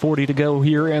with 5:40 to go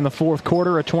here in the fourth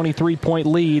quarter. A 23-point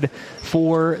lead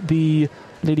for the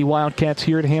Lady Wildcats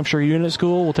here at Hampshire Unit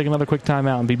School. We'll take another quick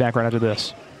timeout and be back right after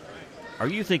this. Are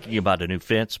you thinking about a new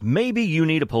fence? Maybe you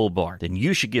need a pole barn. Then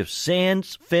you should give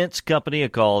Sands Fence Company a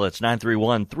call. That's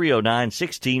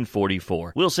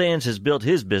 931-309-1644. Will Sands has built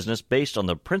his business based on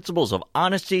the principles of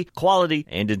honesty, quality,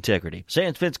 and integrity.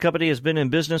 Sands Fence Company has been in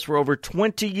business for over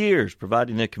 20 years,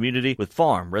 providing the community with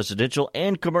farm, residential,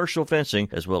 and commercial fencing,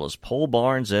 as well as pole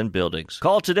barns and buildings.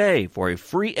 Call today for a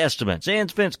free estimate.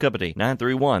 Sands Fence Company,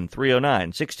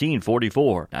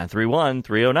 931-309-1644.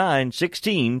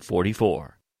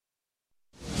 931-309-1644.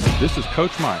 This is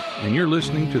Coach Mike, and you're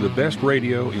listening to the best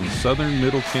radio in southern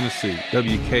Middle Tennessee,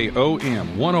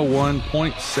 WKOM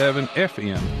 101.7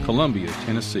 FM, Columbia,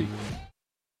 Tennessee.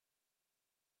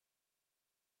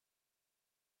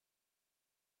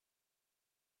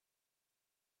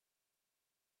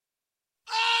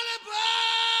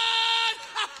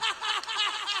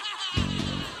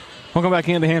 Welcome back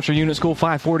into Hampshire Unit School.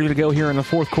 5:40 to go here in the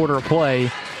fourth quarter of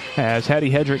play. As Hattie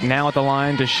Hedrick now at the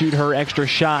line to shoot her extra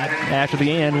shot after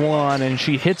the and one, and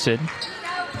she hits it.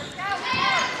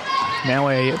 Now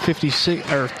a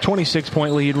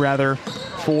 26-point lead rather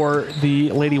for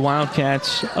the Lady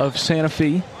Wildcats of Santa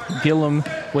Fe. Gillum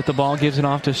with the ball, gives it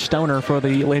off to Stoner for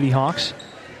the Lady Hawks.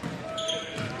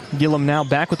 Gillum now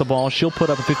back with the ball. She'll put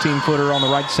up a 15-footer on the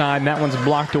right side, and that one's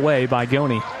blocked away by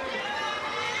Goni.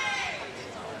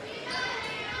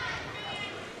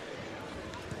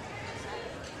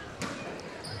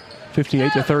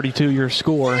 (58-32) your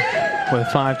score with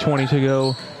 5:20 to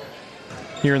go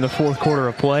here in the fourth quarter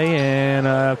of play, and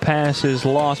a pass is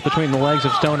lost between the legs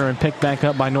of Stoner and picked back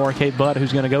up by Nora Kate Butt,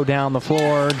 who's going to go down the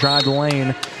floor, drive the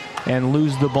lane, and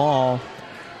lose the ball.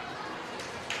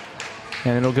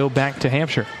 And it'll go back to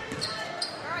Hampshire.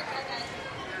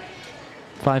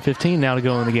 5:15 now to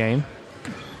go in the game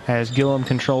as Gillum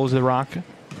controls the rock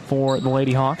for the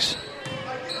Lady Hawks.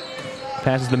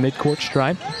 Passes the midcourt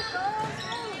stripe.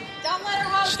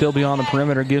 Still beyond the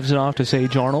perimeter, gives it off to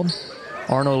Sage Arnold.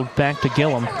 Arnold back to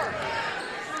Gillum.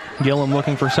 Gillum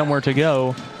looking for somewhere to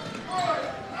go.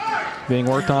 Being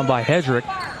worked on by Hedrick.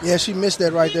 Yeah, she missed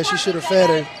that right there. She should have fed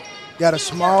her. Got a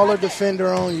smaller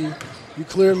defender on you. You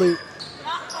clearly...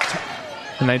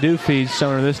 And they do feed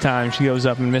Stoner this time. She goes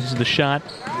up and misses the shot.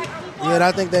 Yeah, and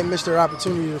I think they missed their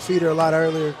opportunity to feed her a lot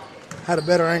earlier. Had a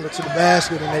better angle to the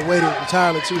basket, and they waited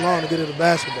entirely too long to get her the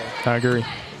basketball. I agree.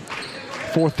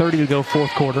 4:30 to go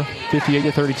fourth quarter.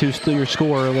 58-32 still your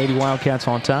score. Lady Wildcats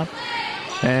on top.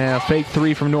 And a fake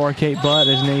three from Nora Kate Butt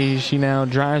as she now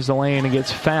drives the lane and gets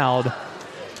fouled.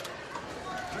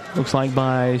 Looks like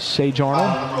by Sage Arnold.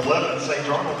 Number 11, Sage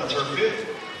Arnold, that's her fifth.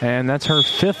 And that's her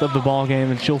fifth of the ball game,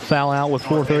 and she'll foul out with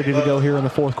 4:30 to go here in the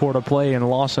fourth quarter play, and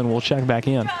Lawson will check back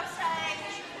in.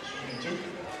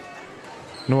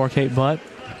 Nora Kate Butt,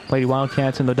 Lady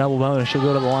Wildcats in the double bonus. She'll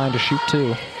go to the line to shoot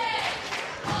two.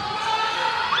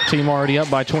 Team already up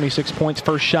by 26 points.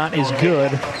 First shot is good.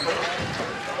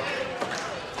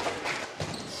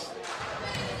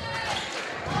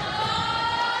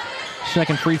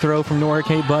 Second free throw from Nora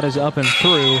Kate Butt is up and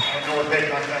through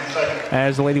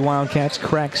as the Lady Wildcats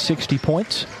crack 60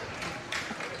 points.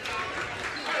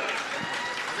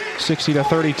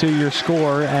 60-32 your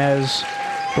score as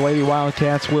the Lady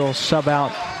Wildcats will sub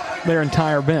out their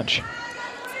entire bench.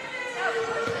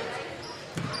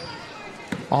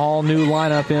 All new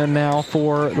lineup in now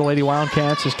for the Lady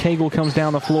Wildcats as Cagle comes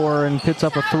down the floor and pits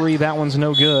up a three. That one's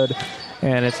no good,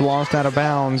 and it's lost out of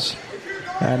bounds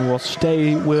and will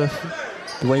stay with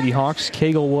the Lady Hawks.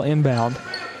 Cagle will inbound.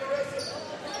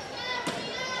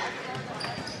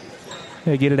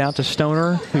 They get it out to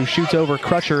Stoner, who shoots over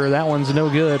Crutcher. That one's no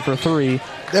good for three.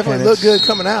 Definitely looked good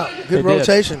coming out. Good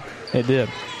rotation. It did.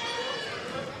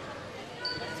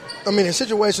 I mean, in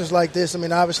situations like this, I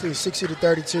mean, obviously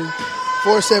 60-32.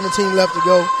 4:17 left to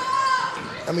go.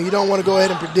 I mean, you don't want to go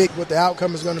ahead and predict what the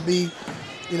outcome is going to be,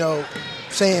 you know,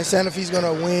 saying Santa Fe's going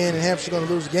to win and Hampshire's going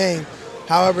to lose the game.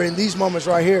 However, in these moments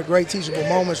right here, great teachable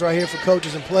moments right here for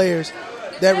coaches and players,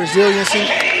 that resiliency,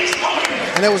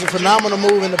 and that was a phenomenal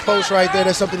move in the post right there.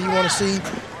 That's something you want to see.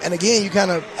 And again, you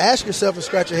kind of ask yourself and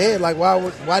scratch your head, like,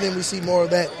 why didn't we see more of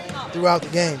that throughout the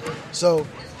game? So,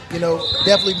 you know,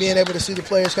 definitely being able to see the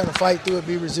players kind of fight through it,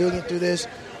 be resilient through this,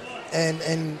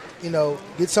 and you know,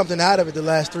 get something out of it the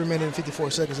last 3 minutes and 54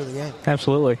 seconds of the game.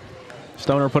 Absolutely.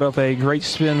 Stoner put up a great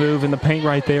spin move in the paint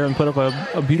right there and put up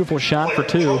a beautiful shot for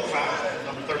two.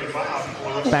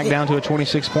 Back down to a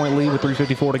 26-point lead with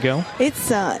 3:54 to go.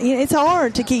 It's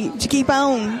hard to keep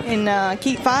on and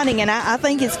keep fighting, and I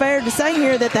think it's fair to say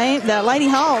here that the Lady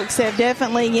Hawks have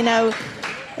definitely, you know,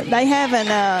 they haven't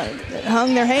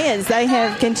hung their heads. They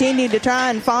have continued to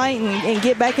try and fight and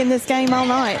get back in this game all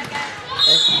night.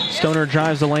 Stoner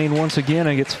drives the lane once again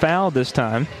and gets fouled this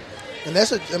time. And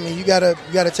you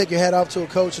gotta take your hat off to a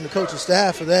coach and the coaching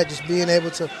staff for that, just being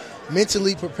able to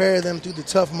mentally prepare them through the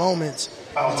tough moments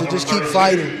and to just keep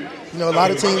fighting. A lot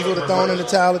of teams would have thrown in the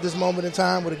towel at this moment in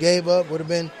time, would have gave up, would have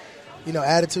been,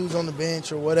 attitudes on the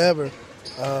bench or whatever.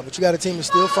 But you got a team that's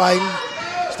still fighting,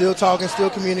 still talking,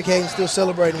 still communicating, still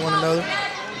celebrating one another,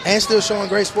 and still showing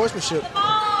great sportsmanship.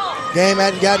 Game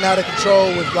hadn't gotten out of control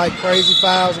with like crazy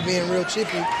fouls and being real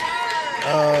chippy.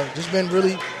 Just been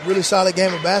really, really solid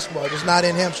game of basketball. Just not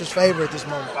in Hampshire's favor at this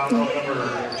moment.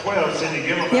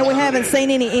 Yeah, we haven't seen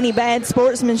any bad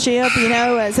sportsmanship.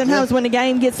 Sometimes when the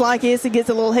game gets like this, it gets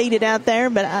a little heated out there.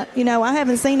 But I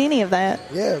haven't seen any of that.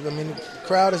 Yeah, the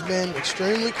crowd has been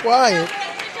extremely quiet.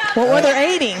 Well,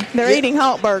 they're eating. They're eating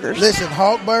Hawk burgers. Listen,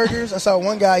 Hawk burgers. I saw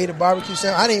one guy eat a barbecue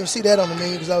sandwich. I didn't even see that on the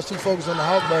menu because I was too focused on the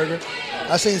Hawk burger.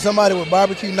 I seen somebody with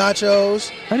barbecue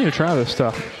nachos. I need to try this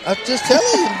stuff. I'm just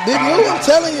telling you, Big Lou. I'm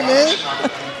telling you, man.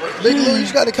 Big Lou, you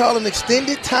just got to call an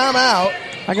extended timeout.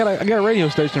 I got a radio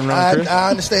station running, Chris. I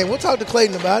understand. We'll talk to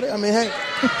Clayton about it. Hey.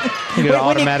 You get an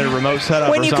automatic remote setup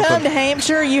or something. When you come to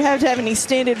Hampshire, you have to have an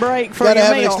extended break for your meal.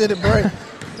 You got to have an extended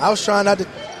break. I was trying not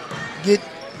to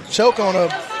choke on a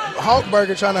Hawk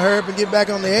burger, trying to hurry up and get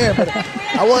back on the air, but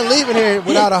I wasn't leaving here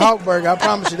without a Hawk burger. I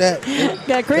promise you that.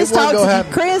 Chris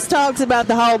talks about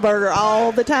the Hawk burger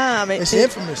all the time. It's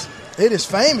infamous. It is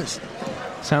famous.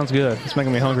 Sounds good. It's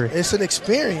making me hungry. It's an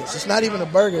experience. It's not even a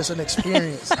burger. It's an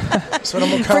experience. That's what I'm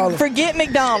going to call it. Forget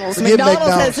McDonald's.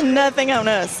 McDonald's has nothing on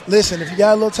us. Listen, if you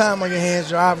got a little time on your hands,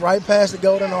 drive right past the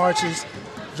Golden Arches,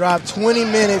 drive 20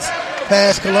 minutes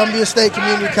past Columbia State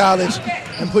Community College,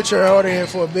 and put your order in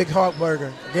for a big Hawk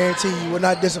burger. I guarantee you will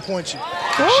not disappoint you.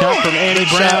 Shot from Annie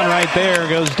Brown right there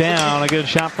goes down. A good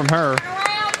shot from her.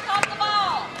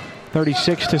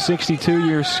 36-62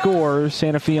 your score.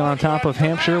 Santa Fe on top of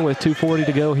Hampshire with 2:40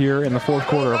 to go here in the fourth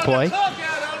quarter of play.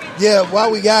 Yeah, while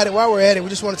we're at it, we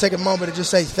just want to take a moment to just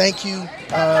say thank you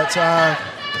to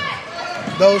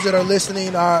those that are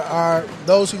listening,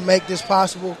 those who make this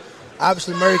possible.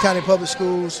 Obviously, Maury County Public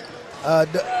Schools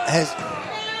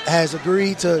has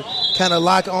agreed to kind of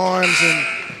lock arms and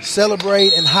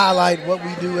celebrate and highlight what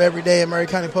we do every day at Maury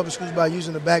County Public Schools by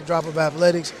using the backdrop of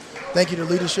athletics. Thank you to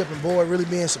leadership and board really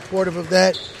being supportive of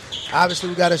that. Obviously,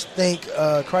 we got to thank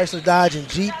Chrysler, Dodge, and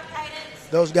Jeep.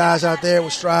 Those guys out there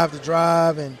with Strive to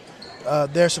Drive and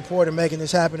their support in making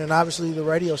this happen, and obviously the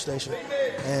radio station.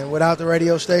 And without the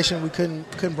radio station, we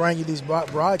couldn't bring you these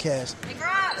broadcasts.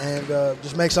 And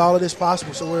just makes all of this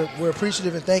possible. So we're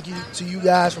appreciative and thank you to you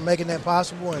guys for making that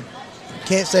possible. And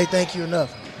can't say thank you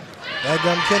enough. That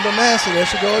Kendall Massey, there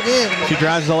she go again. She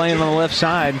drives the lane on the left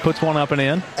side and puts one up and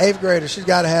in. 8th grader, she's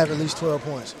got to have at least 12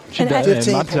 points. She does.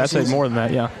 15 I'd say more than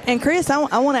that, yeah. And Chris, I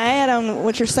want to add on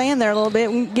what you're saying there a little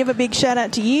bit. Give a big shout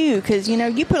out to you because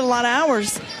you put a lot of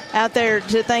hours out there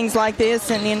to things like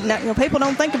this, and people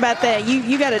don't think about that.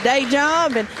 You got a day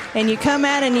job, and you come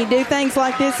out and you do things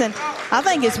like this, and I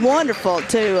think it's wonderful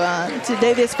to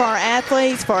do this for our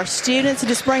athletes, for our students. It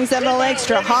just brings that little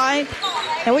extra height.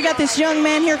 And we got this young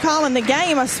man here calling the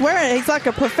game. I swear, he's like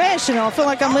a professional. I feel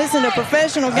like I'm listening to a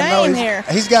professional game here.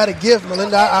 He's got a gift,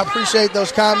 Melinda. I appreciate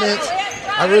those comments.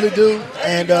 I really do.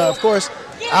 And, of course,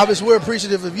 obviously we're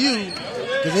appreciative of you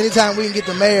because anytime we can get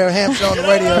the mayor of Hampshire on the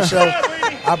radio show,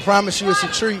 I promise you it's a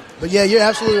treat. But, yeah, you're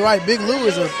absolutely right. Big Lou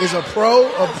is a pro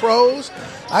of pros.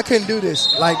 I couldn't do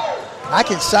this. Like, I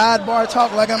can sidebar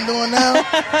talk like I'm doing now,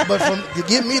 but to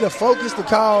get me to focus to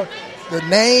call – the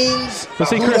names. But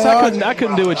see, Chris, I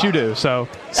couldn't do what you do. So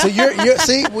you're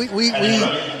see, we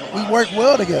work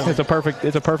well together. It's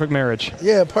a perfect marriage.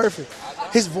 Yeah, perfect.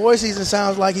 His voice even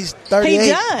sounds like he's 38. He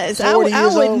does.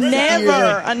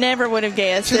 I never would have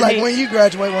guessed. She's like, when you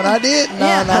graduate? When I did? No,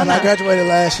 I graduated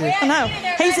last year. I know.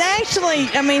 He's actually,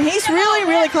 he's really,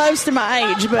 really close to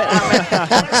my age, but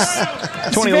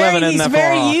 2011 isn't that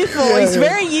far off. He's very youthful. Yeah. He's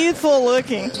very youthful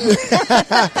looking.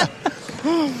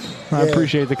 I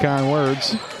appreciate the kind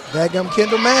words. Dadgum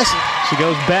Kendall Massey. She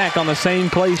goes back on the same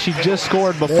place she just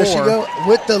scored before. There she go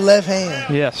with the left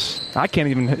hand. Yes. I can't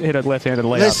even hit a left-handed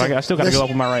layup. I still got to go up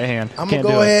with my right hand. I'm going to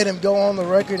go ahead and go on the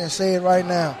record and say it right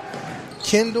now.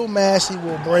 Kendall Massey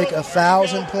will break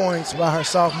 1,000 points by her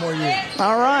sophomore year.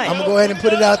 All right. I'm going to go ahead and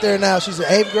put it out there now. She's an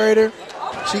 8th grader.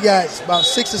 She got about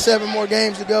 6 or 7 more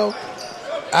games to go.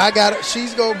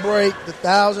 She's going to break the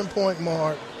 1,000-point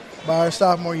mark by her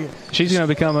sophomore year. She's going to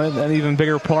become an even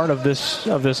bigger part of this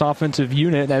offensive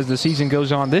unit as the season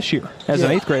goes on this year as an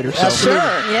 8th grader. So. Sure,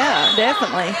 yeah,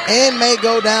 definitely. And may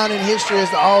go down in history as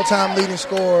the all-time leading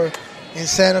scorer in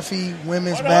Santa Fe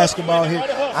women's basketball here.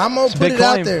 I'm going to put it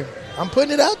out there. I'm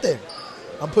putting it out there.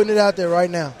 I'm putting it out there right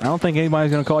now. I don't think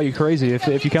anybody's going to call you crazy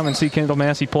if you come and see Kendall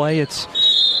Massey play. It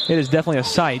is definitely a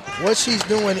sight. What she's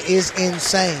doing is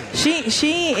insane.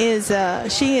 She's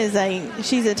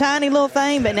a tiny little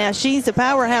thing, but now she's a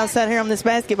powerhouse out here on this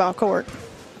basketball court.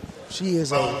 She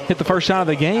is hit the first shot of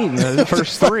the game. The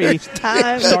first three.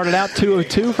 Started out 2 of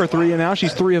 2 for 3, and now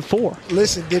she's 3 of 4.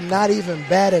 Listen, did not even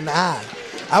bat an eye.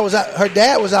 Her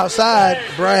dad was outside,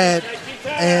 Brad,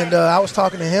 and I was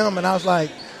talking to him, and I was like,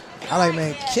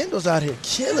 man, Kendall's out here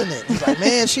killing it. He's like,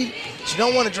 man, she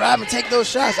don't want to drive and take those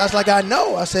shots. I was like, I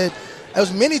know. I said, there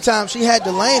was many times she had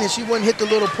the lane and she wouldn't hit the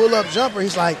little pull-up jumper.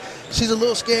 He's like, she's a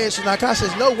little scared. She's like, I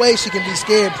said, no way she can be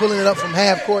scared pulling it up from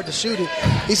half court to shoot it.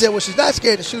 He said, well, she's not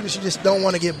scared to shoot it. She just don't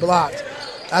want to get blocked.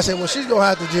 I said, well, she's going to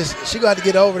have to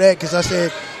get over that, because I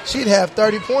said she'd have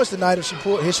 30 points tonight if she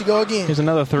pulled. Here she go again. Here's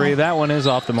another 3. That one is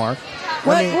off the mark.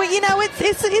 Well,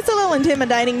 it's a little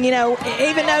intimidating,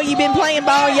 even though you've been playing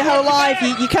ball your whole life,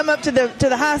 you come up to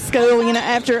the high school,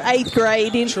 after 8th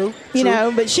grade, and, True.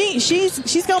 but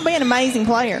she's going to be an amazing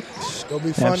player. It's going to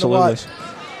be fun Absolutely. to watch.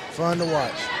 Fun to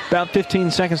watch. About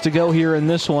 15 seconds to go here in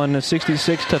this one. A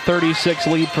 66-36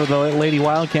 lead for the Lady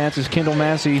Wildcats as Kendall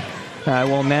Massey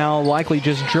will now likely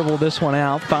just dribble this one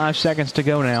out. 5 seconds to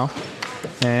go now.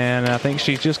 And I think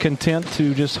she's just content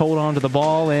to just hold on to the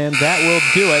ball, and that will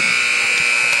do it.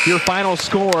 Your final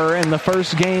score in the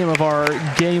first game of our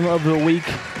game of the week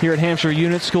here at Hampshire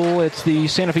Unit School. It's the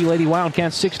Santa Fe Lady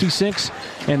Wildcats 66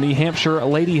 and the Hampshire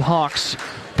Lady Hawks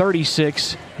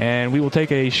 36. And we will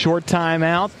take a short time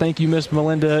out. Thank you, Miss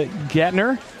Melinda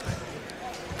Gettner,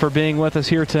 for being with us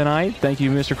here tonight. Thank you,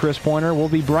 Mr. Chris Pointer. We'll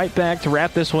be right back to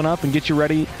wrap this one up and get you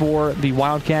ready for the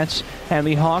Wildcats and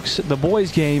the Hawks, the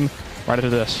boys game, right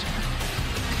after this.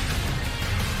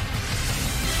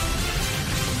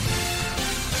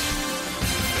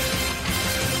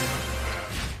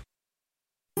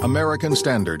 American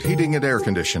Standard Heating and Air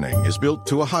Conditioning is built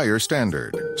to a higher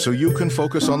standard, so you can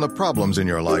focus on the problems in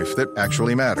your life that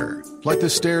actually matter, like the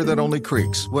stair that only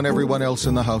creaks when everyone else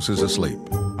in the house is asleep.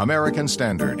 American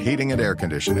Standard Heating and Air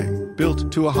Conditioning,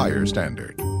 built to a higher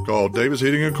standard. Call Davis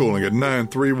Heating and Cooling at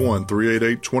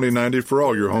 931-388-2090 for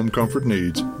all your home comfort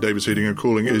needs. Davis Heating and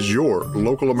Cooling is your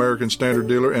local American Standard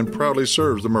dealer and proudly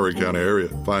serves the Murray County area.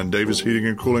 Find Davis Heating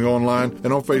and Cooling online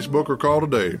and on Facebook, or call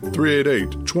today,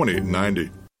 388-2090.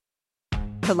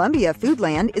 Columbia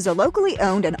Foodland is a locally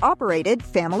owned and operated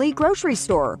family grocery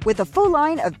store with a full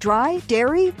line of dry,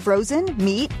 dairy, frozen,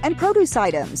 meat, and produce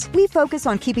items. We focus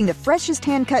on keeping the freshest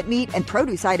hand-cut meat and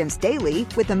produce items daily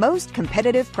with the most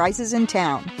competitive prices in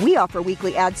town. We offer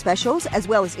weekly ad specials as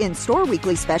well as in-store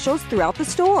weekly specials throughout the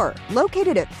store.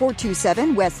 Located at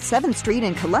 427 West 7th Street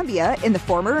in Columbia in the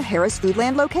former Harris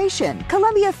Foodland location.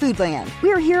 Columbia Foodland.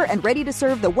 We are here and ready to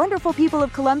serve the wonderful people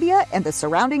of Columbia and the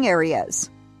surrounding areas.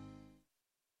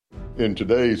 In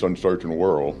today's uncertain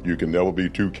world, you can never be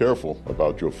too careful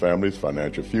about your family's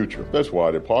financial future. That's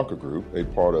why the Parker Group, a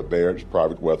part of Baird's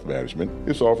Private Wealth Management,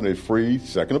 is offering a free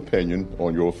second opinion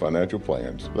on your financial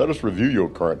plans. Let us review your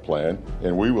current plan,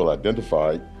 and we will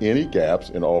identify any gaps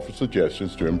and offer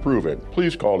suggestions to improve it.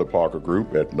 Please call the Parker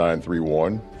Group at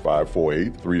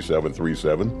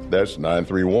 931-548-3737. That's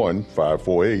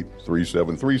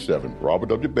 931-548-3737. Robert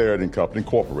W. Baird & Company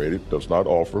Incorporated does not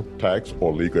offer tax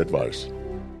or legal advice.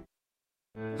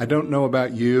 I don't know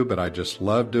about you, but I just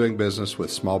love doing business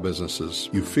with small businesses.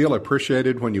 You feel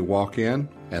appreciated when you walk in,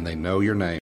 and they know your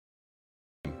name.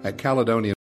 At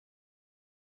Caledonian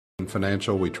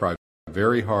Financial, we try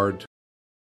very hard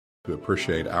to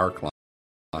appreciate our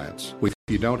clients. If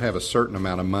you don't have a certain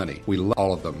amount of money, we love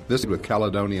all of them. This is with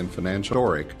Caledonian Financial,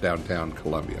 historic downtown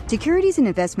Columbia. Securities and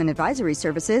investment advisory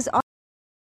services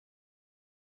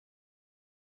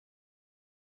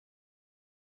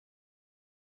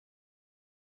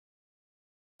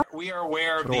We are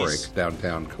aware of these.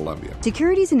 Downtown Columbia.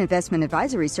 Securities and investment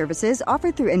advisory services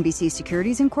offered through NBC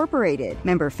Securities Incorporated,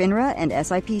 member FINRA and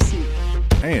SIPC.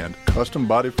 And custom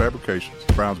body fabrications.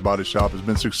 Brown's Body Shop has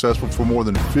been successful for more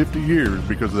than 50 years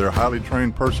because of their highly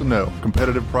trained personnel,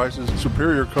 competitive prices,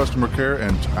 superior customer care,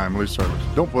 and timely service.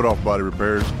 Don't put off body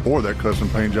repairs or that custom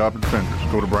paint job at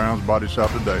Fenders. Go to Brown's Body Shop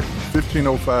today.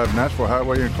 1505 Nashville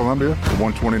Highway in Columbia,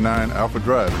 129 Alpha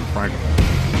Drive in Franklin.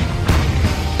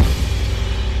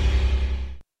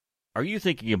 Are you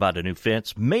thinking about a new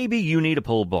fence? Maybe you need a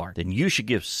pole barn. Then you should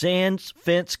give Sands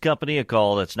Fence Company a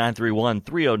call. That's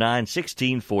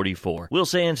 931-309-1644. Will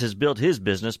Sands has built his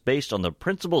business based on the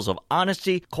principles of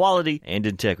honesty, quality, and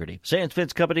integrity. Sands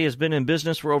Fence Company has been in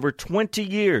business for over 20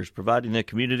 years, providing the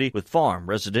community with farm,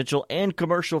 residential, and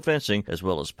commercial fencing, as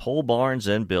well as pole barns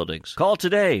and buildings. Call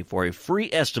today for a free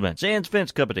estimate. Sands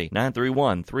Fence Company,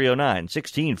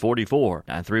 931-309-1644.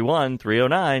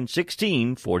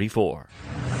 931-309-1644.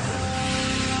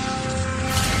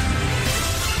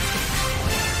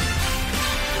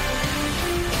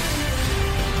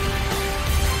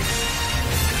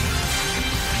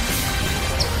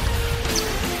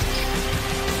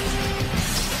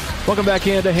 Welcome back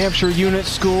into Hampshire Unit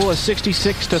School, a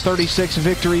 66-36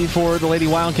 victory for the Lady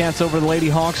Wildcats over the Lady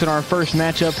Hawks in our first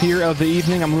matchup here of the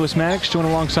evening. I'm Lewis Maddox, joined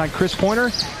alongside Chris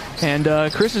Pointer. And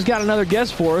Chris has got another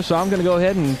guest for us, so I'm going to go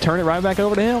ahead and turn it right back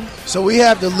over to him. So we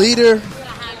have the leader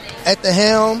at the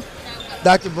helm,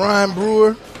 Dr. Brian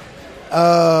Brewer.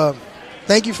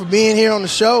 Thank you for being here on the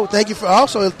show. Thank you for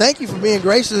being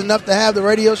gracious enough to have the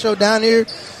radio show down here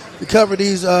to cover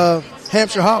these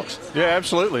Hampshire Hawks. Yeah,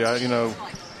 absolutely.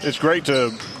 It's great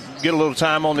to get a little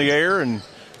time on the air and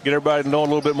get everybody to know a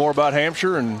little bit more about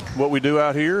Hampshire and what we do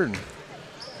out here, and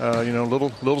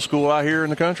little school out here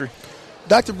in the country.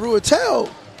 Dr. Brewer,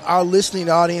 tell our listening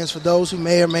audience, for those who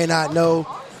may or may not know,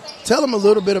 tell them a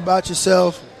little bit about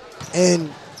yourself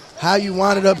and how you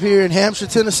wound up here in Hampshire,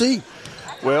 Tennessee.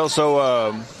 Well,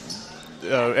 so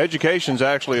education's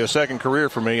actually a second career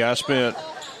for me. I spent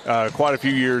quite a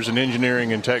few years in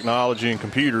engineering and technology and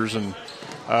computers, and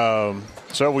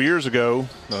several years ago,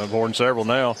 more than several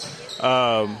now,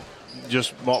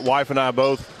 just my wife and I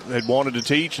both had wanted to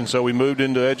teach, and so we moved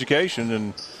into education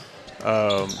and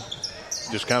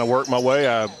just kind of worked my way.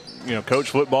 I coached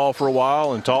football for a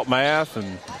while and taught math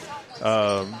and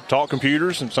taught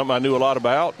computers, and something I knew a lot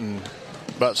about. And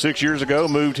about 6 years ago,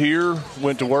 moved here,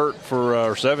 went to work for,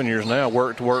 or 7 years now,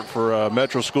 worked for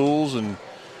Metro Schools, and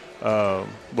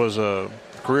was a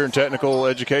career in technical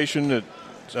education at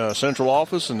central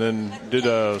office, and then did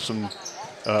some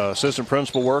assistant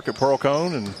principal work at Pearl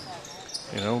Cone, and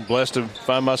blessed to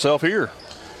find myself here.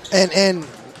 And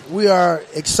we are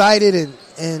excited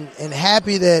and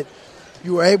happy that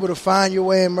you were able to find your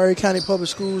way in Maury County Public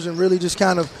Schools, and really just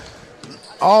kind of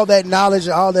all that knowledge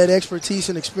and all that expertise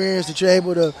and experience that you're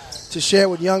able to share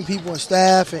with young people and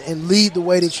staff, and lead the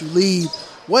way that you lead.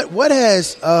 What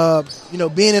has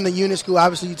being in the unit school,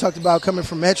 obviously you talked about coming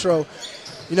from Metro,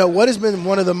 what has been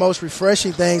one of the most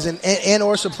refreshing things and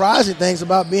or surprising things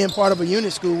about being part of a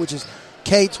unit school, which is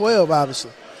K-12, obviously?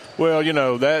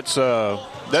 Well, that's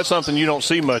something you don't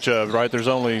see much of, right? There's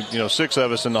only 6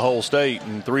 of us in the whole state,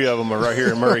 and 3 of them are right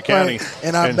here in Maury County,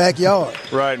 in our backyard.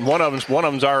 Right, and one of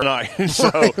them's our night. So,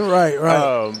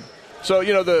 right. So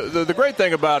the great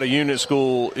thing about a unit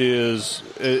school is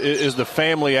the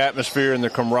family atmosphere and the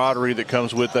camaraderie that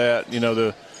comes with that.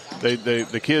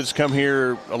 The kids come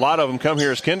here, a lot of them come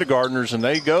here as kindergartners, and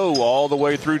they go all the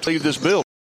way through to leave this building.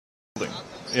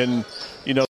 And,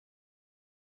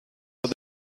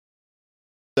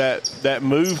 that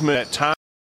movement, that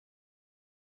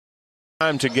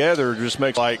time together just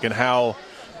makes and how,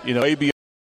 way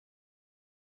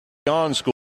beyond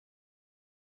school.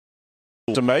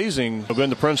 It's amazing. I've been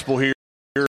the principal here,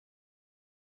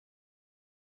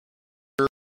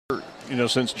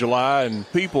 since July,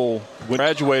 and people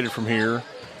graduated from here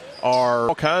are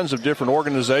all kinds of different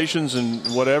organizations and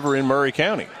whatever in Maury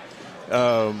County.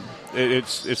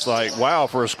 It's like, wow,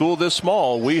 for a school this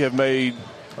small, we have made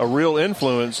a real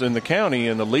influence in the county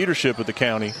and the leadership of the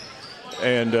county,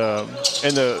 and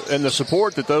the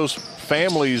support that those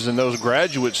families and those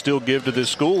graduates still give to this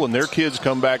school, and their kids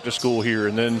come back to school here,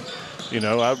 and then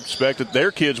I expect that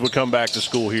their kids would come back to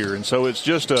school here, and so it's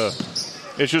just a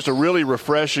really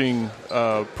refreshing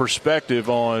perspective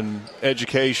on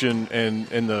education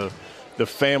and the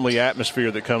family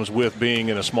atmosphere that comes with being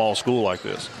in a small school like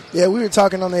this. Yeah, we were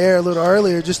talking on the air a little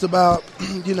earlier just about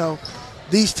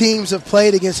these teams have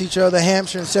played against each other,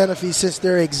 Hampshire and Santa Fe, since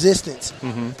their existence.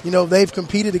 Mm-hmm. They've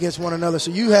competed against one another.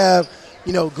 So you have,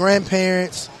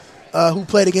 grandparents who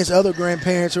played against other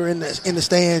grandparents who are in the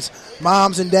stands,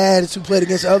 moms and dads who played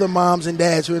against other moms and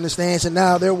dads who are in the stands, and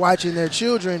now they're watching their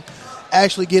children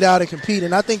actually get out and compete.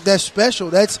 And I think that's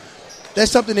special. That's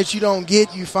something that you don't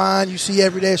get, you find, you see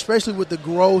every day, especially with the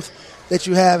growth that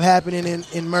you have happening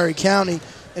in Maury County,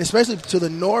 and especially to the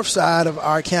north side of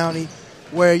our county,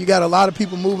 where you got a lot of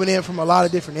people moving in from a lot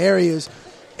of different areas,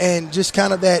 and just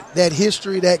kind of that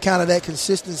history, that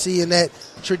consistency and that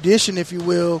tradition, if you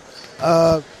will,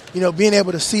 being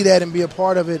able to see that and be a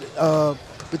part of it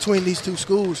between these two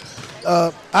schools.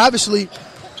 Obviously,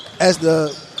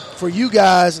 for you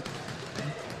guys,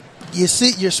 you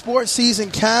see your sports season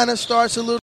kind of starts a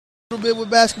little bit with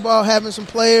basketball, having some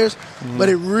players, but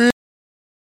it really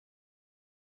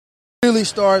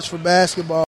starts for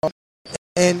basketball.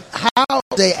 And how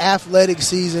is a athletic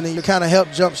season and you kind of help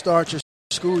jumpstart your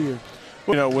school year?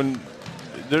 When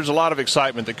there's a lot of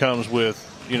excitement that comes with,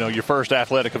 your first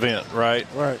athletic event, right?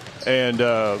 Right. And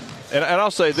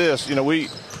I'll say this, we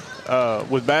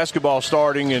with basketball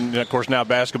starting and, of course, now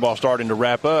basketball starting to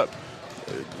wrap up,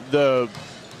 the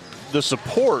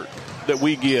support that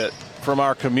we get from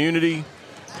our community,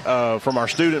 from our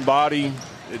student body,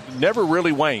 it never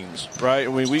really wanes, right?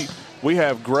 I mean, we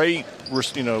have great,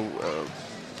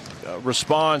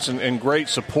 response and great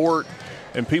support,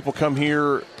 and people come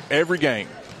here every game.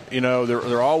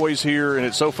 They're always here, and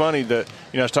it's so funny that,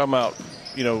 I was talking about,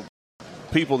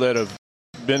 people that have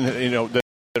been, that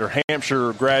are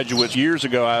Hampshire graduates. Years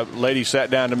ago, a lady sat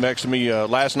down next to me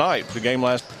last night, the game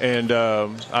last, and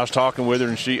I was talking with her,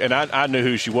 and I knew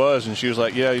who she was, and she was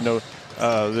like, yeah,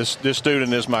 this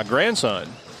student is my grandson.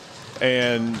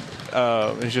 And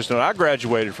it's just, I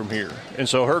graduated from here. And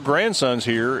so her grandson's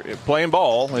here playing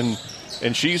ball, and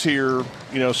she's here,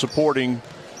 supporting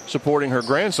her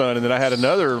grandson. And then I had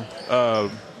another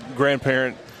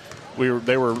grandparent.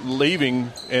 They were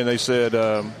leaving, and they said,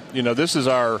 this is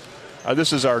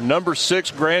our number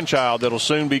 6 grandchild that'll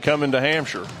soon be coming to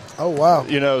Hampshire. Oh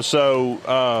wow!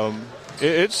 So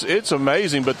it's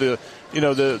amazing. But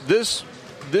this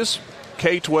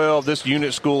K-12, this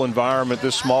unit school environment,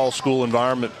 this small school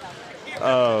environment,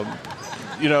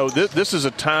 this is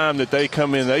a time that they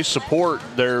come in, they support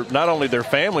not only their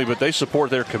family, but they support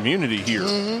their community here.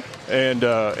 Mm-hmm. And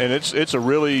it's a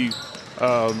really,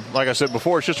 like I said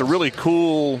before, it's just a really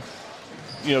cool,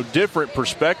 different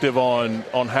perspective on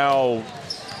how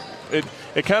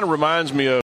it kind of reminds me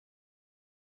of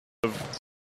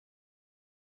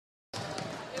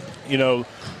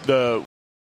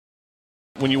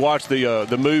when you watch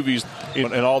the movies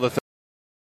and all the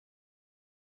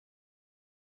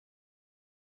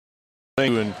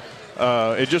things, and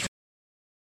it just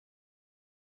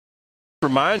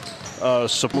reminds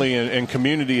simply in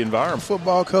community environment.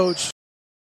 Football coach,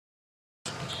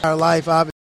 our life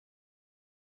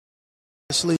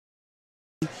obviously,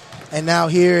 and now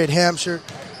here at Hampshire.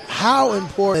 How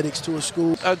important is to a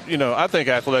school? I think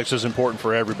athletics is important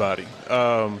for everybody.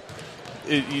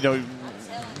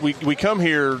 We come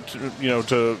here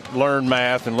to learn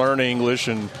math and learn English,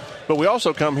 but we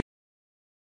also come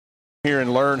here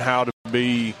and learn how to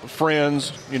be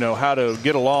friends, how to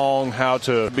get along, how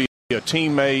to be a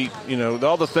teammate,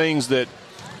 all the things that,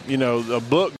 a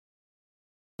book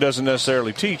doesn't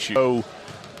necessarily teach you. So,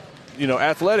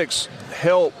 athletics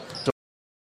help to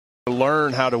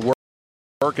learn how to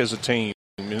work as a team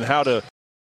and how to,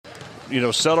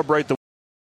 celebrate the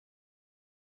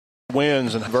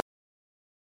wins and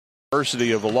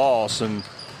diversity of a loss, and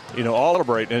all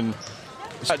celebrate. And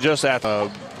it's not just at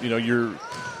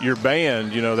your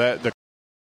band, that the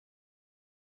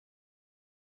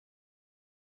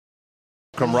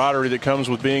camaraderie that comes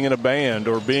with being in a band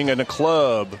or being in a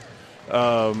club,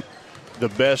 the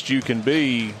best you can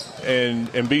be,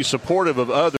 and be supportive of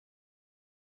others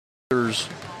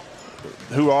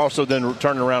who are also then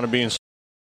turning around and being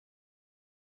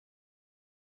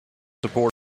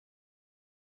supportive.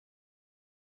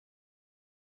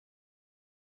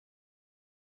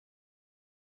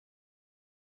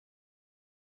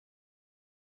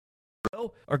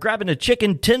 Or grabbing a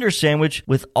chicken tender sandwich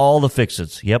with all the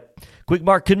fixins. Yep. Quick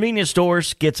Mart Convenience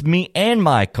Stores gets me and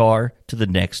my car to the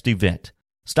next event.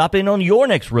 Stop in on your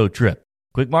next road trip.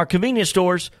 Quick Mart Convenience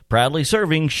Stores, proudly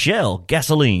serving Shell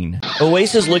gasoline.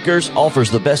 Oasis Liquors offers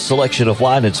the best selection of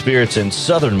wine and spirits in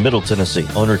southern Middle Tennessee.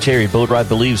 Owner Terry Boatwright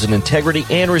believes in integrity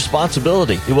and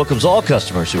responsibility. He welcomes all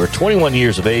customers who are 21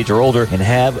 years of age or older and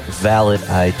have valid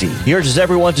ID. He urges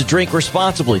everyone to drink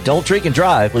responsibly. Don't drink and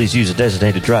drive. Please use a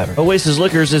designated driver. Oasis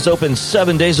Liquors is open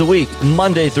 7 days a week,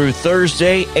 Monday through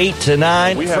Thursday, 8 to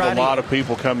 9. We have a lot of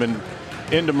people coming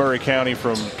into Murray County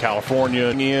from California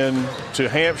in to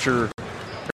Hampshire.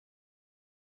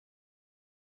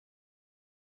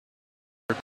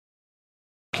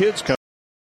 Kids come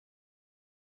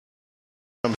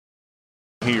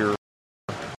here,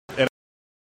 and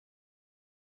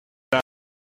I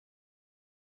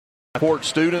support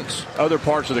students, other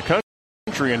parts of the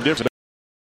country, and different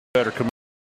better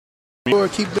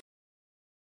communities. Keep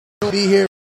be here.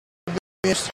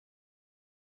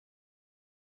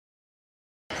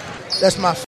 That's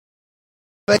my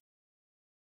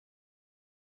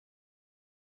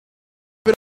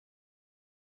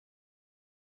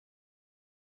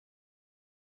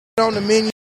on the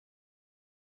menu.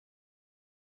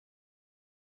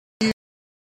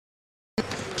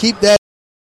 Keep that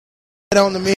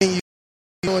on the menu.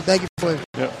 Thank you for it.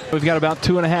 Yep. We've got about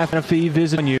 2.5 fee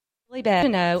visiting you. Really bad to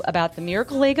know about the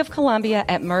Miracle League of Columbia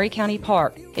at Murray County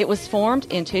Park. It was formed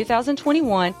in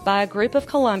 2021 by a group of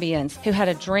Columbians who had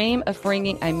a dream of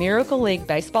bringing a Miracle League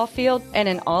baseball field and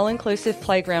an all-inclusive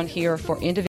playground here for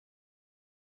individuals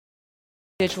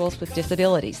with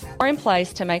disabilities are in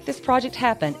place to make this project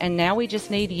happen, and now we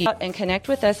just need you and connect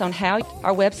with us on how.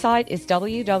 Our website is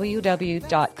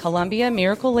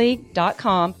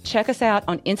www.columbiamiracleleague.com. Check us out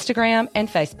on Instagram and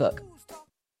Facebook.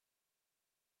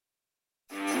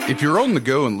 If you're on the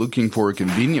go and looking for a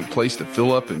convenient place to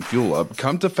fill up and fuel up,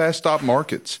 come to Fast Stop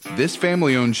Markets. This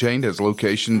family-owned chain has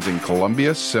locations in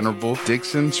Columbia, Centerville,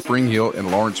 Dixon, Spring Hill,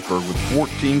 and Lawrenceburg with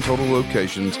 14 total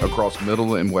locations across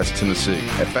Middle and West Tennessee.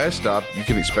 At Fast Stop, you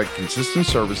can expect consistent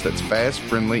service that's fast,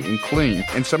 friendly, and clean,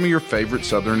 and some of your favorite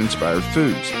Southern-inspired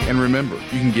foods. And remember,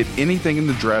 you can get anything in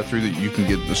the drive-thru that you can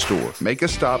get in the store. Make a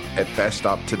stop at Fast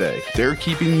Stop today. They're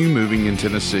keeping you moving in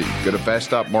Tennessee. Go to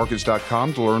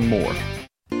FastStopMarkets.com to learn more.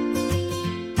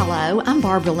 Hello, I'm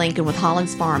Barbara Lincoln with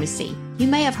Hollins Pharmacy. You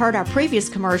may have heard our previous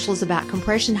commercials about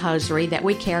compression hosiery that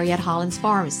we carry at Hollins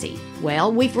Pharmacy.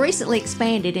 Well, we've recently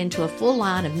expanded into a full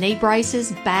line of knee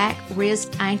braces, back,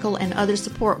 wrist, ankle, and other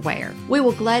support wear. We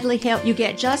will gladly help you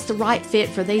get just the right fit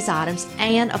for these items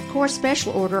and, of course,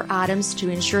 special order items to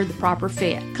ensure the proper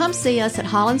fit. Come see us at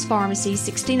Hollins Pharmacy,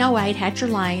 1608 Hatcher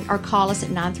Lane, or call us at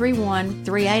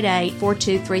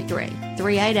 931-388-4233.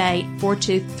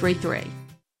 388-4233.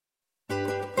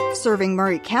 Serving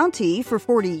Murray County for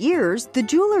 40 years, the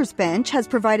Jewelers Bench has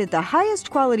provided the highest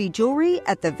quality jewelry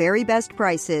at the very best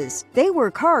prices. They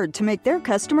work hard to make their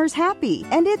customers happy,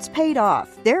 and it's paid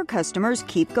off. Their customers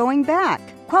keep going back.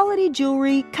 Quality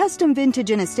jewelry, custom vintage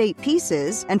and estate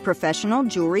pieces, and professional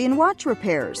jewelry and watch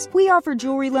repairs. We offer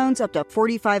jewelry loans up to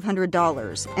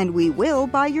 $4,500, and we will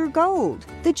buy your gold.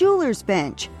 The Jewelers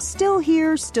Bench, still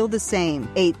here, still the same.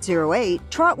 808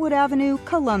 Trotwood Avenue,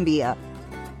 Columbia.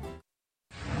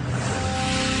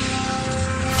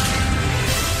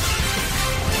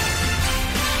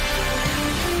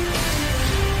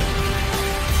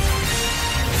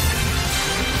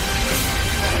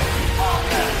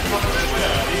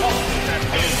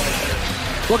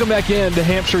 Welcome back in to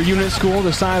Hampshire Unit School,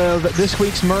 the site of this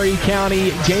week's Murray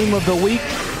County Game of the Week,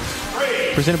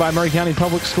 presented by Murray County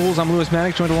Public Schools. I'm Lewis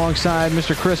Maddox, joined alongside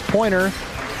Mr. Chris Pointer,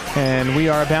 and we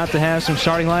are about to have some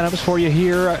starting lineups for you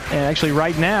here, and actually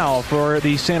right now for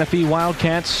the Santa Fe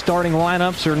Wildcats. Starting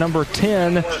lineups are number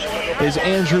 10 is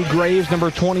Andrew Graves,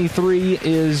 number 23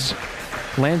 is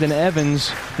Landon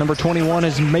Evans, number 21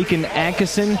 is Macon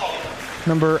Atkinson,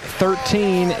 number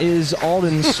 13 is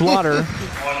Alden Slaughter,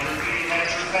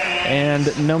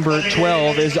 and number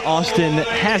 12 is Austin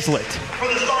Hazlitt.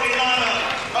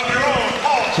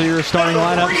 So your starting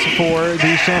lineups for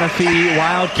the Santa Fe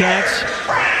Wildcats.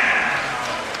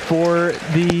 For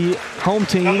the home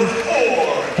team,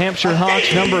 Hampshire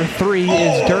Hawks, number 3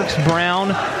 is Dirks Brown.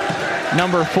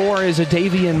 Number 4 is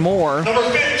Davian Moore.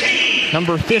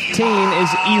 Number 15 is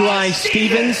Eli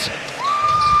Stevens.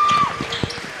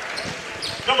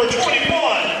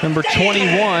 Number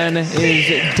 21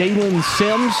 is Dalen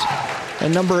Sims.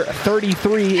 And number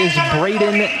 33 is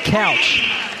Braden Couch.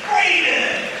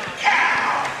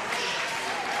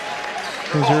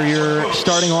 Those are your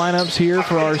starting lineups here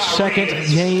for our second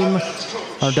game,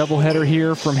 our doubleheader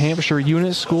here from Hampshire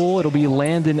Unit School. It'll be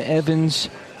Landon Evans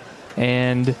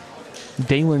and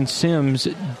Dalen Sims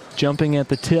jumping at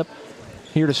the tip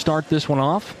here to start this one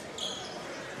off.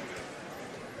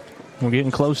 We're getting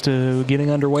close to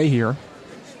getting underway here.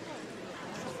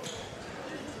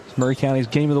 It's Murray County's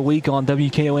Game of the Week on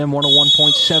WKOM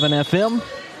 101.7 FM.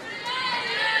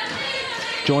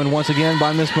 Joined once again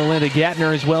by Miss Melinda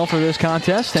Gatner as well for this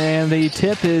contest. And the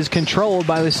tip is controlled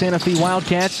by the Santa Fe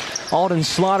Wildcats. Alden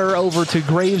Slaughter over to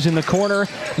Graves in the corner.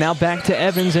 Now back to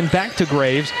Evans and back to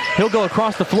Graves. He'll go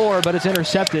across the floor, but it's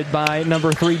intercepted by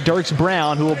number 3, Dirks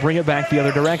Brown, who will bring it back the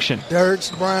other direction. Dirks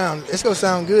Brown. It's going to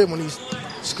sound good when he's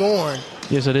scoring.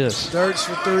 Yes, it is. Dirks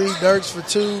for 3, Dirks for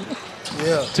 2.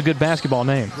 Yeah. It's a good basketball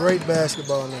name. Great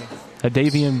basketball name.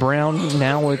 Davian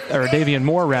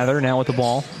Moore now with the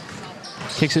ball.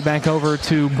 Kicks it back over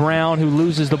to Brown, who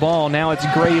loses the ball. Now it's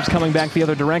Graves coming back the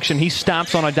other direction. He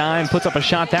stops on a dime, puts up a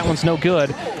shot. That one's no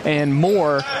good. And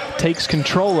Moore takes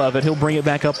control of it. He'll bring it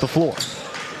back up the floor.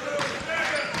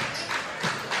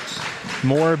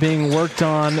 Moore being worked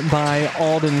on by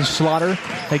Alden Slaughter.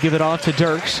 They give it off to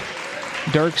Dirks.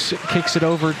 Dirks kicks it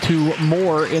over to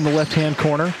Moore in the left-hand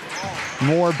corner.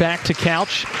 Moore back to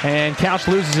Couch, and Couch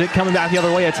loses it. Coming back the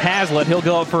other way, it's Hazlitt. He'll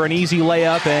go up for an easy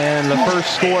layup and the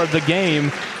first score of the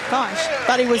game. Gosh,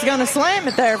 thought he was going to slam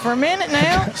it there for a minute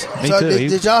now. So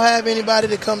did y'all have anybody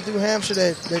that come through Hampshire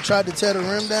that tried to tear the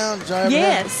rim down? Did y'all have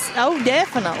Yes. that? Oh,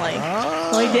 definitely.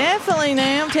 We definitely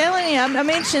now. I'm telling you, I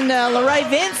mentioned LaRae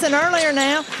Vincent earlier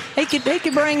now. He could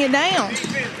bring it down.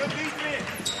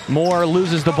 Moore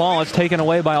loses the ball. It's taken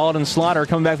away by Alden Slaughter.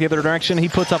 Coming back the other direction, he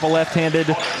puts up a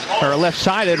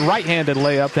left-sided right-handed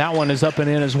layup. That one is up and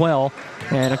in as well.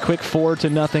 And a quick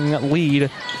 4-0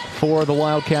 lead for the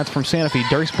Wildcats from Santa Fe.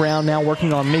 Dirks Brown now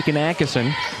working on Macon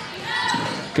Atkinson.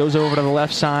 Goes over to the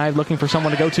left side, looking for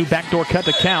someone to go to. Backdoor cut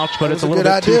to Couch, but it's a little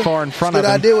bit too far in front of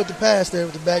him. Good idea with the pass there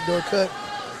with the backdoor cut.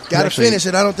 Got to finish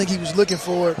it. I don't think he was looking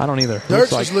for it. I don't either.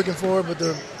 Dirks was looking for it, but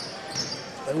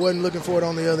they wasn't looking for it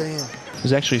on the other end. It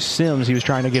was actually Sims he was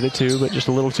trying to get it to, but just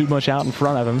a little too much out in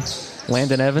front of him.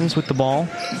 Landon Evans with the ball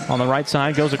on the right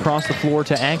side, goes across the floor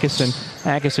to Atkinson.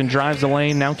 Atkinson drives the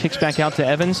lane, now kicks back out to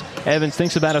Evans. Evans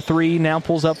thinks about a three, now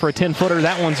pulls up for a 10-footer.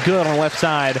 That one's good on the left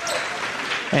side.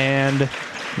 And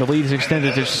the lead is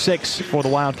extended to 6 for the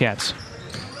Wildcats.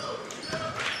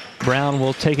 Brown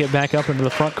will take it back up into the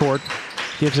front court,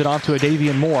 gives it off to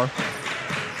Davian Moore.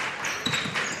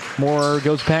 Moore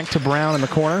goes back to Brown in the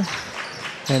corner.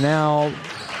 And now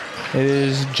it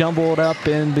is jumbled up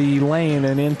in the lane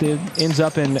and ends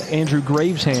up in Andrew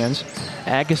Graves' hands.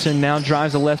 Atkinson now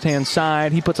drives the left-hand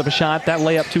side. He puts up a shot. That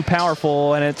layup too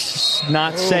powerful, and it's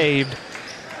not saved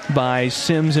by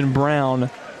Sims and Brown.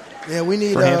 Yeah, we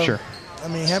need for Hampshire.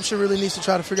 Hampshire really needs to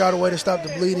try to figure out a way to stop the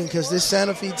bleeding because this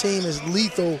Santa Fe team is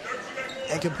lethal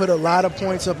and can put a lot of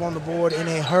points up on the board in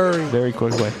a hurry. Very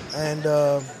quickly. And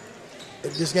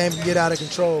if this game can get out of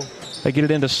control. They get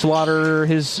it into Slaughter.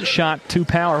 His shot too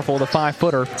powerful, the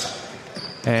 5-footer.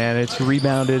 And it's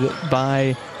rebounded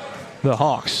by the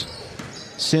Hawks.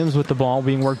 Sims with the ball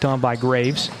being worked on by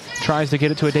Graves. Tries to get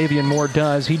it to Davian Moore,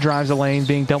 does. He drives the lane,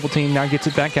 being double-teamed, now gets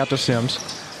it back out to Sims.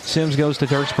 Sims goes to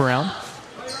Dirks Brown.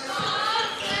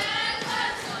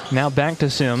 Now back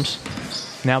to Sims.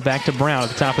 Now back to Brown at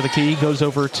the top of the key. Goes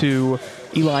over to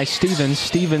Eli Stevens.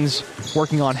 Stevens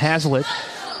working on Hazlitt.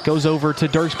 Goes over to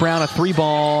Dirks Brown, a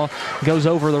 3-ball, goes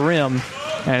over the rim,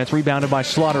 and it's rebounded by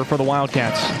Slaughter for the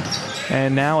Wildcats.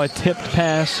 And now a tipped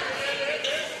pass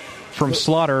from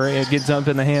Slaughter. It gets up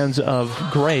in the hands of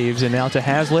Graves, and now to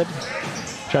Hazlitt.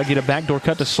 Try to get a backdoor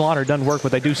cut to Slaughter. Doesn't work,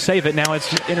 but they do save it. Now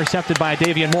it's intercepted by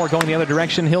Davian Moore going the other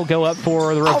direction. He'll go up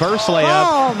for the reverse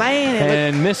layup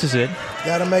and misses it.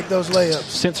 Got to make those layups.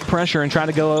 Sense pressure and try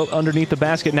to go underneath the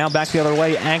basket. Now back the other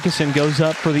way. Atkinson goes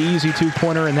up for the easy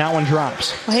two-pointer, and that one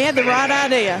drops. Well, he had the right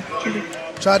idea.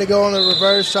 Try to go on the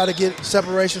reverse, try to get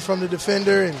separation from the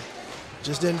defender, and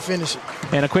just didn't finish it.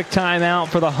 And a quick timeout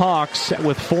for the Hawks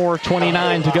with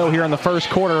 4:29 to go here in the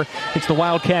first quarter. It's the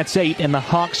Wildcats 8 and the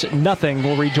Hawks nothing.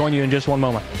 We'll rejoin you in just one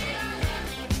moment.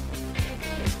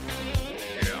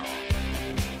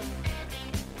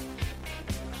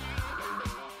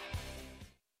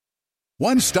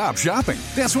 One-stop shopping.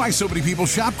 That's why so many people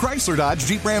shop Chrysler, Dodge,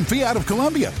 Jeep, Ram, Fiat of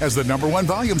Columbia. As the #1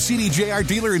 volume CDJR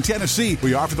dealer in Tennessee,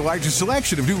 we offer the largest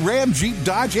selection of new Ram, Jeep,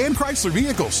 Dodge, and Chrysler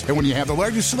vehicles. And when you have the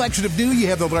largest selection of new, you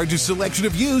have the largest selection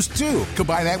of used, too.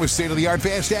 Combine that with state-of-the-art,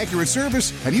 fast, accurate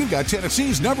service, and you've got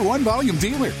Tennessee's #1 volume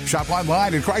dealer. Shop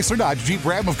online at Chrysler, Dodge, Jeep,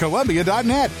 Ram of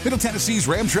Columbia.net. Middle Tennessee's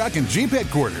Ram Truck and Jeep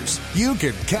headquarters. You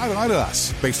can count on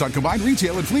us. Based on combined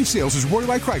retail and fleet sales as reported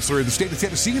by Chrysler in the state of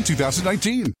Tennessee in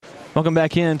 2019. Welcome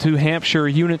back into Hampshire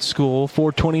Unit School.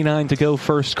 4:29 to go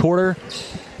first quarter.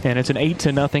 And it's an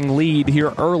 8-0 lead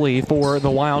here early for the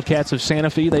Wildcats of Santa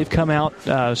Fe. They've come out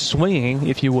swinging,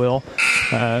 if you will.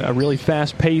 A really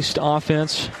fast-paced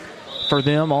offense for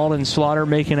them. Alden Slaughter,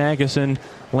 Macon Atkinson,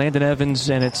 Landon Evans,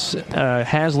 and it's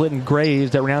Hazlitt and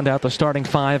Graves that round out the starting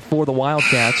 5 for the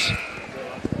Wildcats.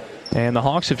 And the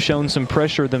Hawks have shown some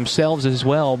pressure themselves as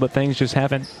well, but things just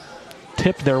haven't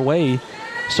tipped their way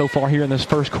so far here in this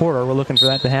first quarter. We're looking for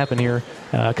that to happen here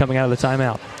coming out of the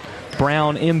timeout.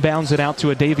 Brown inbounds it out to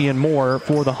Davian Moore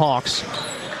for the Hawks,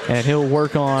 and he'll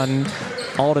work on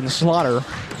Alden Slaughter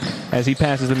as he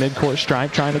passes the midcourt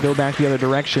stripe, trying to go back the other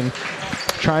direction.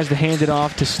 Tries to hand it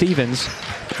off to Stevens.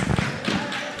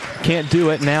 Can't do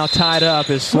it. Now tied up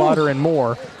is Slaughter and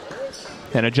Moore,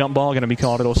 and a jump ball going to be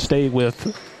called. It'll stay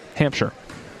with Hampshire.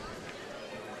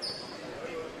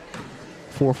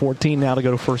 4:14 now to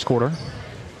go to first quarter.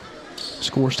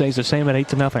 Score stays the same at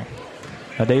 8-0.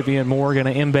 Davian Moore going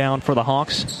to inbound for the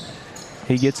Hawks.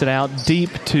 He gets it out deep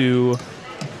to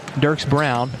Dirks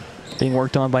Brown, being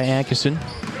worked on by Atkinson.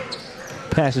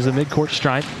 Passes the midcourt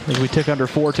stripe as we tick under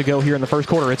 4 to go here in the first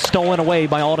quarter. It's stolen away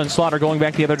by Alden Slaughter going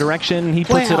back the other direction. He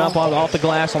puts it up off the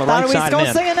glass on the right side. Thought he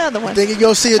was going to see another one. Think he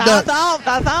go see a dunk.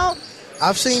 I thought.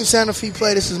 I've seen Santa Fe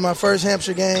play. This is my first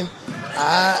Hampshire game.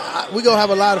 We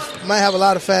gonna might have a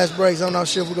lot of fast breaks. I'm not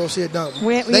sure if we're gonna see a dunk.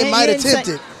 They might attempt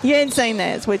it. You ain't seen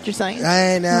that, is what you're saying.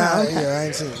 I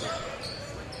ain't seen it.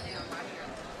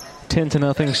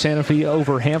 10-0 Santa Fe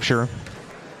over Hampshire.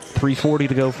 3:40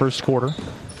 to go first quarter.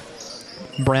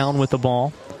 Brown with the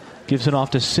ball. Gives it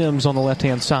off to Sims on the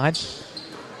left-hand side.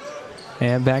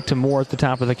 And back to Moore at the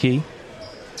top of the key.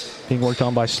 Being worked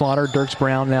on by Slaughter. Dirks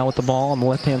Brown now with the ball on the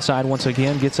left-hand side once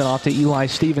again. Gets it off to Eli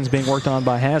Stevens, being worked on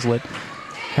by Hazlitt.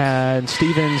 And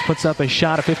Stevens puts up a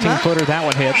shot, a 15-footer. That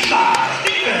one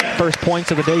hits. First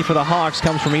points of the day for the Hawks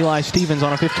comes from Eli Stevens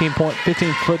on a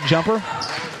 15-foot jumper.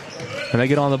 And they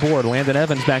get on the board. Landon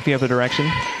Evans back the other direction.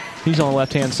 He's on the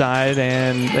left-hand side,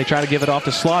 and they try to give it off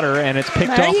to Slaughter, and it's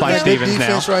picked off by Stevens now.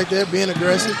 Defense right there, being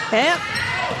aggressive. Yep.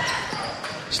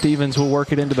 Stevens will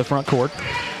work it into the front court.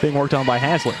 Being worked on by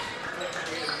Hazlitt.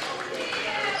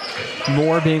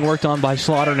 Moore being worked on by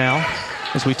Slaughter now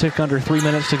as we tick under 3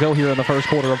 minutes to go here in the first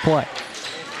quarter of play.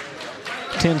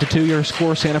 10-2 your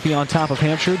score. Santa Fe on top of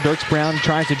Hampshire. Dirks Brown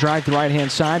tries to drive the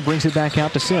right-hand side, brings it back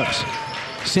out to Sims.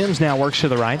 Sims now works to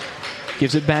the right.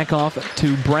 Gives it back off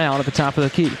to Brown at the top of the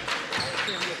key.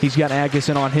 He's got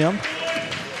Agason on him.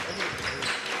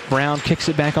 Brown kicks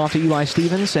it back off to Eli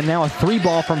Stevens, and now a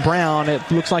 3-ball from Brown.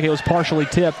 It looks like it was partially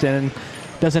tipped and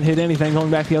doesn't hit anything.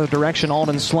 Going back the other direction,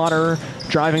 Alden Slaughter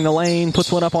driving the lane,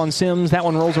 puts one up on Sims. That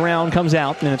one rolls around, comes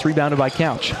out, and it's rebounded by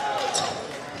Couch.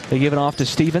 They give it off to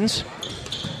Stevens.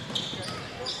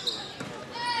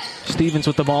 Stevens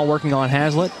with the ball working on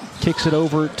Hazlitt. Kicks it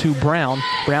over to Brown.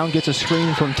 Brown gets a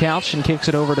screen from Couch and kicks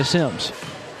it over to Sims.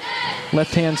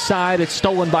 Left-hand side, it's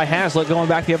stolen by Hazlitt, going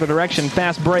back the other direction.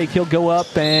 Fast break, he'll go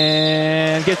up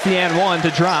and gets the and one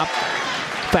to drop.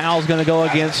 Foul's going to go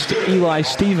against Eli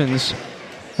Stevens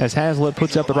as Hazlitt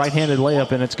puts up the right-handed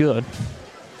layup, and it's good.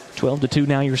 12-2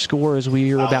 now your score as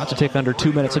we are about to tick under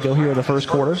 2 minutes ago here in the first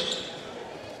quarter.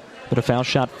 But a foul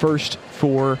shot first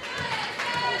for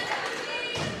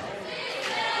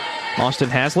Austin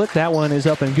Hazlitt. That one is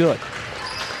up and good.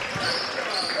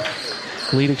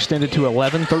 Lead extended to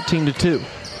 11, 13-2.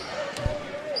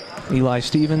 Eli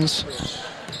Stevens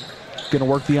going to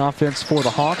work the offense for the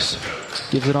Hawks.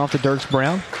 Gives it off to Dirks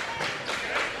Brown.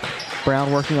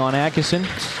 Brown working on Atkinson.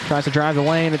 Tries to drive the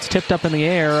lane. It's tipped up in the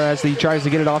air as he tries to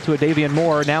get it off to a Davian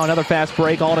Moore. Now another fast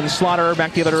break. Alden Slaughter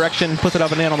back the other direction. Puts it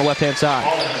up and in on the left-hand side.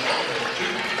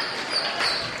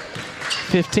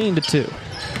 15-2.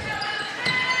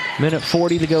 Minute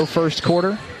 40 to go first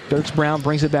quarter. Dirks Brown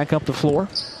brings it back up the floor.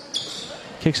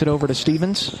 Kicks it over to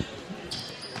Stevens.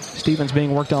 Stevens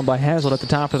being worked on by Hazlitt at the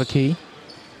top of the key.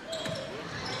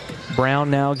 Brown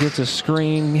now gets a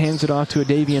screen, hands it off to a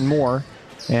Davian Moore,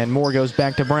 and Moore goes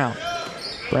back to Brown.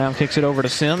 Brown kicks it over to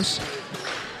Sims.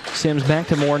 Sims back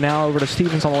to Moore, now over to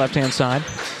Stevens on the left-hand side.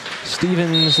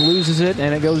 Stevens loses it,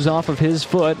 and it goes off of his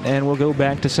foot, and will go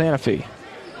back to Santa Fe.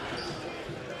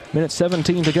 Minute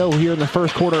 17 to go here in the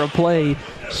first quarter of play.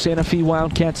 Santa Fe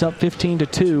Wildcats up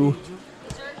 15-2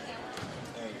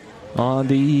 on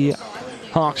the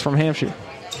Hawks from Hampshire.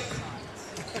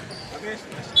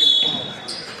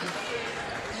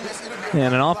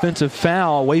 And an offensive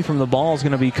foul away from the ball is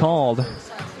going to be called.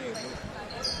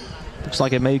 Looks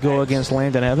like it may go against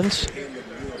Landon Evans.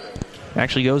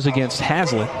 Actually goes against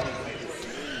Hazlitt.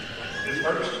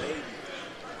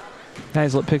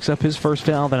 Hazlitt picks up his first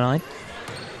foul tonight.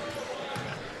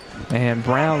 And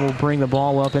Brown will bring the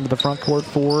ball up into the front court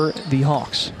for the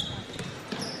Hawks.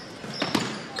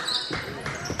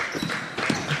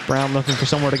 Brown looking for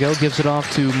somewhere to go, gives it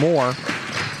off to Moore.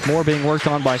 Moore being worked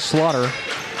on by Slaughter.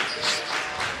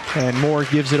 And Moore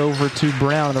gives it over to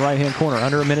Brown in the right-hand corner.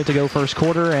 Under a minute to go first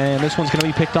quarter, and this one's going to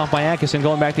be picked off by Atkinson,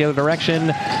 going back the other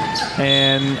direction.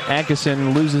 And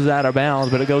Atkinson loses out of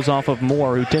bounds, but it goes off of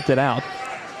Moore, who tipped it out.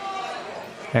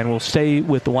 And will stay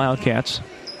with the Wildcats.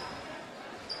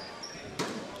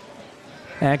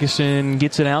 Atkinson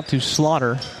gets it out to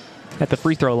Slaughter at the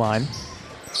free throw line.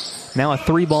 Now a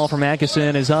 3-ball from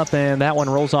Atkinson is up, and that one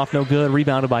rolls off no good.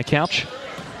 Rebounded by Couch.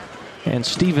 And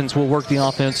Stevens will work the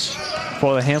offense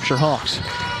for the Hampshire Hawks.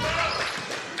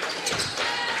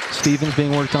 Stevens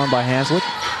being worked on by Hazlitt.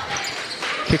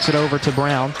 Kicks it over to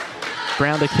Brown.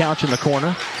 Brown to Couch in the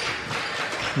corner.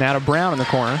 Now to Brown in the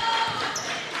corner.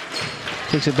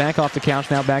 Kicks it back off the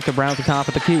Couch. Now back to Brown at the top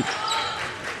of the key.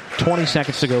 20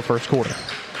 seconds to go first quarter.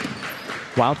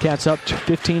 Wildcats up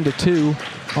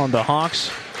 15-2 on the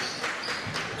Hawks.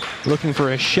 Looking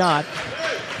for a shot.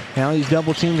 Now he's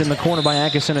double teamed in the corner by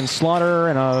Atkinson and Slaughter,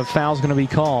 and a foul's going to be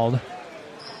called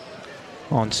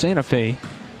on Santa Fe.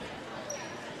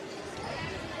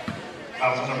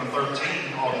 Foul number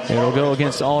 13, Alden Slaughter. It'll go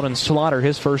against Alden Slaughter,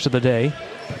 his first of the day,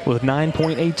 with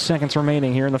 9.8 seconds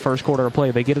remaining here in the first quarter of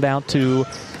play. They get it out to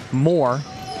Moore.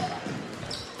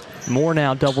 Moore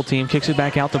now double team, kicks it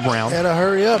back out to Brown. Gotta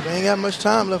hurry up. They ain't got much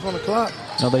time left on the clock.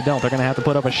 No, they don't. They're going to have to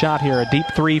put up a shot here. A deep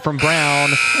three from Brown,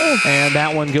 and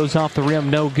that one goes off the rim,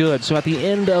 no good. So at the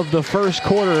end of the first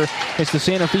quarter, it's the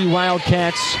Santa Fe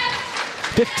Wildcats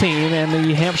 15 and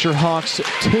the Hampshire Hawks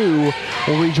 2.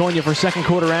 We'll rejoin you for second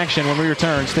quarter action when we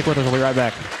return. Stick with us. We'll be right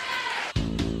back.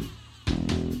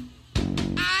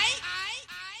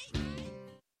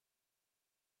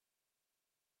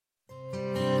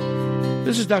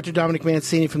 This is Dr. Dominic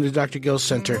Mancini from the Dr. Gill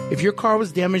Center. If your car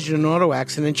was damaged in an auto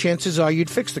accident, chances are you'd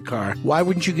fix the car. Why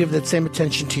wouldn't you give that same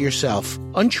attention to yourself?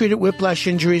 Untreated whiplash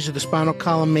injuries of the spinal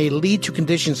column may lead to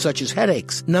conditions such as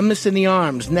headaches, numbness in the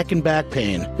arms, neck and back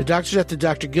pain. The doctors at the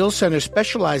Dr. Gill Center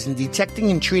specialize in detecting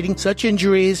and treating such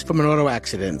injuries from an auto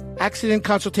accident. Accident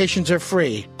consultations are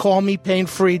free. Call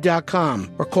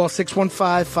mepainfree.com or call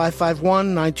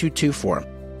 615-551-9224.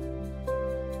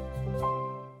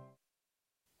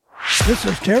 This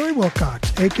is Terry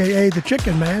Wilcox, a.k.a. The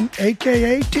Chicken Man,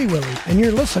 a.k.a. T-Willie, and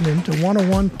you're listening to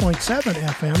 101.7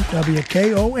 FM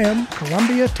WKOM,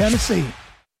 Columbia, Tennessee.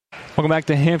 Welcome back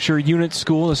to Hampshire Unit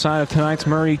School, the side of tonight's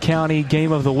Murray County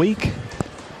Game of the Week.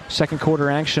 Second quarter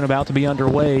action about to be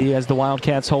underway as the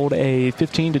Wildcats hold a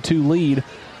 15-2 lead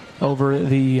over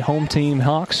the home team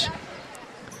Hawks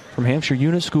from Hampshire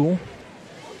Unit School.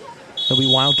 It'll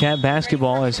be Wildcat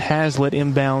basketball as Hazlitt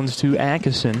inbounds to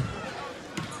Atkinson.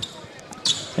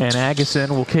 And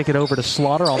Atkinson will kick it over to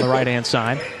Slaughter on the right-hand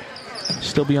side.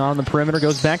 Still beyond the perimeter.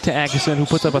 Goes back to Atkinson, who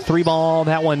puts up a three ball.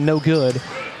 That one no good.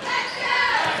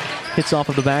 Hits off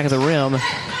of the back of the rim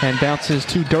and bounces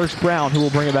to Dirks Brown, who will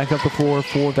bring it back up the floor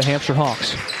for the Hampshire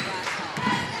Hawks.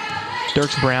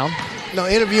 Dirks Brown. No,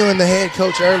 interviewing the head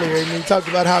coach earlier, and he talked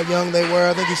about how young they were.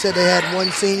 I think he said they had one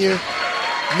senior,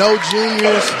 no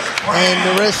juniors, and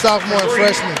the rest sophomore and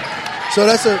freshmen. So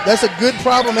that's a good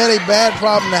problem and a bad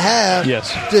problem to have.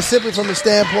 Yes. Just simply from the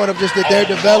standpoint of just that they're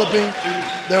developing,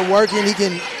 they're working. He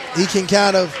can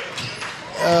kind of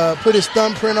put his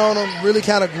thumbprint on them, really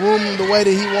kind of groom them the way that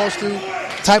he wants to.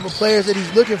 Type of players that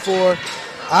he's looking for.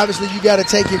 Obviously, you got to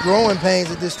take your growing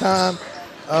pains at this time,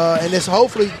 and it's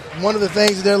hopefully one of the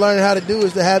things that they're learning how to do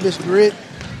is to have this grit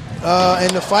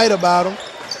and the fight about them,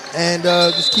 and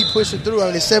just keep pushing through. I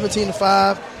mean, it's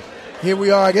 17-5. Here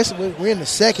we are. I guess we're in the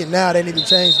second now. They need to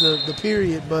change the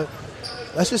period, but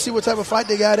let's just see what type of fight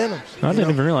they got in them. I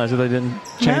didn't even realize that they didn't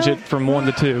change it from 1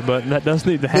 to 2, but that does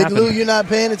need to happen. Big Lou, you're not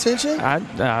paying attention?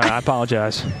 I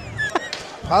apologize.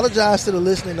 Apologize to the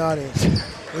listening audience.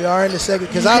 We are in the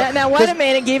second. Now, wait a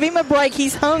minute. Give him a break.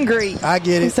 He's hungry. I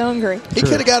get it. He's hungry. He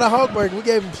could have got a hog burger. We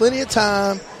gave him plenty of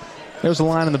time. There was a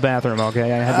line in the bathroom,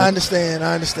 okay? I understand.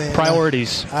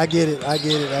 Priorities. I get it.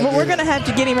 Well, we're going to have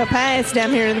to get him a pass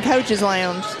down here in the coaches'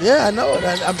 lounge. Yeah, I know it.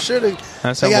 I'm sure that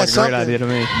sounds like a great idea to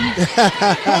me.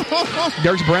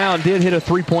 Dirks Brown did hit a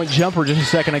three-point jumper just a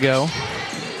second ago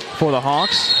for the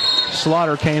Hawks.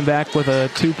 Slaughter came back with a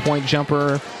two-point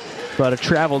jumper, but a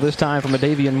travel this time from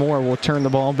Davian Moore will turn the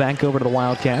ball back over to the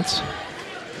Wildcats.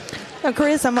 Now,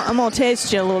 Chris, I'm going to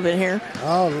test you a little bit here.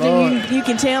 Oh, Lord. You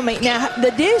can tell me. Now,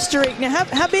 the district,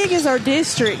 how big is our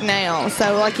district now?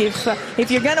 So, like,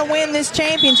 if you're going to win this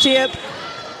championship,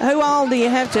 who all do you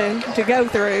have to go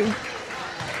through?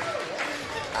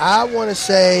 I want to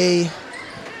say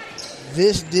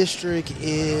this district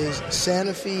is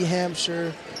Santa Fe,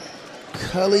 Hampshire,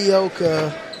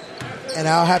 Culleoka, and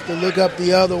I'll have to look up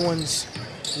the other ones.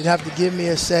 You'd have to give me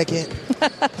a second to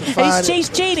find He's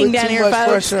cheating down here,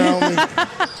 folks. Put too much pressure on me.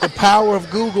 The power of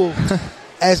Google,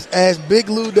 as Big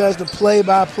Lou does the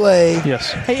play-by-play.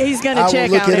 Yes. He's going to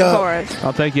check on it for us.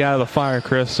 I'll take you out of the fire,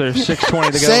 Chris. There's 6:20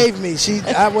 to go. Save me.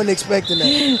 I wasn't expecting that.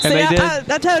 See,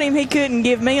 I told him he couldn't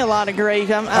give me a lot of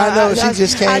grief. I know. She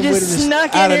just came with it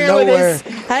snuck out in of here nowhere. with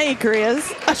his, hey,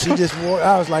 Chris. I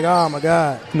was like, oh, my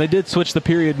God. And they did switch the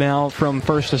period now from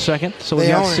first to second. So we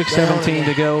got 6:17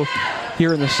 to go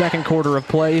here in the second quarter of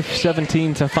play.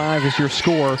 17-5 is your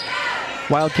score.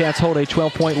 Wildcats hold a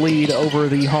 12-point lead over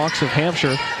the Hawks of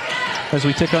Hampshire as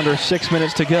we tick under 6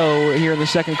 minutes to go here in the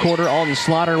second quarter. Alden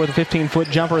Slaughter with a 15-foot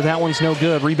jumper. That one's no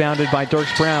good. Rebounded by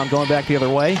Dirks Brown, going back the other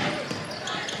way.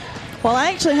 Well,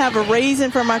 I actually have a reason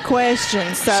for my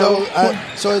question. So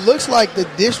it looks like the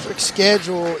district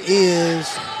schedule is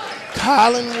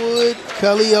Collinwood,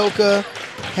 Culleoka,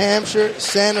 Hampshire,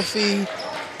 Santa Fe,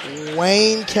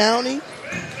 Wayne County,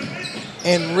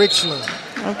 and Richland.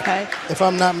 Okay. if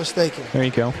I'm not mistaken. There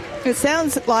you go. It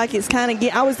sounds like it's kind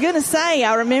of. I was going to say,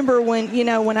 I remember when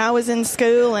when I was in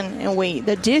school and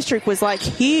the district was like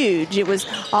huge. It was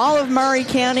all of Murray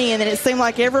County, and then it seemed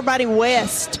like everybody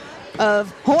west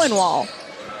of Hohenwald.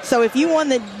 So if you won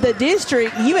the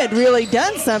district, you had really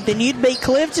done something. You'd beat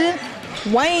Clifton,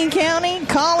 Wayne County,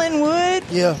 Collinwood,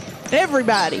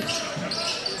 everybody.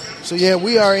 So yeah,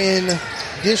 we are in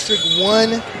District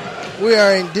 1. We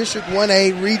are in District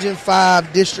 1A, Region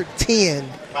 5, District 10.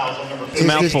 It's a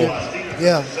mouthful.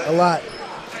 Yeah, a lot.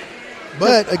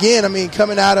 But, again, I mean,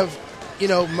 coming out of,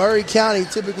 Murray County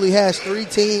typically has 3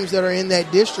 teams that are in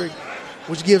that district,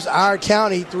 which gives our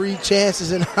county 3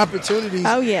 chances and opportunities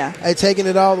at taking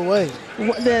it all the way.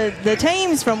 The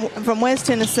teams from West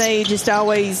Tennessee just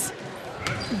always,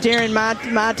 during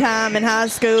my time in high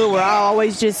school, were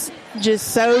always just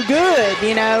so good,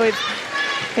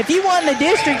 If you won the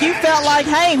district, you felt like,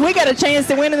 hey, we got a chance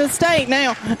to win in the state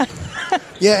now.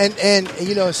 Yeah, and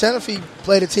Santa Fe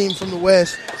played a team from the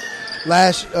West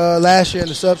last year in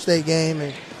the sub-state game,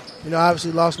 and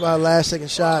obviously lost by a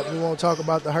last-second shot. We won't talk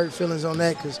about the hurt feelings on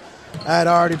that because I had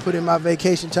already put in my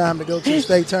vacation time to go to the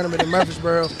state tournament in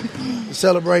Murfreesboro to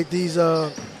celebrate these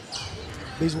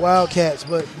Wildcats,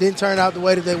 but didn't turn out the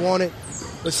way that they wanted.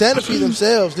 But Santa Fe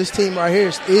themselves, this team right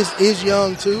here is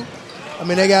young too. I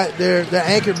mean, they're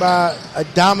anchored by a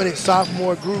dominant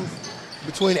sophomore group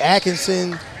between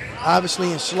Atkinson,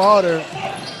 obviously, and Slaughter.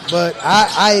 But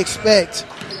I expect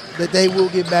that they will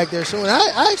get back there soon.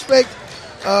 I expect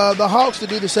the Hawks to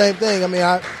do the same thing. I mean,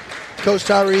 Coach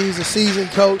Tyree, he's a seasoned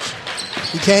coach.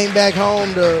 He came back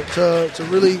home to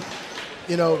really,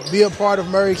 be a part of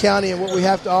Murray County and what we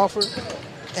have to offer.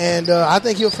 And I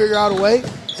think he'll figure out a way.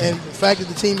 And the fact that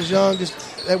the team is young,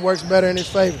 that works better in his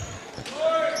favor.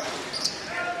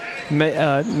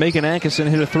 Macon Atkinson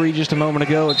hit a 3 just a moment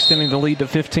ago, extending the lead to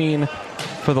 15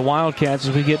 for the Wildcats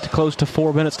as we get close to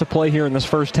 4 minutes to play here in this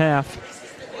first half.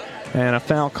 And a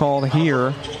foul called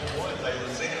here.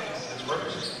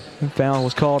 The foul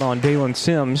was called on Dalen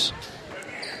Sims,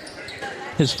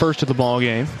 his first of the ball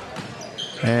game.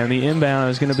 And the inbound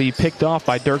is going to be picked off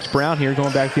by Dirks Brown here,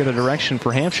 going back the other direction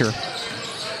for Hampshire.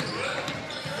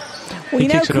 He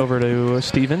kicks it over to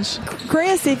Stevens.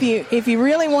 Chris, if you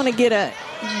really want to get a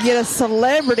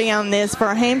celebrity on this for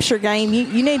a Hampshire game,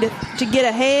 you need to get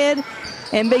ahead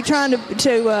and be trying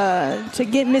to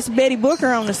get Miss Betty Booker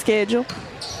on the schedule.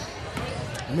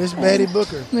 Miss Betty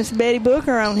Booker. Miss Betty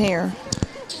Booker on here.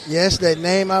 Yes, that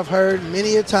name I've heard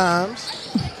many a times.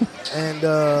 And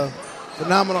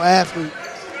phenomenal athlete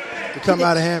to come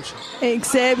out of Hampshire.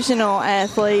 Exceptional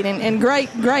athlete and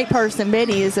great person.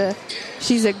 Betty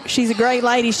she's a great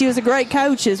lady. She was a great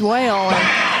coach as well.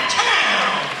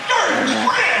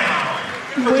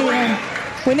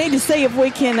 We need to see if we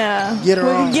can get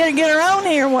her on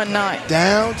here one night.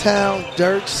 Downtown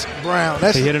Dirks Brown.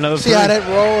 He hit another see how that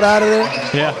rolled out of there?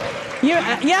 Yeah.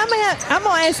 I'm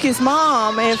gonna ask his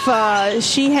mom if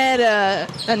she had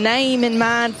a name in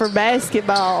mind for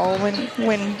basketball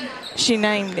when she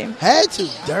named him. Had to.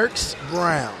 Dirks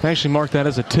Brown. They actually marked that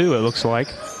as a 2, it looks like.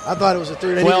 I thought it was a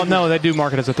 3. Well, no, they do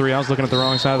mark it as a 3. I was looking at the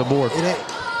wrong side of the board.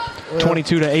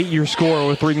 22-8 your score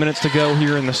with 3 minutes to go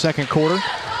here in the second quarter.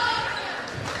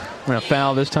 And a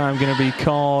foul this time going to be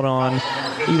called on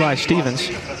Eli Stevens.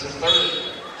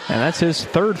 And that's his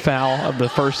 3rd foul of the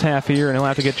first half here, and he'll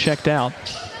have to get checked out.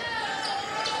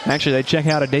 Actually, they check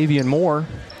out a Davian Moore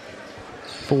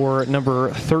for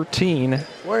number 13.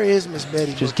 Where is Miss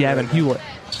Betty? Just Gavin Hewlett.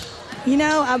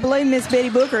 I believe Miss Betty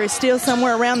Booker is still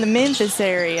somewhere around the Memphis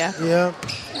area. Yeah,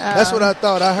 that's what I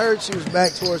thought. I heard she was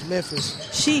back towards Memphis.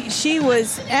 She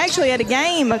was actually at a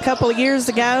game a couple of years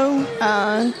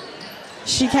ago.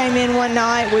 She came in one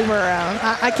night. We were,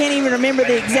 I can't even remember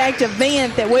the exact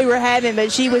event that we were having,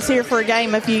 but she was here for a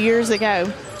game a few years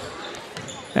ago.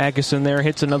 Atkinson there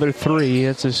hits another 3.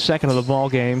 That's his 2nd of the ball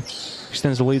game.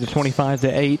 Extends the lead to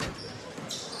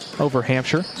 25-8 over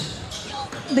Hampshire.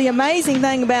 The amazing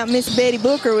thing about Miss Betty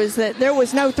Booker was that there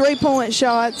was no 3-point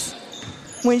shots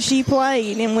when she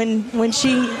played, and when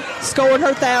she scored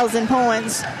her 1,000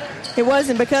 points, it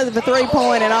wasn't because of a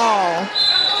 3-point at all.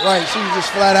 Right, she was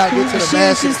just flat out get to the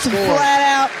basket. She was just a flat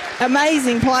out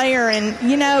amazing player, and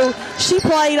she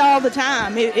played all the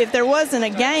time. If there wasn't a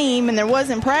game and there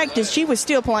wasn't practice, she was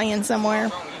still playing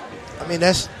somewhere. I mean,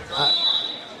 that's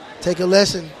take a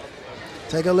lesson.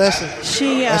 Take a lesson.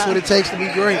 That's what it takes to be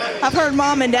great. I've heard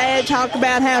Mom and Dad talk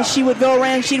about how she would go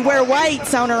around, she'd wear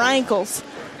weights on her ankles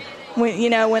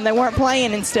when they weren't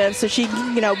playing and stuff, so she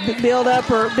build up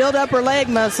her leg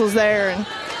muscles there, and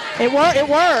it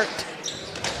worked.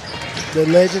 The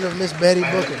legend of Miss Betty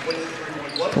Booker.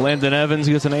 Landon Evans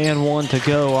gets an and one to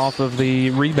go off of the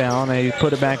rebound. They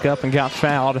put it back up and got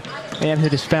fouled and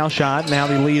hit his foul shot. Now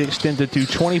the lead extended to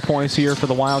 20 points here for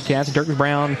the Wildcats. Dirk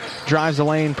Brown drives the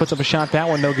lane, puts up a shot. That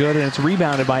one no good, and it's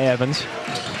rebounded by Evans.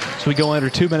 So we go under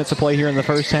 2 minutes to play here in the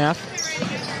first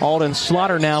half. Alden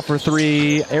Slaughter now for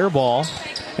three, air ball,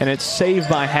 and it's saved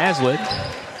by Hazlitt.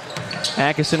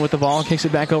 Atkinson with the ball, kicks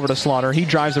it back over to Slaughter. He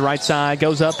drives the right side,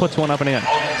 goes up, puts one up and in.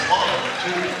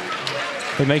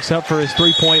 He makes up for his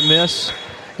three-point miss,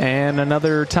 and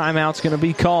another timeout's going to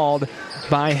be called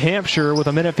by Hampshire with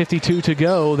 1:52 to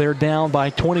go. They're down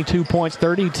by 22 points.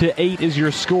 30-8 is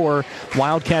your score.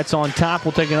 Wildcats on top.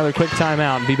 We'll take another quick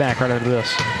timeout and be back right after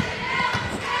this.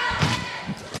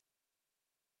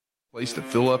 Place to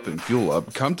fill up and fuel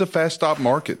up, come to Fast Stop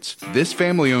Markets. This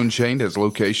family-owned chain has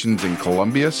locations in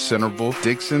Columbia, Centerville,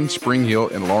 Dixon, Spring Hill,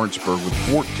 and Lawrenceburg with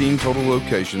 14 total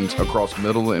locations across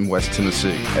Middle and West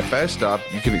Tennessee. At Fast Stop,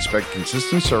 you can expect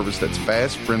consistent service that's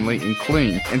fast, friendly, and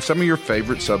clean, and some of your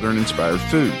favorite Southern-inspired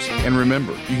foods. And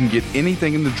remember, you can get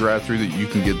anything in the drive-thru that you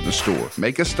can get in the store.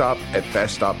 Make a stop at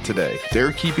Fast Stop today.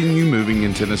 They're keeping you moving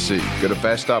in Tennessee. Go to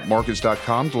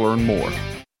FastStopMarkets.com to learn more.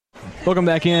 Welcome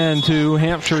back in to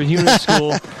Hampshire Unit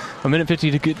School.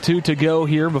 1:52 to go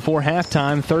here before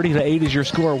halftime. 30-8 is your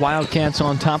score. Wildcats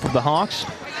on top of the Hawks.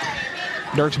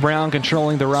 Dirks Brown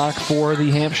controlling the rock for the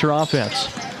Hampshire offense.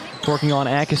 Working on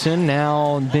Atkinson,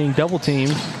 now being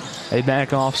double-teamed. They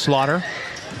back off Slaughter.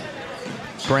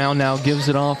 Brown now gives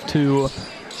it off to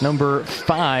number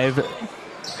 5,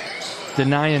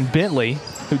 denying Bentley,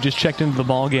 who just checked into the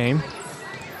ball game.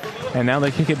 And now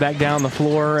they kick it back down the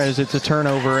floor as it's a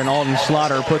turnover, and Alden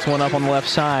Slaughter puts one up on the left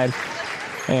side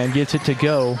and gets it to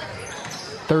go.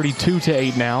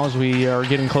 32-8 now as we are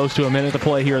getting close to a minute to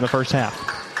play here in the first half.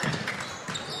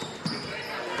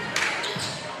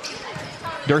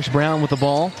 Dirks Brown with the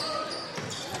ball.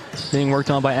 Being worked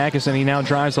on by Atkinson. He now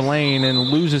drives the lane and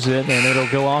loses it, and it'll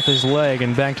go off his leg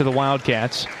and back to the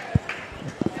Wildcats.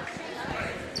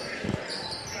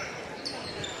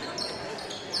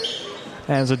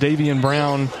 As Davian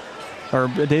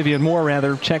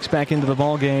Moore checks back into the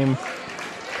ball game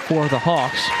for the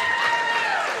Hawks.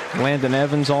 Landon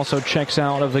Evans also checks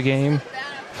out of the game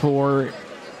for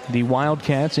the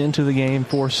Wildcats. Into the game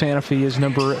for Santa Fe is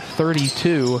number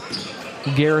 32,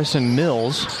 Garrison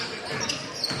Mills.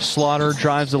 Slaughter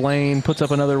drives the lane, puts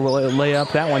up another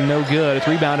layup. That one no good. It's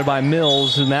rebounded by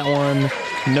Mills, and that one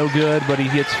no good, but he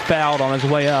gets fouled on his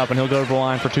way up, and he'll go to the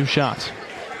line for 2 shots.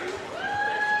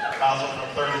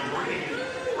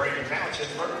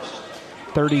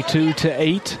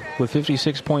 32-8 with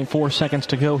 56.4 seconds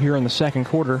to go here in the second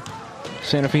quarter.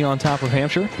 Santa Fe on top of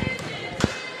Hampshire.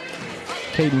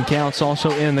 Caden Counts also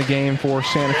in the game for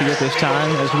Santa Fe at this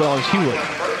time, as well as Hewitt.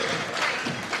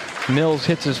 Mills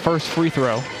hits his first free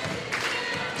throw.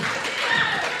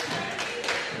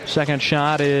 Second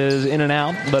shot is in and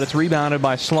out, but it's rebounded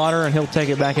by Slaughter, and he'll take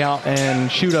it back out and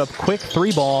shoot up quick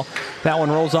 3-ball. That one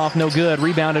rolls off no good.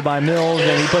 Rebounded by Mills,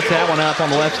 and he puts that one up on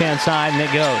the left-hand side, and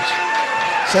it goes.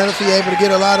 Santa Fe able to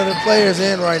get a lot of the players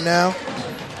in right now.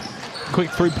 Quick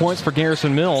 3 points for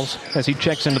Garrison Mills as he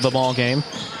checks into the ball game.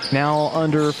 Now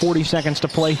under 40 seconds to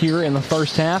play here in the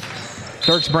first half.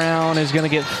 Dirks Brown is going to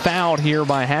get fouled here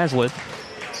by Hazlitt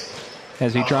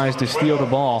as he tries to steal the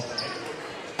ball.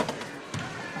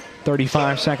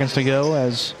 35 seconds to go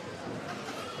as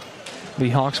the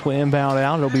Hawks will inbound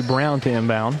out. It'll be Brown to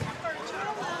inbound.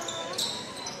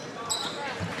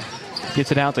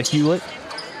 Gets it out to Hewlett.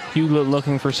 Hewlett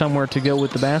looking for somewhere to go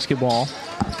with the basketball.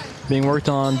 Being worked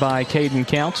on by Caden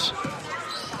Counts.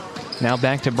 Now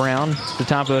back to Brown, the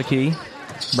top of the key.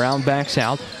 Brown backs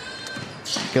out.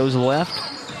 Goes left.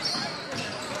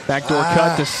 Backdoor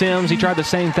cut to Sims. He tried the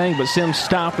same thing, but Sims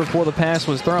stopped before the pass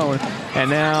was thrown. And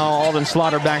now Alden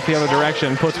Slaughter back the other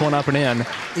direction, puts one up and in.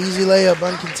 Easy layup,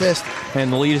 uncontested.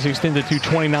 And the lead is extended to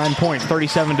 29 points,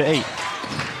 37-8.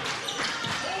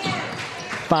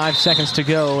 5 seconds to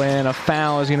go, and a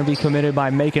foul is going to be committed by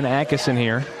Macon Atkinson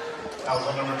here. Foul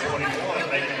on number 21,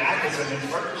 Macon Atkinson in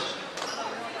first.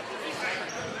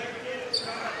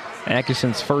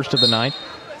 Atkinson's first of the night.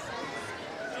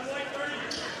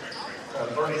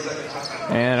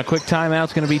 And a quick timeout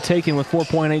is going to be taken with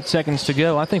 4.8 seconds to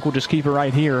go. I think we'll just keep it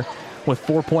right here with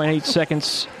 4.8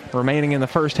 seconds remaining in the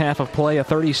first half of play. A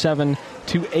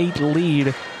 37-8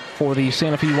 lead for the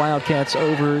Santa Fe Wildcats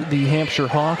over the Hampshire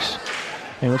Hawks.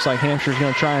 And it looks like Hampshire's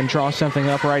going to try and draw something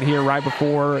up right here, right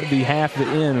before the half that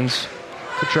ends,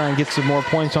 to try and get some more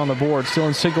points on the board. Still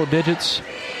in single digits.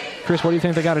 Chris, what do you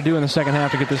think they got to do in the second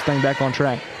half to get this thing back on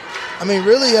track?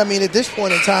 Really, at this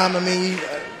point in time, I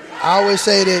always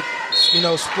say that,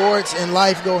 sports and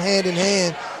life go hand in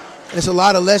hand. there's a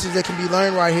lot of lessons that can be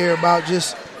learned right here about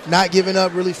just not giving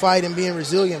up, really fighting, being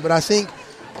resilient. But I think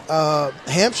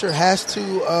Hampshire has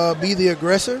to be the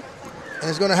aggressor, and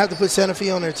it's going to have to put Santa Fe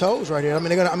on their toes right here.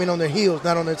 On their heels,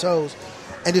 not on their toes,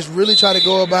 and just really try to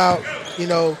go about,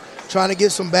 trying to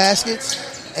get some baskets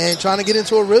and trying to get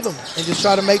into a rhythm and just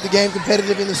try to make the game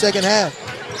competitive in the second half.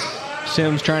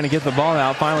 Sims trying to get the ball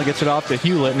out, finally gets it off to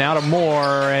Hewlett. Now to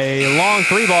Moore, a long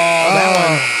three ball.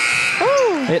 That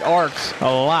one, it arcs a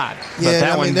lot, but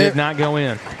that one did not go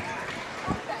in.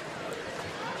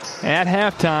 At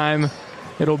halftime,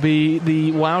 it'll be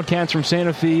the Wildcats from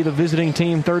Santa Fe, the visiting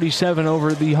team, 37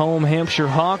 over the home Hampshire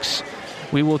Hawks.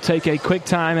 We will take a quick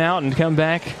timeout and come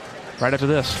back right after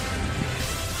this.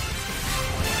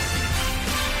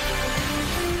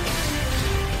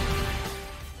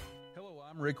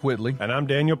 Rick Whitley. And I'm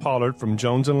Daniel Pollard from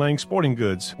Jones & Lang Sporting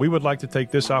Goods. We would like to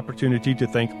take this opportunity to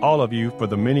thank all of you for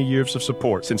the many years of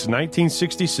support. Since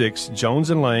 1966, Jones &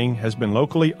 Lang has been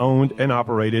locally owned and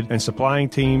operated and supplying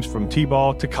teams from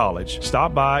T-ball to college.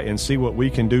 Stop by and see what we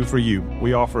can do for you.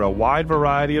 We offer a wide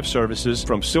variety of services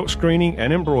from silk screening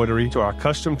and embroidery to our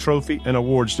custom trophy and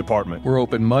awards department. We're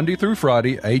open Monday through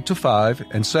Friday, 8 to 5,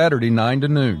 and Saturday, 9 to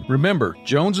noon. Remember,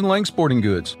 Jones & Lang Sporting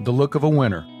Goods, the look of a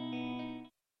winner.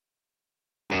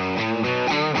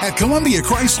 At Columbia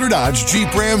Chrysler Dodge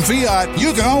Jeep Ram Fiat,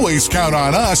 you can always count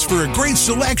on us for a great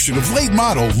selection of late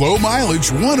model, low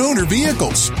mileage, one owner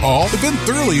vehicles. All have been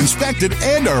thoroughly inspected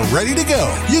and are ready to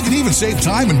go. You can even save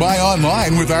time and buy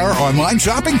online with our online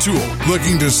shopping tool.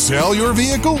 Looking to sell your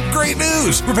vehicle? Great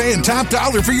news! We're paying top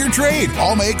dollar for your trade.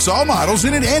 All makes, all models,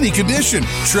 and in any condition.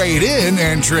 Trade in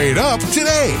and trade up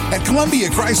today. At Columbia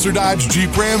Chrysler Dodge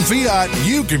Jeep Ram Fiat,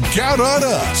 you can count on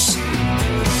us.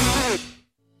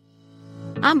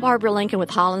 I'm Barbara Lincoln with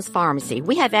Hollins Pharmacy.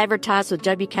 We have advertised with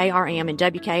WKRM and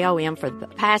WKOM for the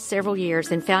past several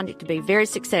years and found it to be very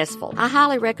successful. I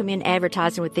highly recommend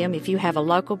advertising with them if you have a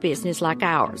local business like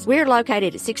ours. We're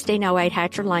located at 1608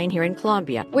 Hatcher Lane here in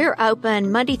Columbia. We're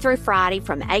open Monday through Friday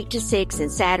from 8 to 6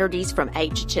 and Saturdays from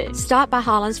 8 to 2. Stop by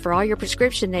Hollins for all your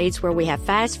prescription needs where we have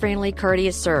fast, friendly,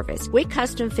 courteous service. We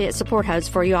custom fit support hose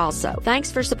for you also.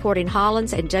 Thanks for supporting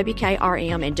Hollins and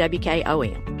WKRM and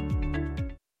WKOM.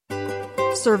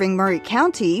 Serving Murray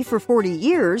County for 40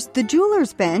 years, the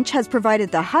Jewelers Bench has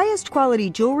provided the highest quality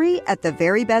jewelry at the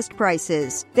very best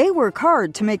prices. They work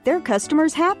hard to make their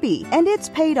customers happy, and it's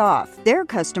paid off. Their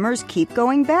customers keep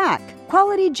going back.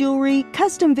 Quality jewelry,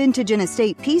 custom vintage and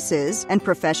estate pieces, and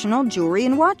professional jewelry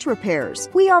and watch repairs.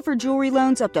 We offer jewelry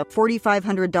loans up to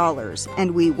 $4,500,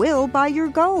 and we will buy your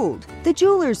gold. The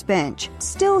Jewelers Bench,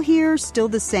 still here, still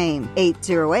the same.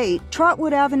 808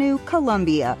 Trotwood Avenue,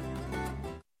 Columbia.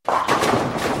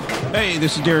 Hey,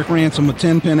 this is Derek Ransom with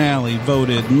 10 Pin Alley,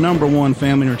 voted #1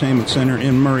 family entertainment center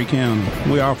in Murray County.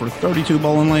 We offer 32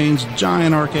 bowling lanes,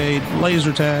 giant arcade,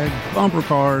 laser tag, bumper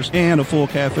cars, and a full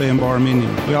cafe and bar menu.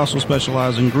 We also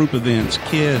specialize in group events,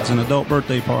 kids and adult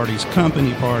birthday parties,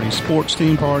 company parties, sports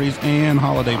team parties, and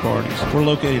holiday parties. We're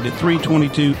located at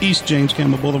 322 East James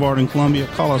Campbell Boulevard in Columbia.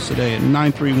 Call us today at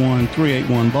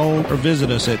 931-381-BOWL or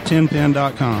visit us at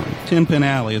 10pin.com. 10 Pin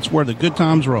Alley, it's where the good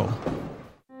times roll.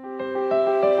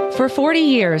 For 40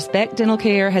 years, Beck Dental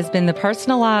Care has been the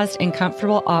personalized and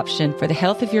comfortable option for the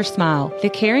health of your smile. The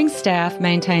caring staff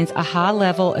maintains a high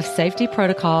level of safety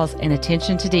protocols and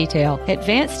attention to detail.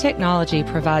 Advanced technology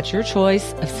provides your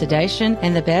choice of sedation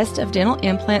and the best of dental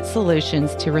implant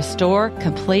solutions to restore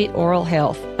complete oral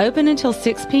health. Open until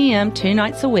 6 p.m. 2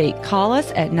 nights a week. Call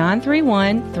us at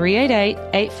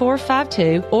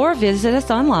 931-388-8452 or visit us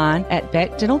online at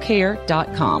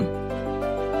beckdentalcare.com.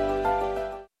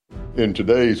 In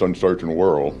today's uncertain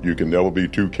world, you can never be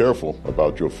too careful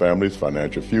about your family's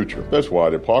financial future. That's why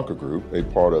the Parker Group, a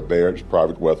part of Baird's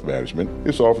Private Wealth Management,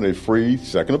 is offering a free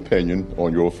second opinion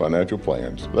on your financial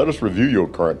plans. Let us review your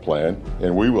current plan,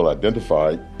 and we will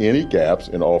identify any gaps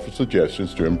and offer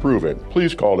suggestions to improve it.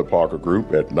 Please call the Parker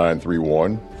Group at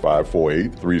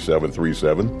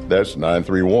 931-548-3737. That's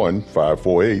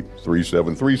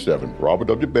 931-548-3737. Robert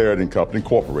W. Baird & Company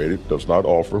Incorporated does not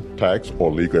offer tax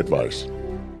or legal advice.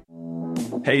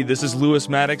 Hey, this is Lewis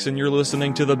Maddox, and you're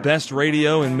listening to the best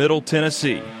radio in Middle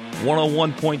Tennessee,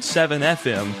 101.7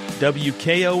 FM,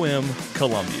 WKOM,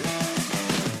 Columbia.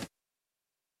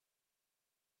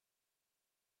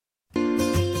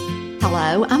 Hello,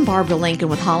 Hello, I'm Barbara Lincoln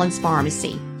with Hollins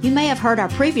Pharmacy. You may have heard our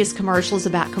previous commercials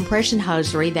about compression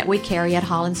hosiery that we carry at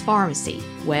Hollins Pharmacy.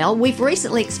 Well, we've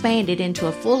recently expanded into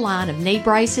a full line of knee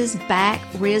braces, back,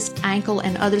 wrist, ankle,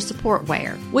 and other support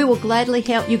wear. We will gladly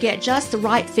help you get just the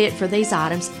right fit for these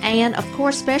items and, of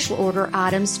course, special order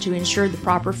items to ensure the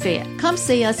proper fit. Come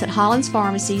see us at Hollins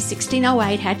Pharmacy,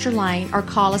 1608 Hatcher Lane, or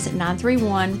call us at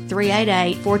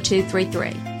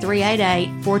 931-388-4233.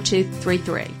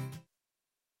 388-4233.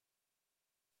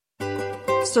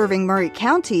 Serving Murray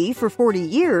County for 40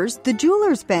 years, the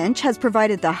Jewelers Bench has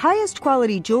provided the highest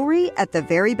quality jewelry at the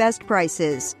very best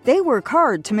prices. They work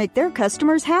hard to make their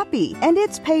customers happy, and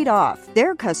it's paid off.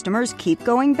 Their customers keep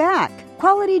going back.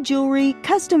 Quality jewelry,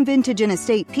 custom vintage and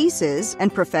estate pieces,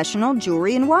 and professional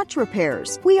jewelry and watch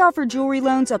repairs. We offer jewelry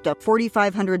loans up to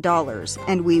 $4,500,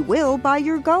 and we will buy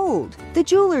your gold. The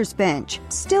Jewelers Bench,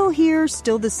 still here,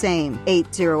 still the same.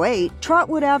 808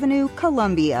 Trotwood Avenue,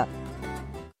 Columbia.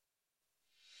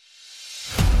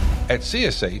 At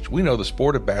CSH, we know the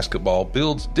sport of basketball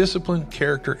builds discipline,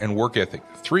 character, and work ethic,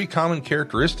 three common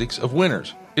characteristics of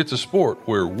winners. It's a sport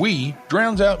where we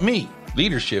drowns out me.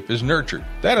 Leadership is nurtured.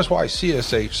 That is why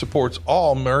CSH supports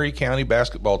all Murray County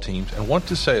basketball teams and want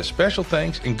to say a special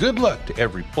thanks and good luck to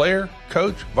every player,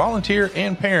 coach, volunteer,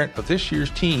 and parent of this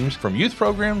year's teams from youth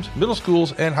programs, middle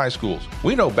schools, and high schools.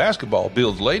 We know basketball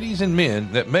builds ladies and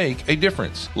men that make a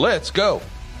difference. Let's go!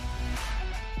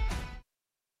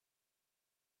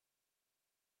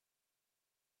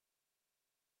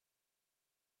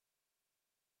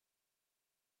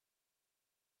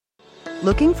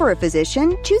 Looking for a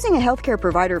physician? Choosing a healthcare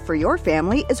provider for your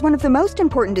family is one of the most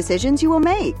important decisions you will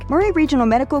make. Murray Regional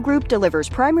Medical Group delivers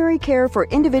primary care for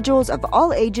individuals of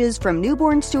all ages from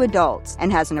newborns to adults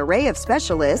and has an array of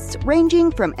specialists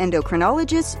ranging from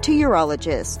endocrinologists to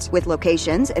urologists. With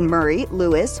locations in Murray,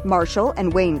 Lewis, Marshall,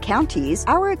 and Wayne counties,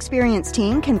 our experienced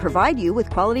team can provide you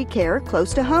with quality care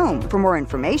close to home. For more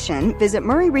information, visit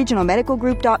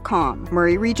murrayregionalmedicalgroup.com.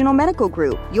 Murray Regional Medical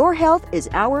Group. Your health is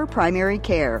our primary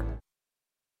care.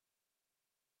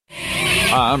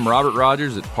 Hi, I'm Robert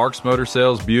Rogers at Parks Motor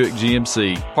Sales Buick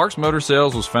GMC. Parks Motor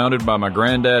Sales was founded by my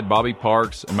granddad, Bobby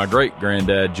Parks, and my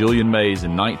great-granddad, Julian Mays,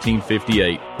 in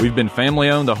 1958. We've been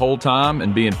family-owned the whole time,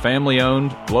 and being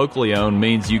family-owned, locally-owned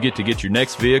means you get to get your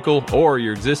next vehicle or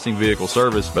your existing vehicle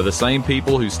serviced by the same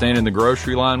people who stand in the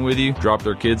grocery line with you, drop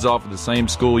their kids off at the same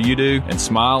school you do, and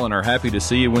smile and are happy to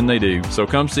see you when they do. So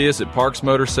come see us at Parks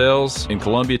Motor Sales in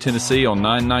Columbia, Tennessee on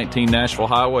 919 Nashville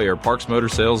Highway or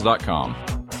parksmotorsales.com.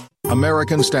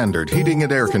 American Standard Heating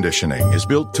and Air Conditioning is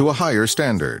built to a higher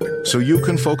standard, so you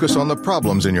can focus on the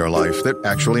problems in your life that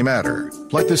actually matter,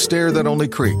 like the stair that only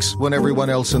creaks when everyone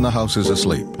else in the house is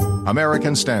asleep.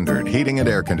 American Standard Heating and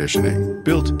Air Conditioning,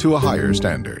 built to a higher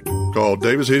standard. Call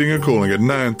Davis Heating and Cooling at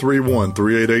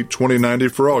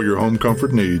 931-388-2090 for all your home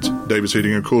comfort needs. Davis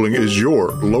Heating and Cooling is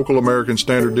your local American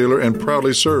Standard dealer and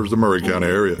proudly serves the Murray County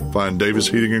area. Find Davis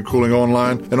Heating and Cooling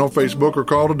online and on Facebook or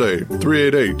call today,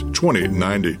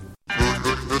 388-2090.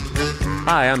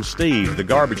 Hi, I'm Steve, the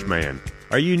Garbage Man.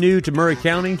 Are you new to Murray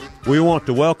County? We want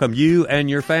to welcome you and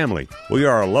your family. We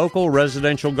are a local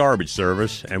residential garbage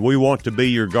service, and we want to be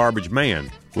your garbage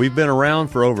man. We've been around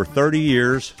for over 30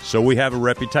 years, so we have a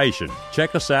reputation.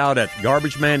 Check us out at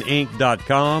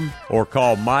garbagemaninc.com or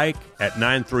call Mike at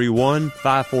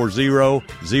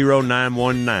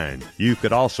 931-540-0919. You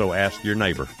could also ask your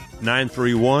neighbor.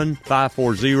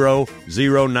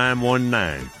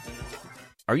 931-540-0919.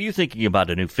 Are you thinking about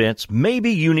a new fence?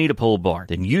 Maybe you need a pole barn.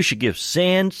 Then you should give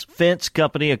Sands Fence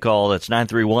Company a call. That's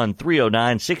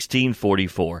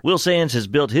 931-309-1644. Will Sands has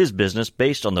built his business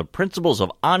based on the principles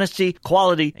of honesty,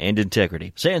 quality, and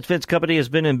integrity. Sands Fence Company has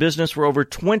been in business for over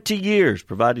 20 years,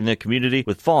 providing the community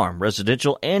with farm,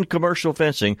 residential, and commercial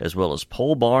fencing, as well as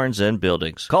pole barns and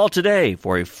buildings. Call today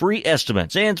for a free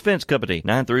estimate. Sands Fence Company,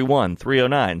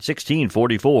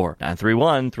 931-309-1644.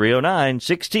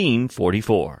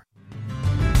 931-309-1644.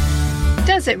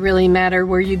 Does it really matter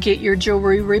where you get your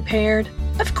jewelry repaired?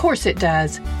 Of course it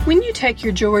does. When you take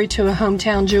your jewelry to a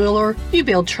hometown jeweler, you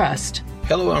build trust.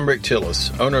 Hello, I'm Rick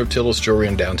Tillis, owner of Tillis Jewelry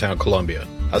in downtown Columbia.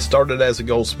 I started as a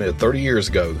goldsmith 30 years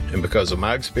ago, and because of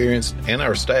my experience and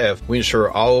our staff, we ensure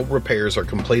all repairs are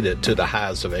completed to the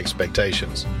highest of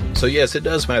expectations. So yes, it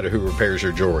does matter who repairs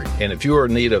your jewelry, and if you are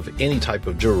in need of any type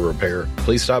of jewelry repair,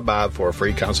 please stop by for a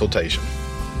free consultation.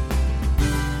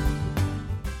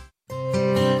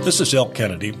 This is Elk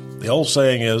Kennedy. The old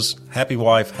saying is, happy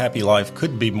wife, happy life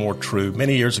couldn't be more true.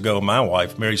 Many years ago, my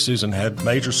wife, Mary Susan, had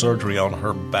major surgery on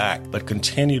her back, but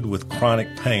continued with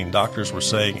chronic pain. Doctors were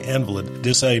saying invalid,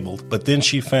 disabled. But then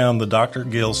she found the Dr.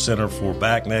 Gill Center for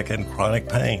Back, Neck, and Chronic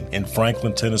Pain in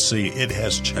Franklin, Tennessee. It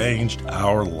has changed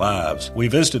our lives. We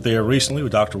visited there recently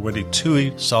with Dr. Wendy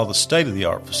Toohey, saw the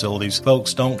state-of-the-art facilities.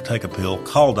 Folks, don't take a pill.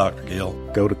 Call Dr. Gill.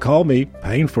 Go to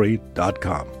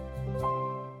callmepainfree.com.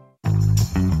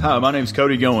 Hi, my name's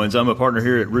Cody Goins. I'm a partner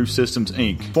here at Roof Systems,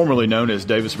 Inc., formerly known as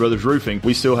Davis Brothers Roofing.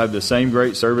 We still have the same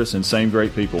great service and same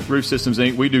great people. Roof Systems,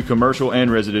 Inc., we do commercial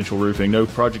and residential roofing. No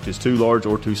project is too large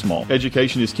or too small.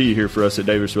 Education is key here for us at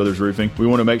Davis Brothers Roofing. We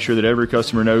want to make sure that every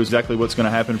customer knows exactly what's going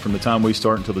to happen from the time we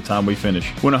start until the time we finish.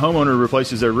 When a homeowner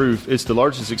replaces their roof, it's the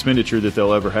largest expenditure that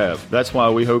they'll ever have. That's why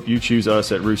we hope you choose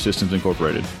us at Roof Systems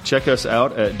Incorporated. Check us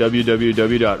out at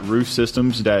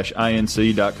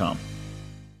www.roofsystems-inc.com.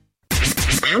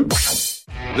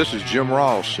 This is Jim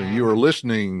Ross, and you are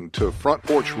listening to Front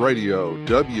Porch Radio,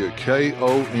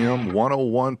 WKOM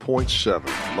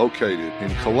 101.7, located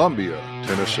in Columbia,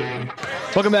 Tennessee.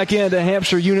 Welcome back into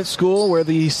Hampshire Unit School, where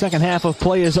the second half of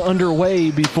play is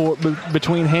underway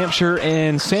between Hampshire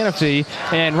and Santa Fe.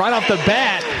 And right off the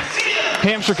bat,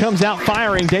 Hampshire comes out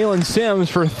firing. Dalen Sims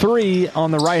for three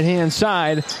on the right-hand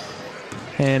side.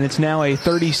 And it's now a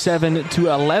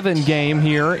 37-11 game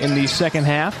here in the second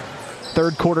half.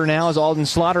 Third quarter now is Alden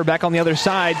Slaughter back on the other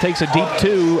side, takes a deep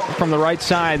two from the right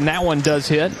side, and that one does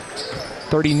hit.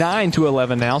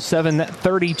 39-11 now,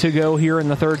 7:30 to go here in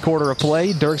the third quarter of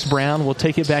play. Dirks Brown will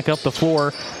take it back up the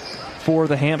floor for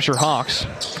the Hampshire Hawks.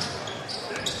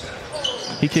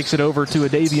 He kicks it over to a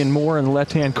Davian Moore in the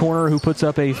left-hand corner, who puts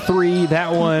up a three.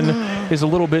 That one is a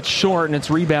little bit short, and it's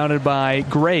rebounded by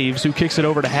Graves, who kicks it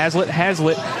over to Hazlitt.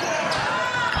 Hazlitt,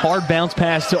 hard bounce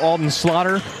pass to Alden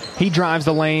Slaughter. He drives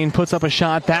the lane, puts up a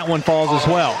shot. That one falls as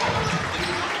well.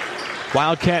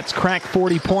 Wildcats crack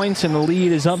 40 points, and the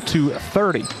lead is up to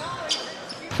 30.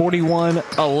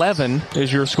 41-11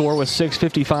 is your score with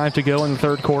 6:55 to go in the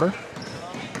third quarter.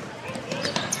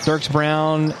 Dirks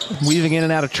Brown weaving in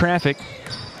and out of traffic.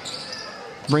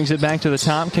 Brings it back to the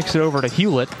top, kicks it over to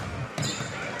Hewlett.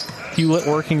 Hewlett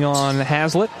working on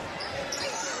Hazlitt.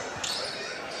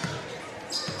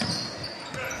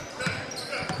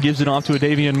 Gives it off to a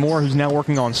Davian Moore, who's now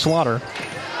working on Slaughter.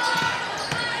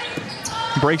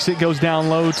 Breaks it, goes down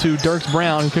low to Dirks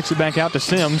Brown, who kicks it back out to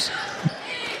Sims.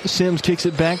 Sims kicks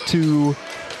it back to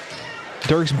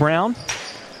Dirks Brown.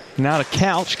 Now to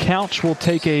Couch. Couch will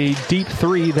take a deep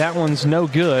three. That one's no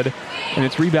good, and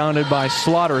it's rebounded by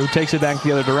Slaughter, who takes it back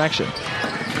the other direction.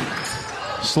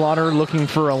 Slaughter looking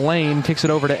for a lane, kicks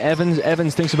it over to Evans.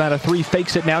 Evans thinks about a three,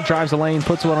 fakes it, now drives the lane,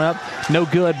 puts one up. No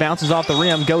good, bounces off the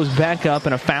rim, goes back up,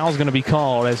 and a foul's going to be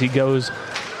called as he goes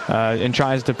and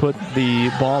tries to put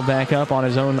the ball back up on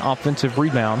his own offensive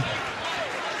rebound.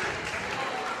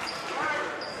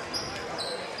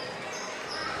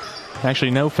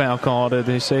 Actually, no foul called.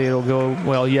 They say it'll go,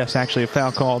 well, yes, actually a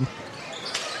foul called.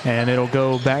 And it'll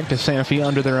go back to Santa Fe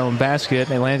under their own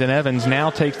basket. And Landon Evans now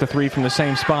takes the three from the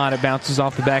same spot. It bounces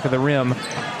off the back of the rim.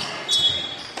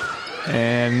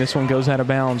 And this one goes out of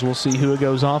bounds. We'll see who it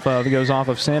goes off of. It goes off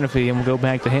of Santa Fe, and we'll go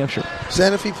back to Hampshire.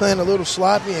 Santa Fe playing a little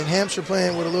sloppy, and Hampshire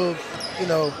playing with a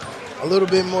little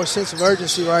bit more sense of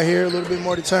urgency right here, a little bit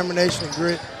more determination and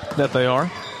grit. That they are.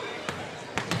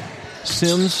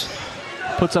 Sims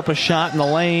puts up a shot in the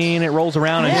lane. It rolls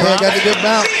around and drops. Got the good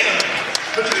bounce.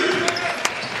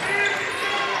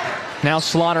 Now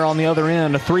Slaughter on the other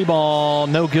end. A three ball,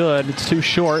 no good. It's too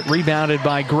short. Rebounded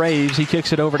by Graves. He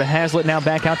kicks it over to Hazlitt. Now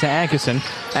back out to Atkinson.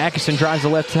 Atkinson drives the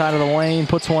left side of the lane,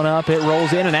 puts one up. It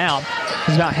rolls in and out.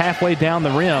 He's about halfway down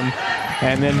the rim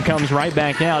and then comes right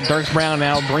back out. Dirks Brown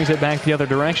now brings it back the other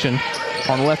direction.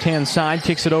 On the left-hand side,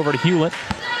 kicks it over to Hewlett.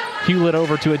 Hewlett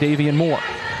over to a Davian Moore.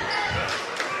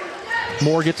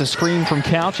 Moore gets a screen from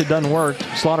Couch. It doesn't work.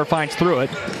 Slaughter fights through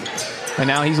it. And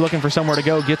now he's looking for somewhere to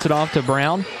go. Gets it off to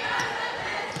Brown.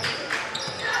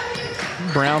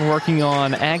 Brown working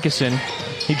on Atkinson.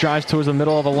 He drives towards the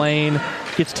middle of the lane.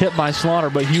 Gets tipped by Slaughter,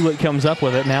 but Hewlett comes up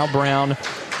with it. Now Brown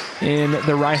in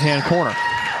the right-hand corner.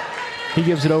 He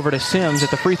gives it over to Sims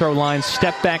at the free throw line.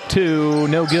 Step back two,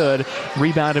 no good.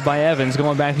 Rebounded by Evans,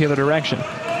 going back the other direction.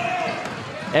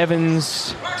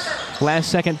 Evans,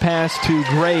 last-second pass to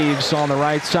Graves on the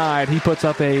right side. He puts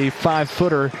up a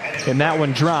 5-footer, and that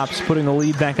one drops, putting the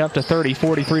lead back up to 30,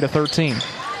 43-13.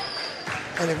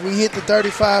 And if we hit the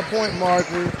 35-point mark,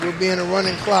 we'll be in a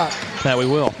running clock. That we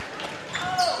will.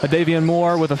 A Davian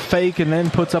Moore with a fake and then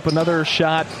puts up another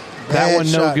shot. That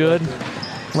one no good.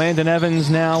 Landon Evans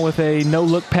now with a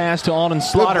no-look pass to Alden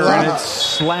Slaughter, and it's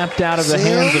slapped out of the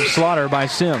hands of Slaughter by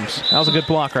Sims. That was a good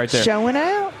block right there. Showing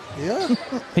out. Yeah.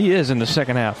 He is in the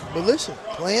second half. But listen,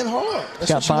 playing hard.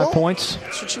 That's got 5 points.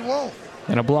 That's what you want.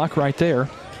 And a block right there.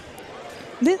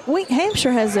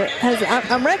 Hampshire has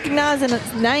I'm recognizing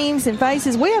its names and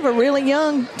faces. We have a really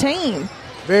young team.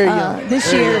 Very young. This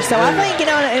Very year. young. So I think, in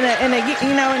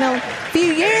a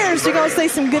few years, you're going to see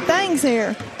some good things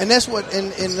here. And that's what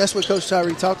Coach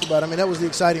Tyree talked about. I mean, that was the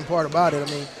exciting part about it.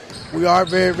 I mean, we are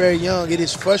very, very young. It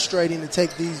is frustrating to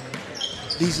take these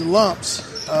lumps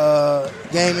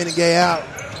game in and game out.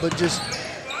 But just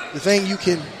the thing you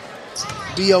can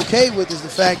be okay with is the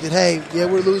fact that, hey, yeah,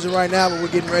 we're losing right now, but we're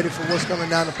getting ready for what's coming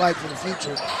down the pipe for the future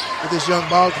with this young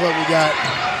ball club we got,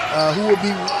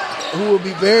 who will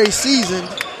be very seasoned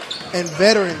and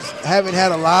veterans, having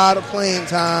had a lot of playing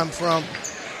time from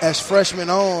as freshmen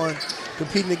on,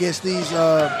 competing against these,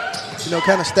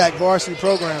 kind of stacked varsity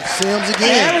programs. Sims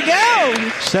again. There we go.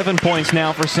 7 points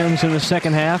now for Sims in the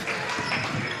second half.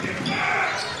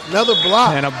 Another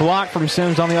block. And a block from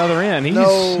Sims on the other end.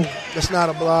 No, that's not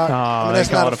a block. That's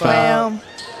not a foul.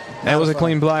 That was a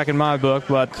clean block in my book,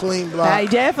 but clean block. Hey,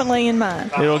 definitely in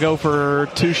mine. It'll go for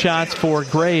 2 shots for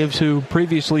Graves, who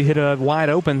previously hit a wide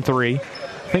open 3. I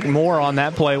think Moore on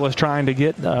that play was trying to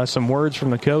get some words from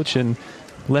the coach and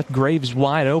left Graves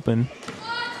wide open.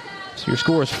 So your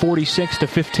score is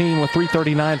 46-15 with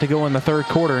 3:39 to go in the third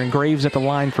quarter, and Graves at the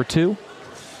line for 2.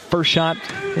 First shot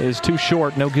is too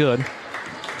short, no good.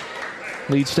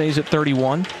 Lead stays at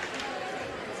 31.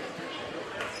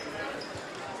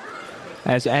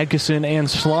 As Adkison and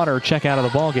Slaughter check out of the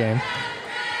ball game.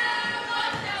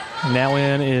 Now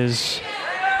in is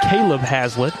Caleb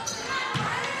Haslett.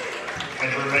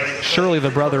 Surely the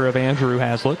brother of Andrew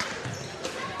Haslett.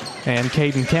 And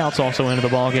Caden Counts also into the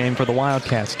ball game for the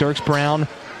Wildcats. Dirks Brown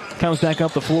comes back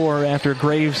up the floor after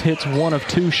Graves hits 1 of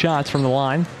 2 shots from the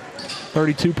line.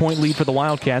 32-point lead for the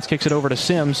Wildcats. Kicks it over to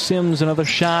Sims. Sims, another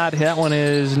shot. That one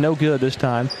is no good this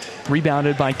time.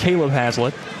 Rebounded by Caleb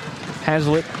Haslett.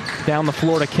 Haslett down the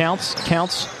floor to Counts.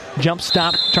 Counts, jump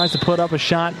stop, tries to put up a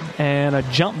shot, and a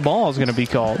jump ball is going to be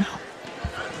called.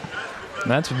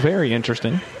 That's very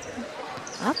interesting.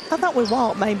 I thought we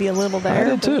walked maybe a little there. I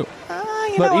did too.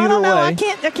 But either way, I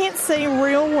can't see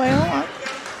real well.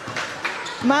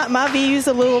 My view's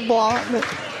a little blocked, but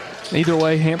either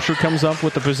way, Hampshire comes up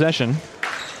with the possession.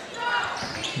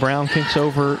 Brown kicks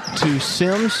over to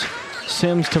Sims.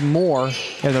 Sims to Moore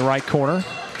in the right corner.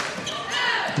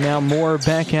 Now Moore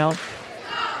back out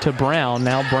to Brown.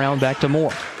 Now Brown back to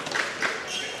Moore.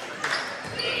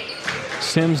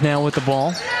 Sims now with the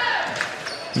ball.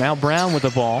 Now Brown with the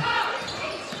ball.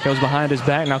 Goes behind his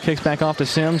back. Now kicks back off to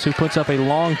Sims, who puts up a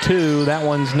long 2. That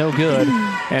one's no good.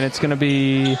 And it's going to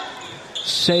be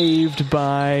saved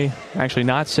by, actually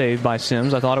not saved by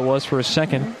Sims. I thought it was for a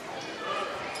second.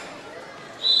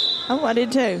 Oh, I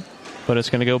did too. But it's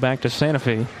going to go back to Santa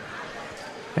Fe.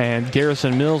 And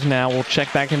Garrison Mills now will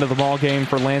check back into the ball game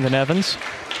for Landon Evans.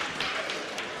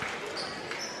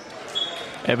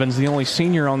 Evans, the only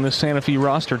senior on this Santa Fe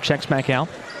roster, checks back out.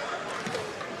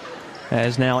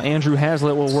 As now Andrew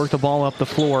Haslett will work the ball up the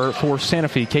floor for Santa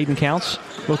Fe. Caden Counts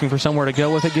looking for somewhere to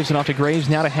go with it. Gives it off to Graves.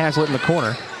 Now to Haslett in the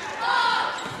corner.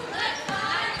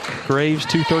 Graves,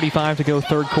 2:35 to go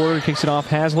third quarter. Kicks it off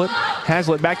Haslett.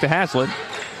 Haslett back to Haslett.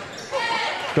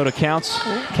 Go to Counts.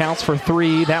 Counts for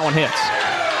 3. That one hits.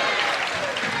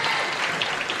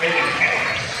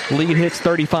 Lead hits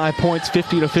 35 points,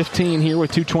 50-15 here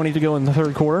with 2:20 to go in the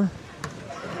third quarter.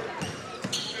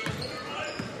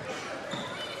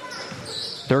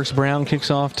 Dirks Brown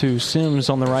kicks off to Sims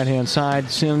on the right-hand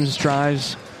side. Sims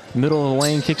drives middle of the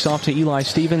lane, kicks off to Eli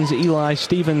Stevens. Eli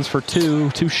Stevens for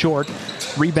 2, too short.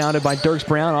 Rebounded by Dirks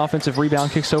Brown. Offensive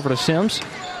rebound kicks over to Sims.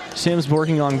 Sims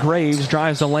working on Graves,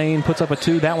 drives the lane, puts up a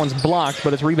 2. That one's blocked,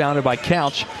 but it's rebounded by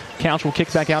Couch. Couch will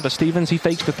kick back out to Stevens. He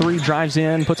fakes the 3, drives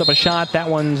in, puts up a shot. That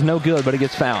one's no good, but it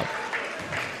gets fouled.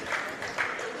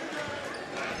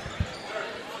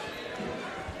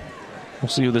 We'll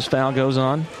see who this foul goes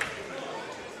on.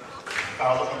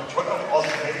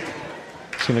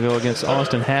 It's going to go against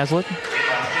Austin Haslett.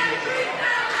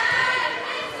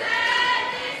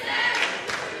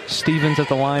 Stevens at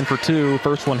the line for 2.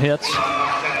 First one hits.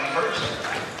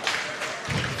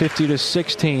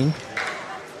 50-16.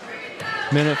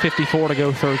 Minute 54 to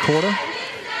go third quarter.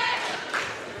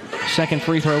 Second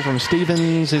free throw from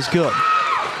Stevens is good.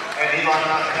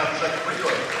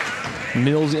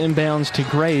 Mills inbounds to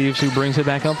Graves, who brings it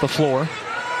back up the floor.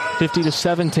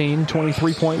 50-17,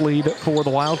 23-point lead for the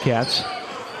Wildcats.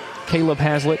 Caleb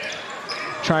Haslett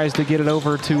tries to get it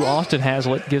over to Austin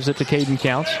Haslett, gives it to Caden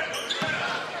Counts.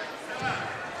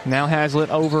 Now Hazlitt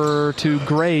over to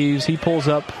Graves. He pulls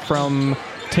up from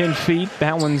 10 feet.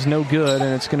 That one's no good,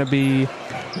 and it's going to be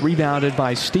rebounded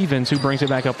by Stevens, who brings it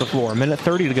back up the floor.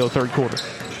 1:30 to go, third quarter.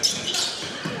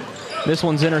 This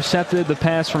one's intercepted. The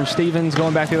pass from Stevens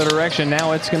going back the other direction.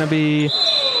 Now it's going to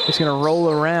roll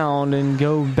around and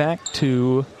go back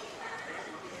to,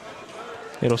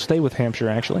 it'll stay with Hampshire,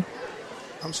 actually.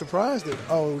 I'm surprised that,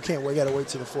 we can't wait. Got to wait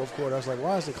till the fourth quarter. I was like,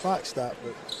 why is the clock stopped?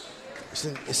 But it's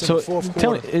in the fourth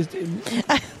quarter. Tell me,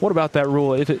 what about that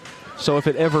rule? If it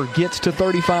ever gets to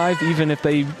 35, even if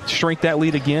they shrink that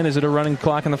lead again, is it a running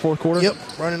clock in the fourth quarter? Yep,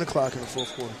 running the clock in the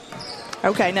fourth quarter.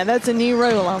 Okay, now that's a new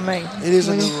rule on me. It is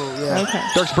a new rule, yeah. Okay.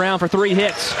 Dirks Brown for 3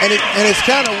 hits. And it's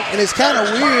kind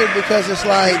of weird because it's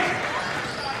like,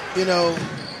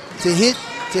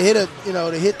 to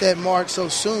hit that mark so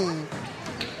soon.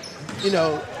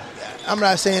 I'm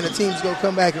not saying the team's gonna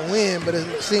come back and win, but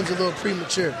it seems a little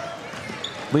premature.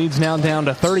 Leads now down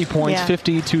to 30 points, Yeah.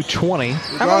 50-20.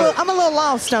 I'm a little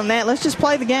lost on that. Let's just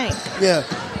play the game. Yeah,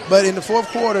 but in the fourth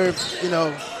quarter,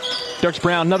 Dirks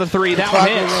Brown, another 3. That one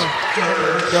hits.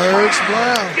 Dirks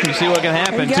Brown. You see what can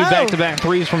happen. 2 back-to-back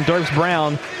threes from Dirks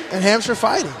Brown. And Hampshire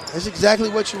fighting. That's exactly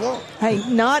what you want. Hey,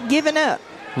 not giving up.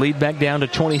 Lead back down to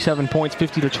 27 points,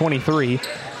 50-23.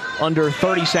 Under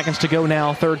 30 seconds to go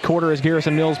now, third quarter, as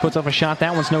Garrison Mills puts up a shot.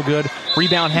 That one's no good.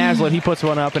 Rebound Hazlitt. He puts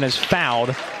one up and is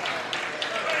fouled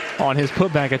on his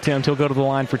putback attempt. He'll go to the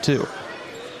line for 2.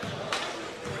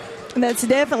 That's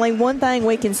definitely one thing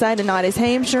we can say tonight is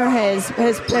Hampshire has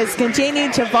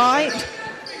continued to fight.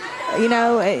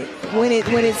 When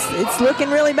it's looking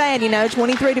really bad,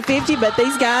 23-50, but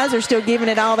these guys are still giving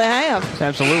it all they have.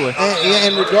 Absolutely.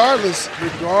 And regardless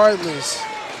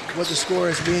what the score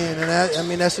has been, and I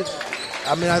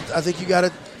think you got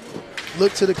to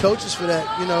look to the coaches for that.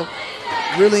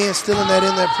 Really instilling that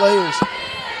in their players.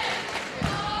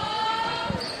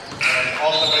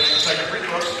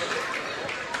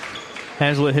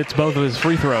 Hazlitt hits both of his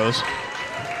free throws.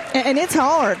 And it's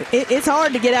hard. It's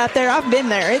hard to get out there. I've been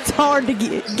there. It's hard to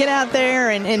get out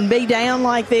there and be down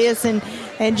like this and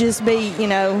just be,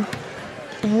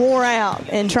 wore out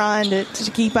and trying to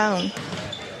keep on.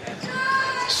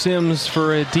 Sims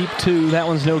for a deep 2. That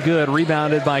one's no good.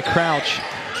 Rebounded by Crouch.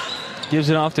 Gives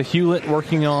it off to Hewlett,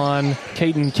 working on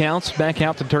Caden Counts. Back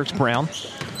out to Dirks Brown.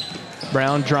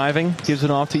 Brown driving, gives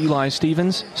it off to Eli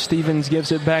Stevens. Stevens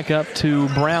gives it back up to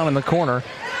Brown in the corner.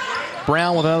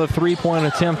 Brown with another 3-point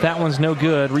attempt. That one's no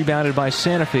good. Rebounded by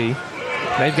Santa Fe.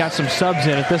 They've got some subs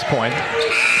in at this point.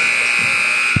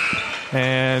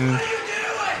 And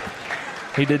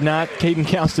Caden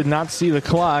Counts did not see the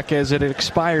clock as it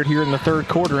expired here in the third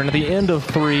quarter. And at the end of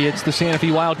 3, it's the Santa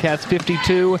Fe Wildcats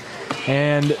 52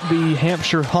 and the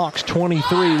Hampshire Hawks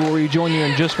 23. We'll rejoin you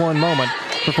in just one moment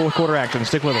for fourth quarter action.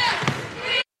 Stick with us.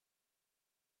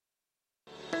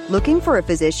 Looking for a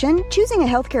physician? Choosing a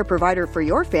healthcare provider for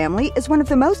your family is one of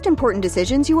the most important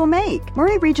decisions you will make.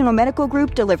 Murray Regional Medical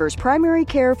Group delivers primary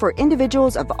care for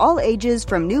individuals of all ages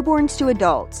from newborns to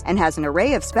adults and has an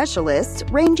array of specialists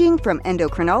ranging from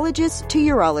endocrinologists to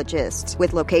urologists.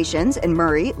 With locations in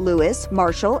Murray, Lewis,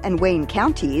 Marshall, and Wayne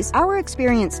counties, our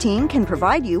experienced team can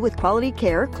provide you with quality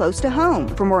care close to home.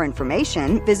 For more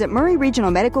information, visit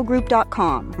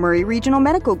murrayregionalmedicalgroup.com. Murray Regional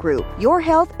Medical Group. Your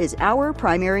health is our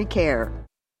primary care.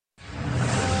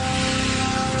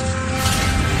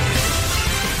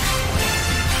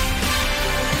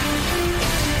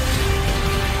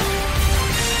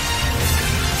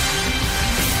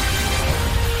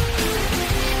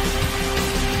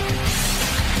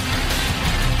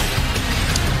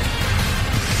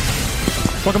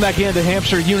 Welcome back into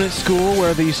Hampshire Unit School,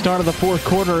 where the start of the fourth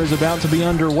quarter is about to be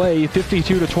underway.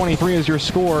 52-23 is your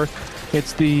score.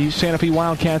 It's the Santa Fe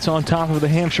Wildcats on top of the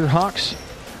Hampshire Hawks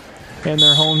in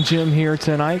their home gym here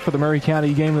tonight for the Murray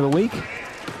County Game of the Week.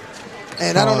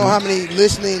 And I don't know how many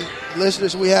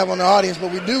listeners we have on the audience,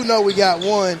 but we do know we got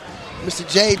one. Mr.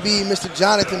 JB, Mr.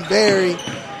 Jonathan Berry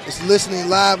is listening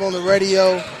live on the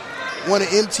radio. One of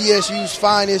MTSU's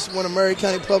finest, one of Murray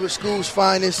County Public Schools'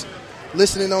 finest,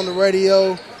 listening on the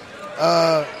radio.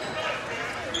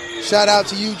 Shout out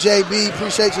to you, JB.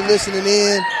 Appreciate you listening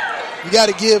in. You got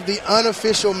to give the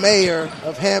unofficial mayor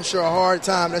of Hampshire a hard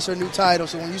time. That's her new title.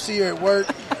 So when you see her at work,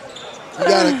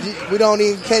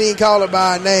 can't even call her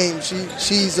by her name.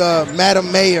 She's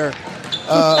Madam Mayor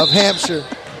of Hampshire.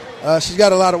 She's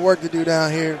got a lot of work to do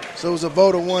down here. So it was a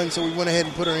vote of 1, so we went ahead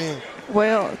and put her in.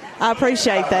 Well, I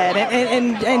appreciate that.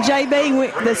 And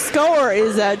JB, the score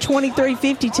is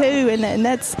 23-52, and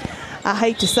that's, I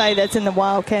hate to say, that's in the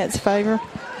Wildcats' favor.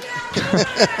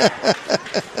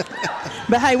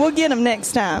 But, hey, we'll get them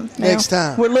next time. Next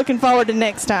time. We're looking forward to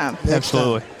next time.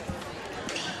 Absolutely.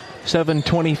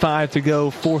 7:25 to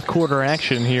go, fourth quarter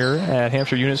action here at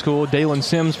Hampshire Unit School. Dalen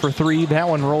Sims for three. That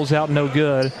one rolls out no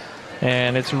good.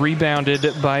 And it's rebounded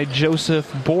by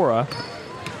Joseph Bora.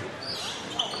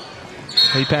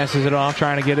 He passes it off,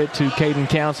 trying to get it to Caden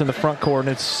Counts in the front court,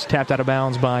 and it's tapped out of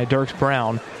bounds by Dirks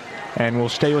Brown. And we'll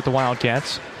stay with the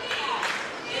Wildcats.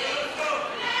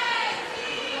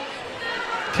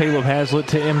 Caleb Hazlitt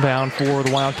to inbound for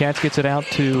the Wildcats. Gets it out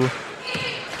to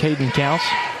Caden Counts.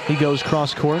 He goes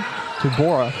cross court to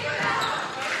Bora.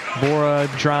 Bora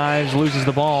drives, loses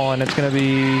the ball, and it's going to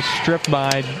be stripped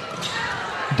by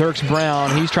Dirks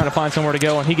Brown. He's trying to find somewhere to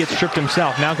go, and he gets stripped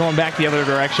himself. Now going back the other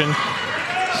direction.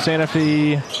 Santa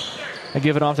Fe, I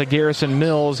give it off to Garrison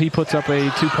Mills. He puts up a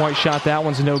two-point shot. That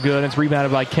one's no good. It's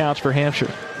rebounded by Couch for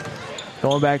Hampshire.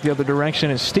 Going back the other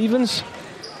direction is Stevens.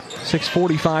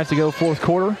 6:45 to go, fourth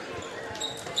quarter.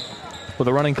 With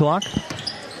a running clock.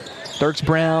 Dirks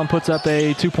Brown puts up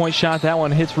a two-point shot. That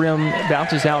one hits rim,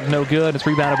 bounces out, no good. It's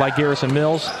rebounded by Garrison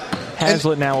Mills.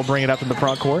 Hazlitt now will bring it up in the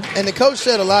front court. And the coach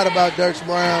said a lot about Dirks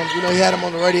Brown. You know, he had him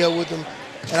on the radio with him.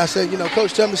 And I said, you know,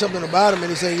 Coach, tell me something about him. And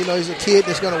he said, you know, he's a kid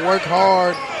that's going to work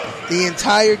hard the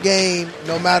entire game,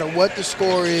 no matter what the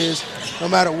score is, no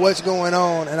matter what's going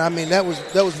on. And, I mean, that was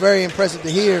very impressive to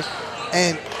hear.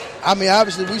 And, I mean,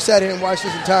 obviously we sat here and watched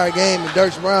this entire game, and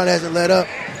Dirks Brown hasn't let up.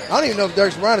 I don't even know if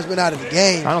Dirks Brown has been out of the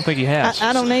game. I don't think he has.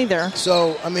 I don't either.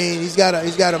 So, I mean, he's got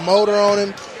a motor on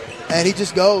him, and he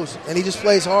just goes, and he just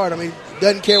plays hard. I mean,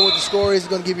 doesn't care what the score is. He's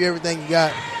going to give you everything you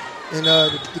got. And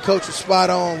the coach was spot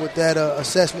on with that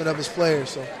assessment of his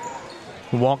players. So,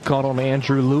 walk called on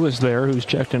Andrew Lewis there, who's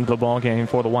checked into the ball game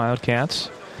for the Wildcats.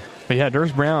 But yeah,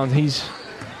 Dirks Brown, he's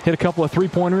hit a couple of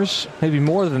three-pointers, maybe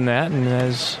more than that, and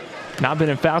has not been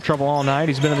in foul trouble all night.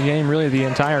 He's been in the game really the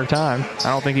entire time.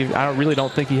 I really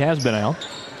don't think he has been out.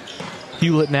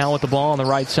 Hewlett now with the ball on the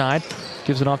right side,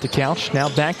 gives it off to Couch. Now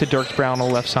back to Dirks Brown on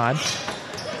the left side,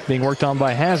 being worked on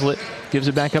by Hazlitt. Gives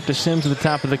it back up to Sims at the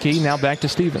top of the key. Now back to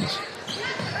Stevens.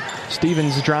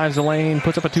 Stevens drives the lane,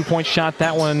 puts up a two-point shot.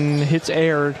 That one hits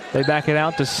air. They back it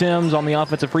out to Sims on the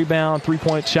offensive rebound.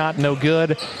 Three-point shot, no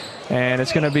good. And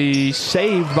it's going to be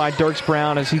saved by Dirks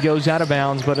Brown as he goes out of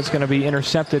bounds, but it's going to be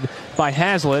intercepted by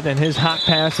Hazlitt, and his hot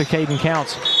pass to Caden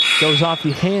Counts goes off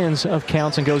the hands of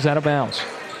Counts and goes out of bounds.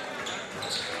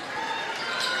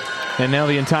 And now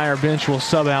the entire bench will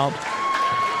sub out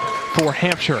for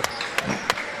Hampshire.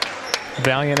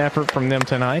 Valiant effort from them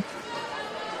tonight.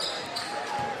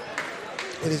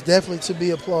 It is definitely to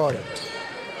be applauded.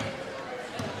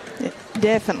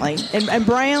 Definitely. And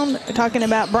Brown, talking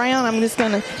about Brown, I'm just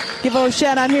going to give a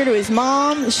shout out here to his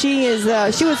mom. She was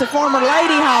a former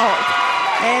Lady Hawk,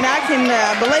 and I can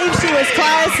believe she was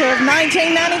class of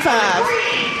 1995.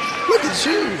 Look at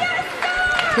you.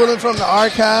 Pulling from the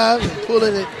archives and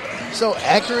pulling it so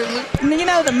accurately. You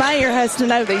know, the mayor has to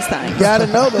know these things. You got to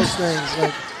know those things.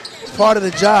 Like, it's part of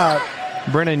the job.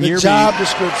 The job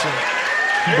description.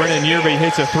 Brennan Yearby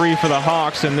hits a three for the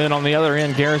Hawks, and then on the other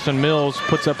end, Garrison Mills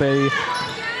puts up a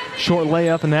short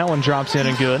layup, and that one drops in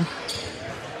and good.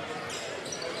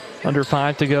 Under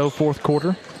 5 to go, fourth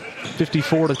quarter.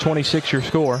 54-26 your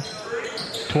score.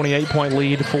 28-point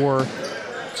lead for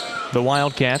the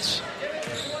Wildcats.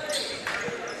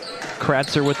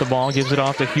 Kratzer with the ball, gives it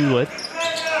off to Hewlett.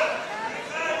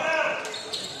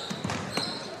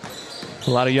 A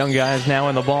lot of young guys now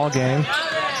in the ball game,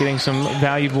 getting some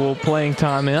valuable playing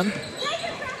time in.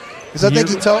 Because I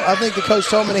think the coach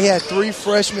told me he had 3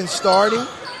 freshmen starting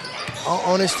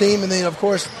on his team, and then of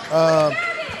course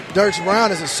Dirks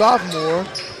Brown is a sophomore,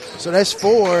 so that's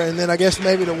 4, and then I guess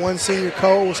maybe the one senior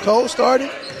Cole. Was Cole starting?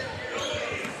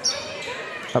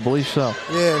 I believe so.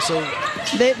 Yeah, so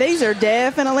these are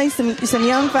definitely some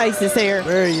young faces here.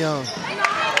 Very young.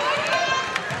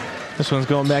 This one's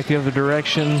going back the other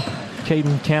direction.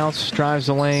 Caden Counts drives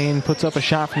the lane, puts up a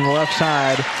shot from the left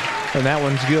side, and that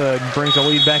one's good. Brings the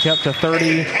lead back up to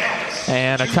 30,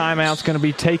 and a timeout's going to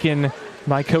be taken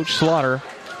by Coach Slaughter.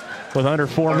 With under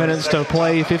 4 minutes to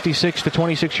play,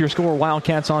 56-26 your score.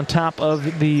 Wildcats on top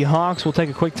of the Hawks. We'll take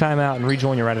a quick timeout and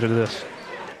rejoin you right after this.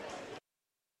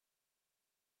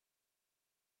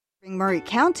 In Murray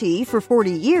County for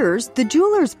 40 years, the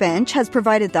Jewelers Bench has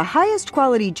provided the highest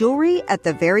quality jewelry at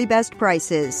the very best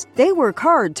prices. They work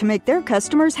hard to make their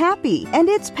customers happy, and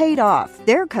it's paid off.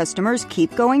 Their customers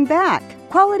keep going back.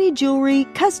 Quality jewelry,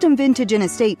 custom vintage and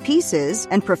estate pieces,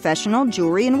 and professional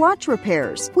jewelry and watch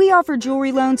repairs. We offer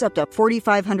jewelry loans up to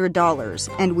 $4,500,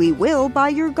 and we will buy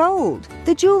your gold.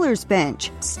 The Jewelers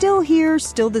Bench, still here,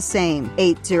 still the same.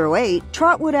 808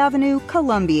 Trotwood Avenue,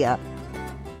 Columbia.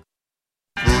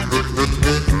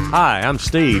 Hi, I'm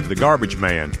Steve, the garbage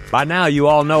man. By now, you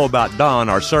all know about Don,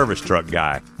 our service truck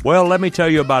guy. Well, let me tell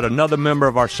you about another member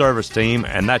of our service team,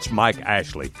 and that's Mike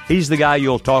Ashley. He's the guy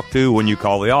you'll talk to when you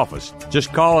call the office.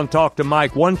 Just call and talk to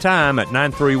Mike one time at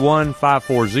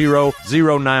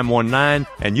 931-540-0919,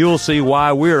 and you'll see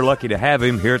why we're lucky to have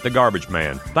him here at the Garbage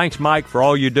Man. Thanks, Mike, for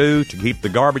all you do to keep the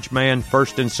Garbage Man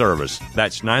first in service.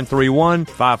 That's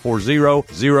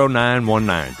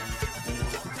 931-540-0919.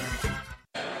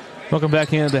 Welcome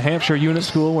back into Hampshire Unit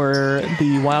School, where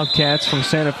the Wildcats from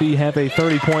Santa Fe have a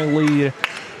 30-point lead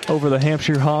over the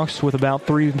Hampshire Hawks with about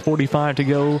 3:45 to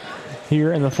go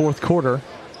here in the fourth quarter.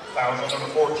 Foul on number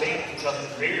 14,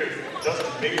 Justin Beard. Justin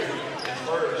Beard is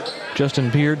first. Justin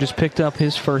Beard just picked up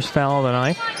his first foul of the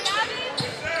night.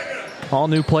 All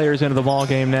new players into the ball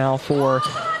game now for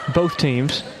both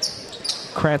teams.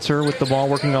 Kratzer with the ball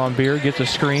working on Beard, gets a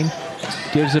screen,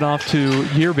 gives it off to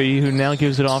Yearby, who now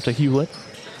gives it off to Hewlett.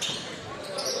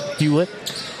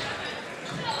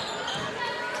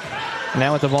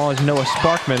 Now with the ball is Noah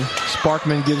Sparkman.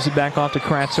 Sparkman gives it back off to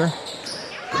Kratzer.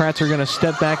 Kratzer going to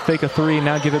step back, fake a three,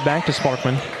 now give it back to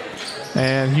Sparkman.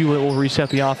 And Hewlett will reset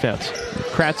the offense.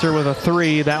 Kratzer with a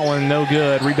three, that one no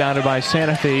good. Rebounded by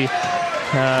Santa Fe.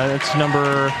 It's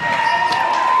number...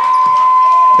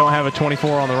 Don't have a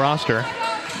 24 on the roster.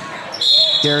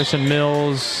 Garrison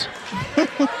Mills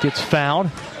gets fouled.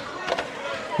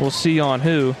 We'll see on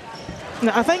who.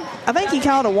 No, I think he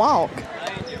called a walk.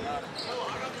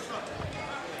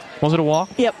 Was it a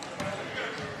walk? Yep.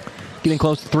 Getting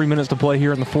close to 3 minutes to play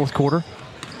here in the fourth quarter.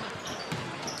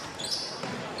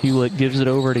 Hewlett gives it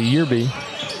over to Yearby.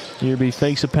 Yearby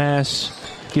fakes a pass,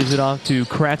 gives it off to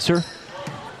Kratzer.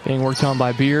 Being worked on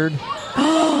by Beard.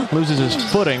 Loses his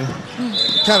footing.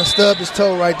 Kind of stubbed his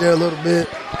toe right there a little bit.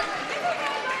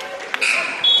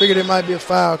 Figured it might be a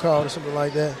foul call or something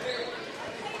like that.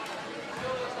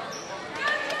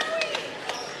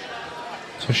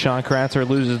 So Sean Kratzer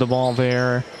loses the ball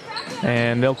there,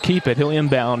 and they'll keep it. He'll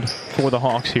inbound for the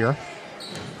Hawks here.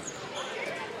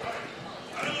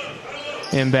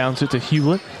 Inbounds it to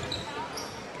Hewlett.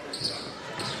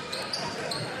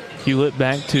 Hewlett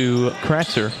back to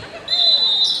Kratzer,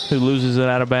 who loses it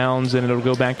out of bounds, and it'll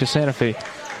go back to Santa Fe.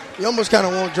 You almost kind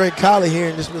of want Drake Colley here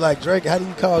and just be like, Drake, how do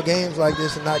you call games like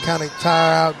this and not kind of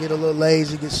tire out, get a little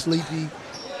lazy, get sleepy,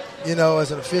 you know, as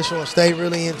an official, and stay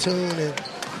really in tune and,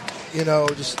 you know,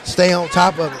 just stay on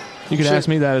top of it. You could ask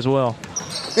me that as well.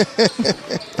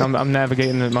 I'm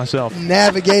navigating it myself.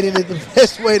 Navigating it the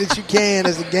best way that you can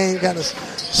as the game kind of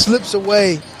slips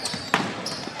away.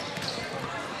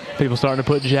 People starting to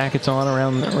put jackets on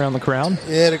around the crowd.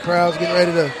 Yeah, the crowd's getting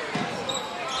ready to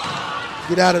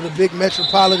get out of the big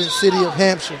metropolitan city of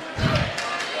Hampshire.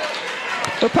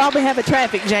 We'll probably have a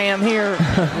traffic jam here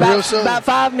real soon. About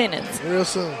 5 minutes. Real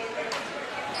soon.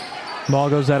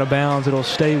 Ball goes out of bounds. It'll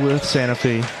stay with Santa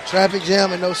Fe. Traffic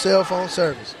jam and no cell phone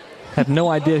service. Have no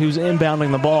idea who's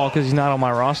inbounding the ball because he's not on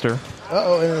my roster.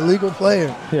 Uh-oh, an illegal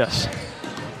player. Yes.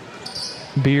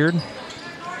 Beard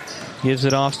gives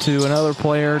it off to another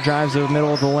player, drives the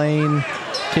middle of the lane,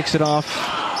 kicks it off.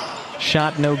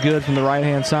 Shot no good from the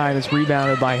right-hand side. It's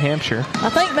rebounded by Hampshire. I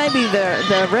think maybe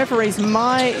the referees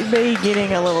might be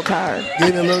getting a little tired.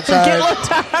 Getting a little tired.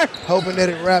 Hoping that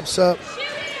it wraps up.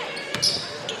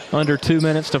 Under 2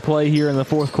 minutes to play here in the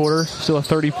fourth quarter. Still a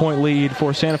 30-point lead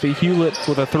for Santa Fe. Hewlett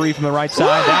with a three from the right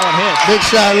side. That one hits. Big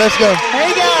shot. Let's go. There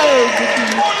you go.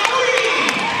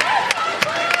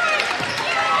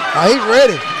 He's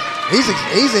ready. He's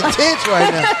intense right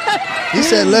now. He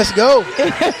said, let's go.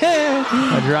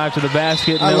 A drive to the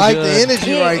basket. I like the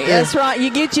energy right there. That's right. You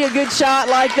get you a good shot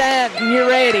like that, and you're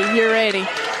ready. You're ready.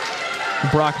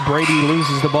 Brock Brady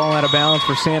loses the ball out of bounds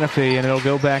for Santa Fe, and it'll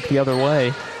go back the other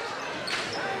way.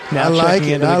 Now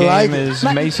checking into the game is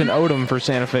Mason Odom for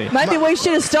Santa Fe. Maybe we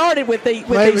should have started with these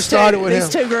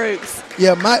two groups.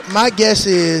 Yeah, my guess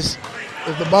is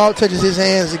if the ball touches his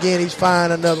hands again, he's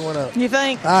firing another one up. You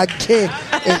think? I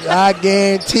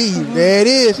guarantee you. There it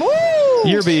is.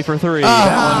 Yearby for three.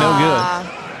 That one no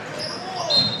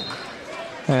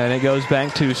good. And it goes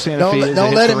back to Santa Fe.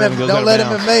 Don't let him have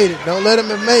made it. Don't let him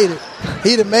have made it.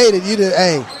 He'd have made it. You'd have,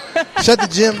 hey. Shut the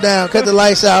gym down. Cut the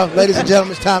lights out. Ladies and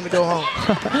gentlemen, it's time to go home.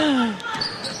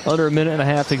 Under a minute and a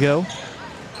half to go.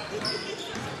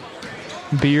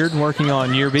 Beard working on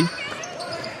Yearby.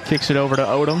 Kicks it over to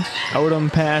Odom. Odom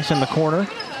pass in the corner.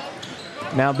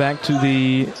 Now back to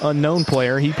the unknown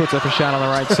player. He puts up a shot on the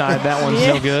right side. That one's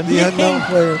no good. The unknown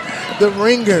player. The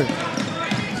ringer.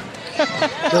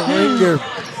 The ringer.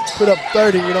 Put up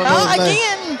 30. We don't know his name.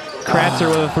 Again. Kratzer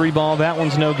with a three ball. That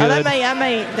one's no good. That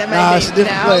may it's a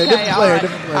different player. Okay, different player.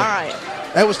 All right.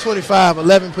 That was 25.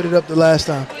 11 put it up the last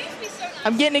time.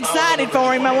 I'm getting excited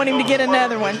for him. I want him to get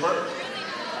another one.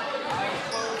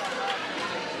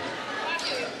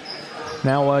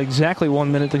 Now exactly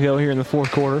 1 minute to go here in the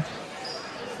fourth quarter.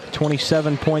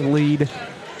 27-point lead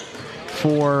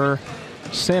for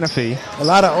Santa Fe. A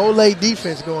lot of Ole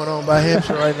defense going on by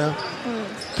Hampshire right now.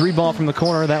 3 ball from the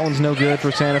corner. That one's no good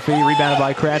for Santa Fe. Rebounded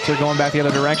by Kratzer, going back the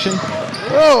other direction.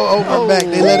 Whoa, over and back.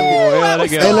 They let him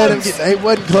get. They let him get. It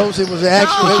wasn't close. It was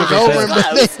actually over and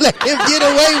back. They let him get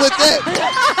away with that.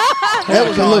 That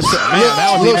was a little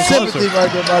sympathy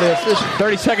right there by the official.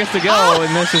 30 seconds to go,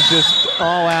 and this is just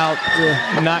all out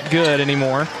not good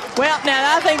anymore. Well,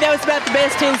 now I think that was about the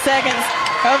best 10 seconds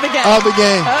of the game.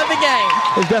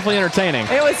 It was definitely entertaining.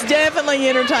 It was definitely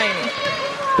entertaining.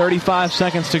 35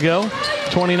 seconds to go.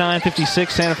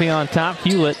 29-56, Santa Fe on top.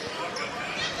 Hewlett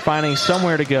finding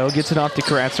somewhere to go. Gets it off to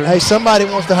Kratzer. Hey, somebody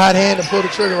wants the hot hand to pull the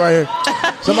trigger right here.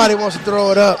 Somebody wants to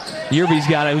throw it up. Yerby's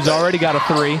got it, who's already got a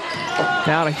 3.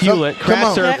 Now to Hewlett.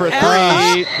 Kratzer for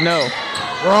 3. No.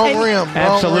 Wrong rim.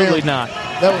 Absolutely rim. not.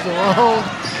 That was the wrong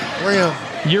rim.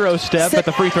 Euro step at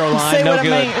the free throw line. No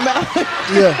good.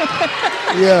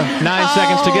 Yeah. 9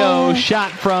 seconds to go.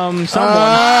 Shot from someone.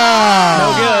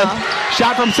 No good.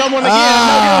 Shot from someone again.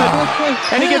 No good.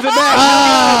 And he gets it back.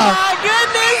 My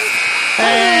goodness.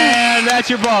 And that's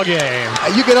your ball game.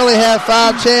 You can only have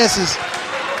 5 chances.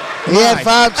 He had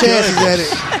 5 chances at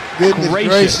it. Goodness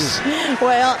gracious.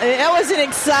 Well, that was an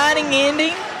exciting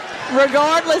ending.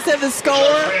 Regardless of the score,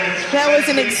 that was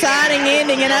an exciting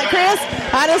ending. And Chris,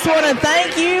 I just want to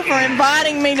thank you for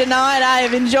inviting me tonight. I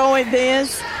have enjoyed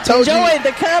this. Enjoyed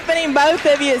the company, both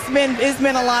of you. It's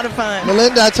been a lot of fun.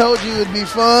 Melinda, I told you it would be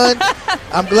fun.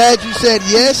 I'm glad you said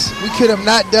yes. We could have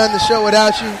not done the show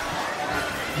without you.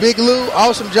 Big Lou,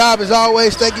 awesome job as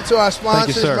always. Thank you to our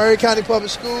sponsors, Murray County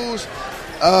Public Schools,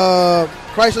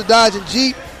 Chrysler Dodge and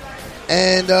Jeep,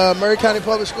 and Murray County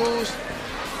Public Schools.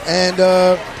 And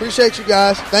appreciate you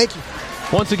guys. Thank you.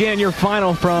 Once again, your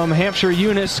final from Hampshire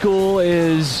Unit School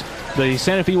is the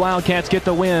Santa Fe Wildcats get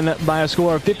the win by a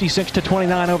score of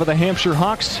 56-29 over the Hampshire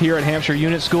Hawks here at Hampshire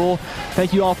Unit School.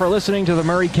 Thank you all for listening to the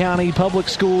Murray County Public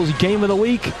Schools Game of the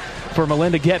Week. For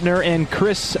Melinda Gettner and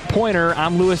Chris Pointer,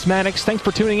 I'm Lewis Maddox. Thanks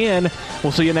for tuning in.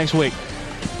 We'll see you next week.